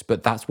crisis.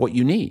 But that's what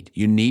you need.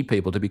 You need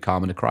people to be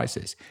calm in a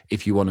crisis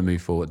if you want to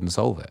move forward and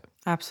solve it.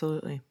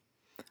 Absolutely.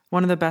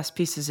 One of the best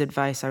pieces of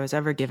advice I was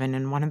ever given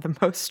in one of the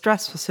most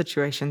stressful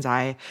situations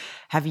I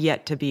have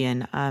yet to be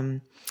in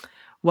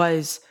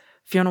was,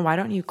 Fiona, why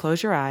don't you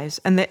close your eyes?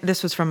 And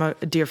this was from a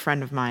dear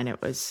friend of mine.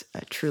 It was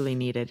truly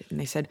needed. And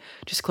they said,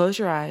 just close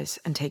your eyes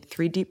and take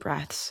 3 deep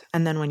breaths.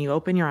 And then when you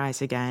open your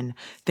eyes again,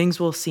 things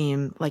will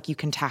seem like you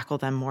can tackle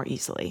them more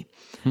easily.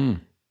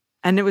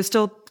 And it was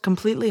still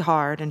completely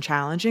hard and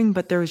challenging,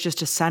 but there was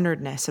just a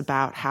centeredness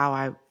about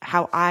how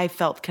I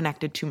felt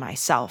connected to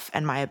myself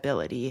and my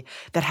ability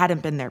that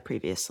hadn't been there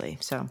previously.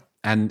 So,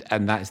 and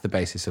that is the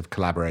basis of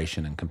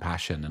collaboration and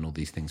compassion and all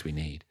these things we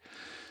need.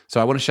 So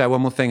I want to share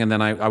one more thing, and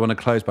then I want to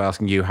close by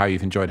asking you how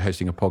you've enjoyed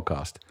hosting a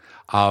podcast.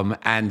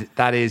 And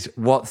that is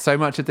what so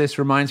much of this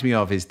reminds me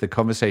of is the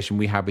conversation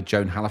we had with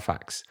Joan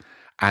Halifax,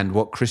 and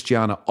what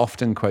Christiana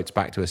often quotes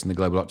back to us in the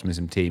Global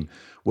Optimism team.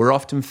 We're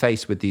often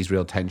faced with these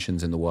real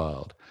tensions in the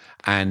world.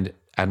 And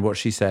what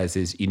she says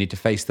is you need to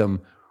face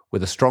them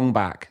with a strong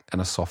back and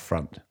a soft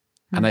front.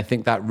 And I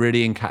think that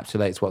really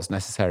encapsulates what's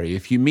necessary.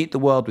 If you meet the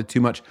world with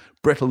too much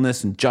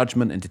brittleness and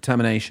judgment and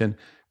determination,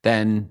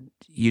 then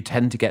you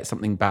tend to get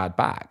something bad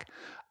back.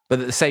 But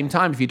at the same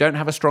time, if you don't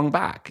have a strong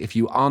back, if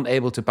you aren't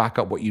able to back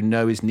up what you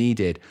know is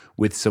needed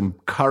with some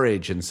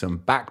courage and some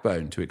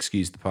backbone, to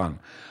excuse the pun,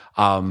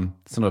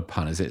 it's not a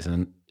pun, is it?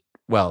 And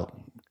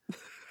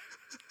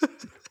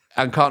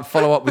can't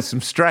follow up with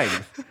some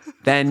strength,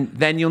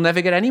 then you'll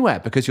never get anywhere,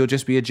 because you'll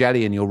just be a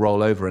jelly and you'll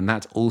roll over. And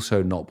that's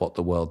also not what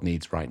the world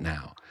needs right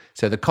now.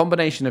 So the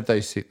combination of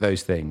those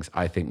things,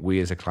 I think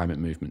we as a climate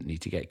movement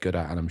need to get good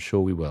at, and I'm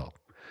sure we will.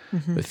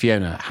 But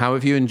Fiona, how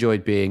have you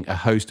enjoyed being a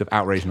host of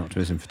Outrage and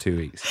Optimism for 2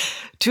 weeks?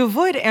 To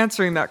avoid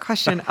answering that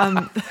question,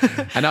 and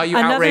are you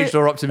outraged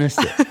or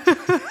optimistic?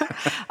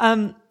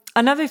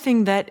 Another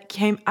thing that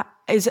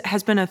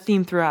has been a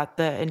theme throughout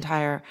the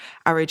entire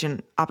Outrage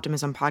and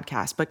Optimism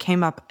podcast, but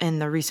came up in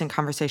the recent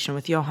conversation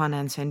with Johanna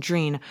and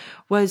Sandrine,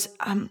 was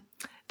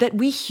that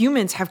we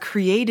humans have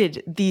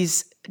created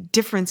these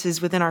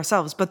differences within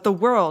ourselves, but the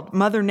world,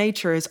 Mother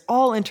Nature, is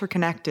all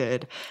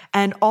interconnected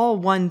and all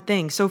one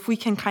thing. So if we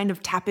can kind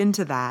of tap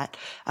into that,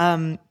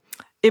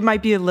 it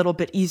might be a little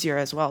bit easier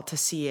as well to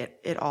see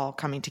it all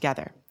coming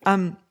together.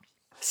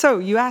 So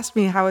you asked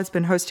me how it's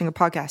been hosting a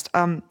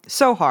podcast.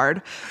 So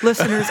hard.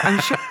 Listeners,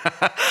 I'm sure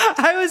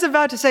I was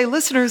about to say,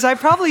 listeners, I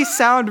probably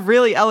sound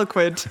really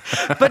eloquent,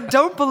 but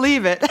don't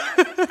believe it.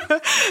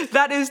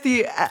 That is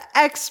the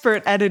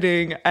expert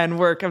editing and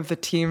work of the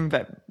team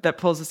that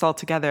pulls us all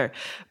together.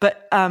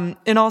 But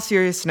in all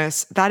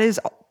seriousness, that is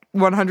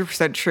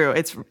 100% true.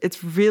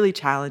 It's really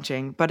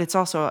challenging, but it's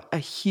also a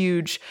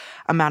huge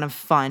amount of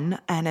fun.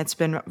 And it's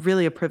been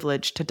really a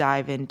privilege to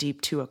dive in deep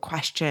to a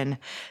question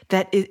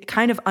that it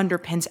kind of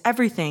underpins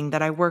everything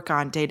that I work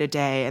on day to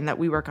day and that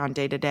we work on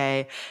day to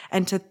day.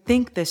 And to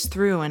think this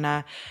through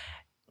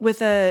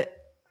with a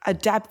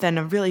depth and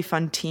a really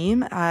fun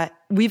team.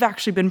 We've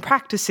actually been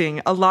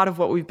practicing a lot of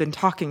what we've been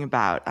talking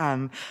about.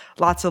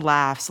 Lots of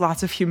laughs,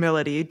 lots of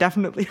humility,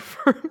 definitely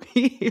for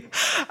me.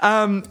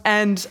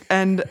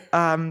 And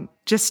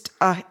just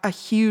a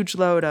huge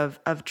load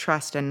of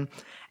trust and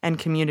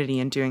community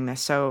in doing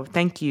this. So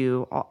thank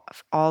you,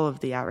 all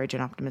of the Outrage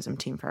and Optimism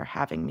team, for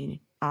having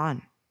me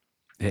on.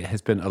 It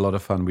has been a lot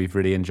of fun. We've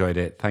really enjoyed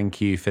it. Thank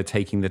you for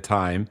taking the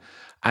time.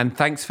 And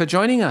thanks for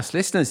joining us,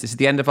 listeners. This is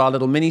the end of our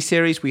little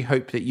mini-series. We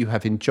hope that you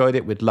have enjoyed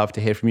it. We'd love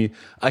to hear from you.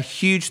 A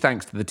huge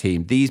thanks to the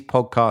team. These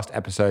podcast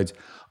episodes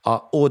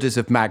are orders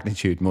of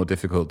magnitude more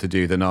difficult to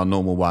do than our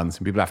normal ones.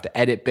 And people have to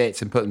edit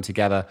bits and put them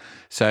together.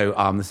 So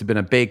this has been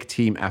a big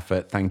team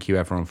effort. Thank you,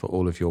 everyone, for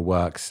all of your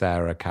work.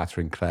 Sarah,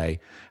 Catherine, Clay,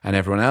 and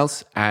everyone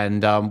else.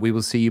 And we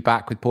will see you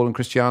back with Paul and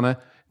Christiana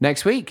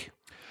next week.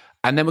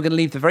 And then we're going to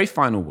leave the very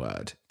final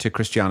word to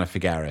Christiana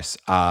Figueres,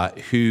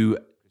 who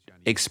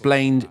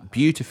explained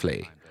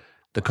beautifully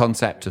the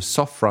concept of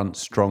soft front,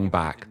 strong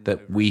back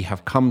that we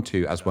have come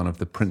to as one of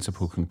the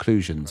principal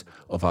conclusions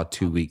of our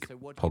 2-week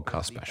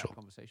podcast special.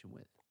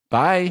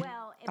 Bye.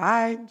 Well, if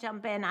I can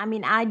jump in, I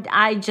mean,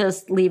 I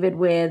just leave it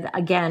with,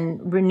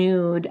 again,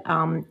 renewed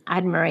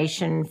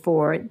admiration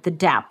for the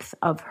depth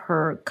of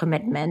her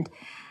commitment.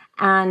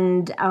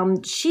 And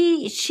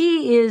she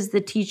is the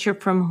teacher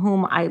from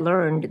whom I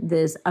learned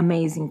this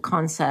amazing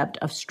concept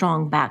of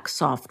strong back,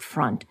 soft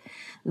front.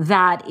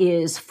 That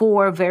is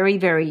 4 very,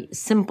 very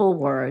simple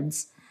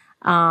words,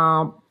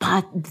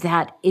 but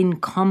that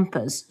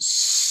encompass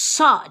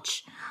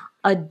such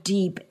a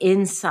deep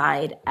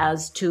insight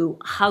as to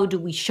how do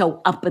we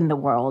show up in the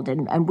world.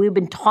 And we've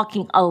been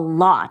talking a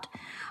lot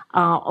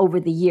over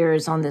the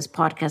years on this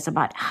podcast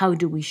about how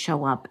do we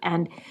show up.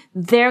 And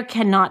there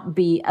cannot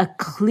be a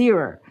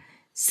clearer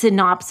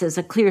synopsis,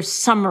 a clear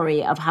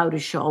summary of how to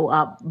show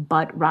up,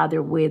 but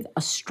rather with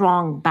a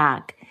strong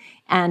back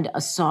and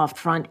a soft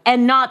front,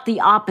 and not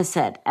the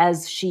opposite,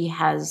 as she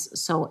has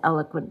so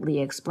eloquently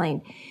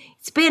explained.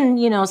 It's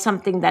been,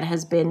 something that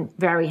has been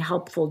very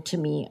helpful to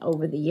me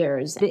over the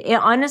years. It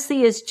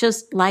honestly is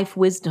just life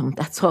wisdom.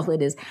 That's all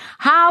it is.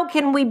 How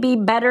can we be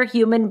better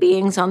human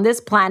beings on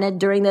this planet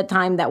during the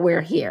time that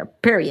we're here?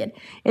 Period.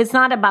 It's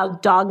not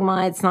about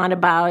dogma. It's not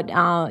about,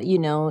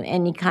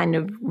 any kind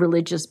of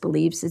religious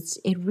beliefs.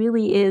 It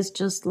really is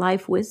just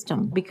life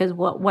wisdom. Because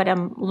what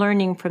I'm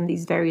learning from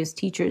these various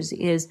teachers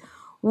is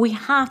we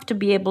have to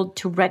be able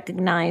to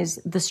recognize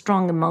the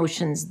strong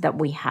emotions that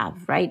we have,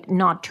 right?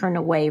 Not turn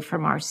away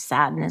from our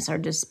sadness, our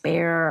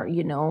despair,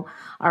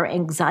 our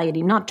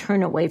anxiety, not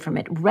turn away from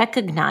it.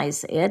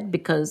 Recognize it,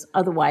 because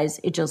otherwise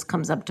it just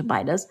comes up to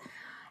bite us.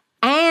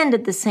 And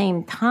at the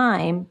same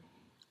time,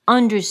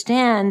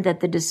 understand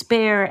that the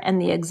despair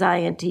and the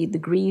anxiety, the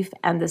grief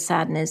and the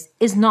sadness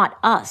is not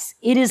us.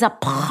 It is a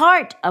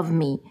part of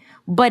me,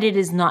 but it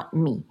is not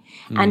me.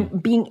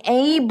 And being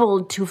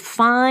able to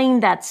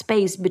find that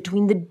space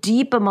between the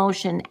deep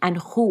emotion and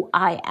who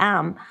I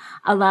am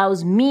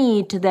allows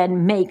me to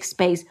then make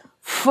space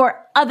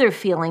for other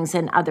feelings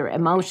and other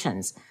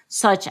emotions,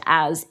 such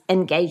as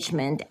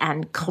engagement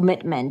and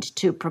commitment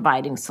to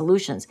providing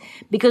solutions.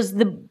 Because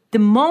the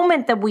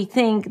moment that we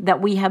think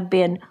that we have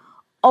been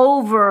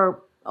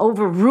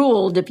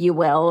overruled, if you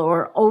will,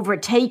 or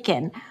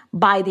overtaken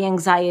by the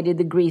anxiety,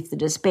 the grief, the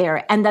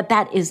despair, and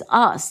that is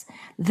us,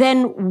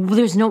 then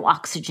there's no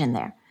oxygen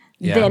there.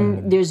 Yeah.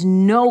 Then there's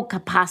no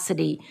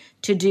capacity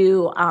to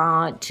do,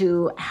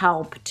 to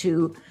help,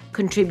 to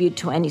contribute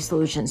to any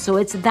solution. So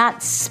it's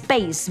that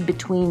space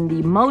between the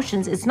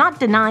emotions. It's not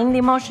denying the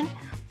emotion,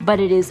 but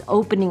it is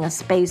opening a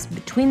space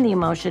between the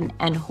emotion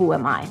and who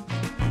am I.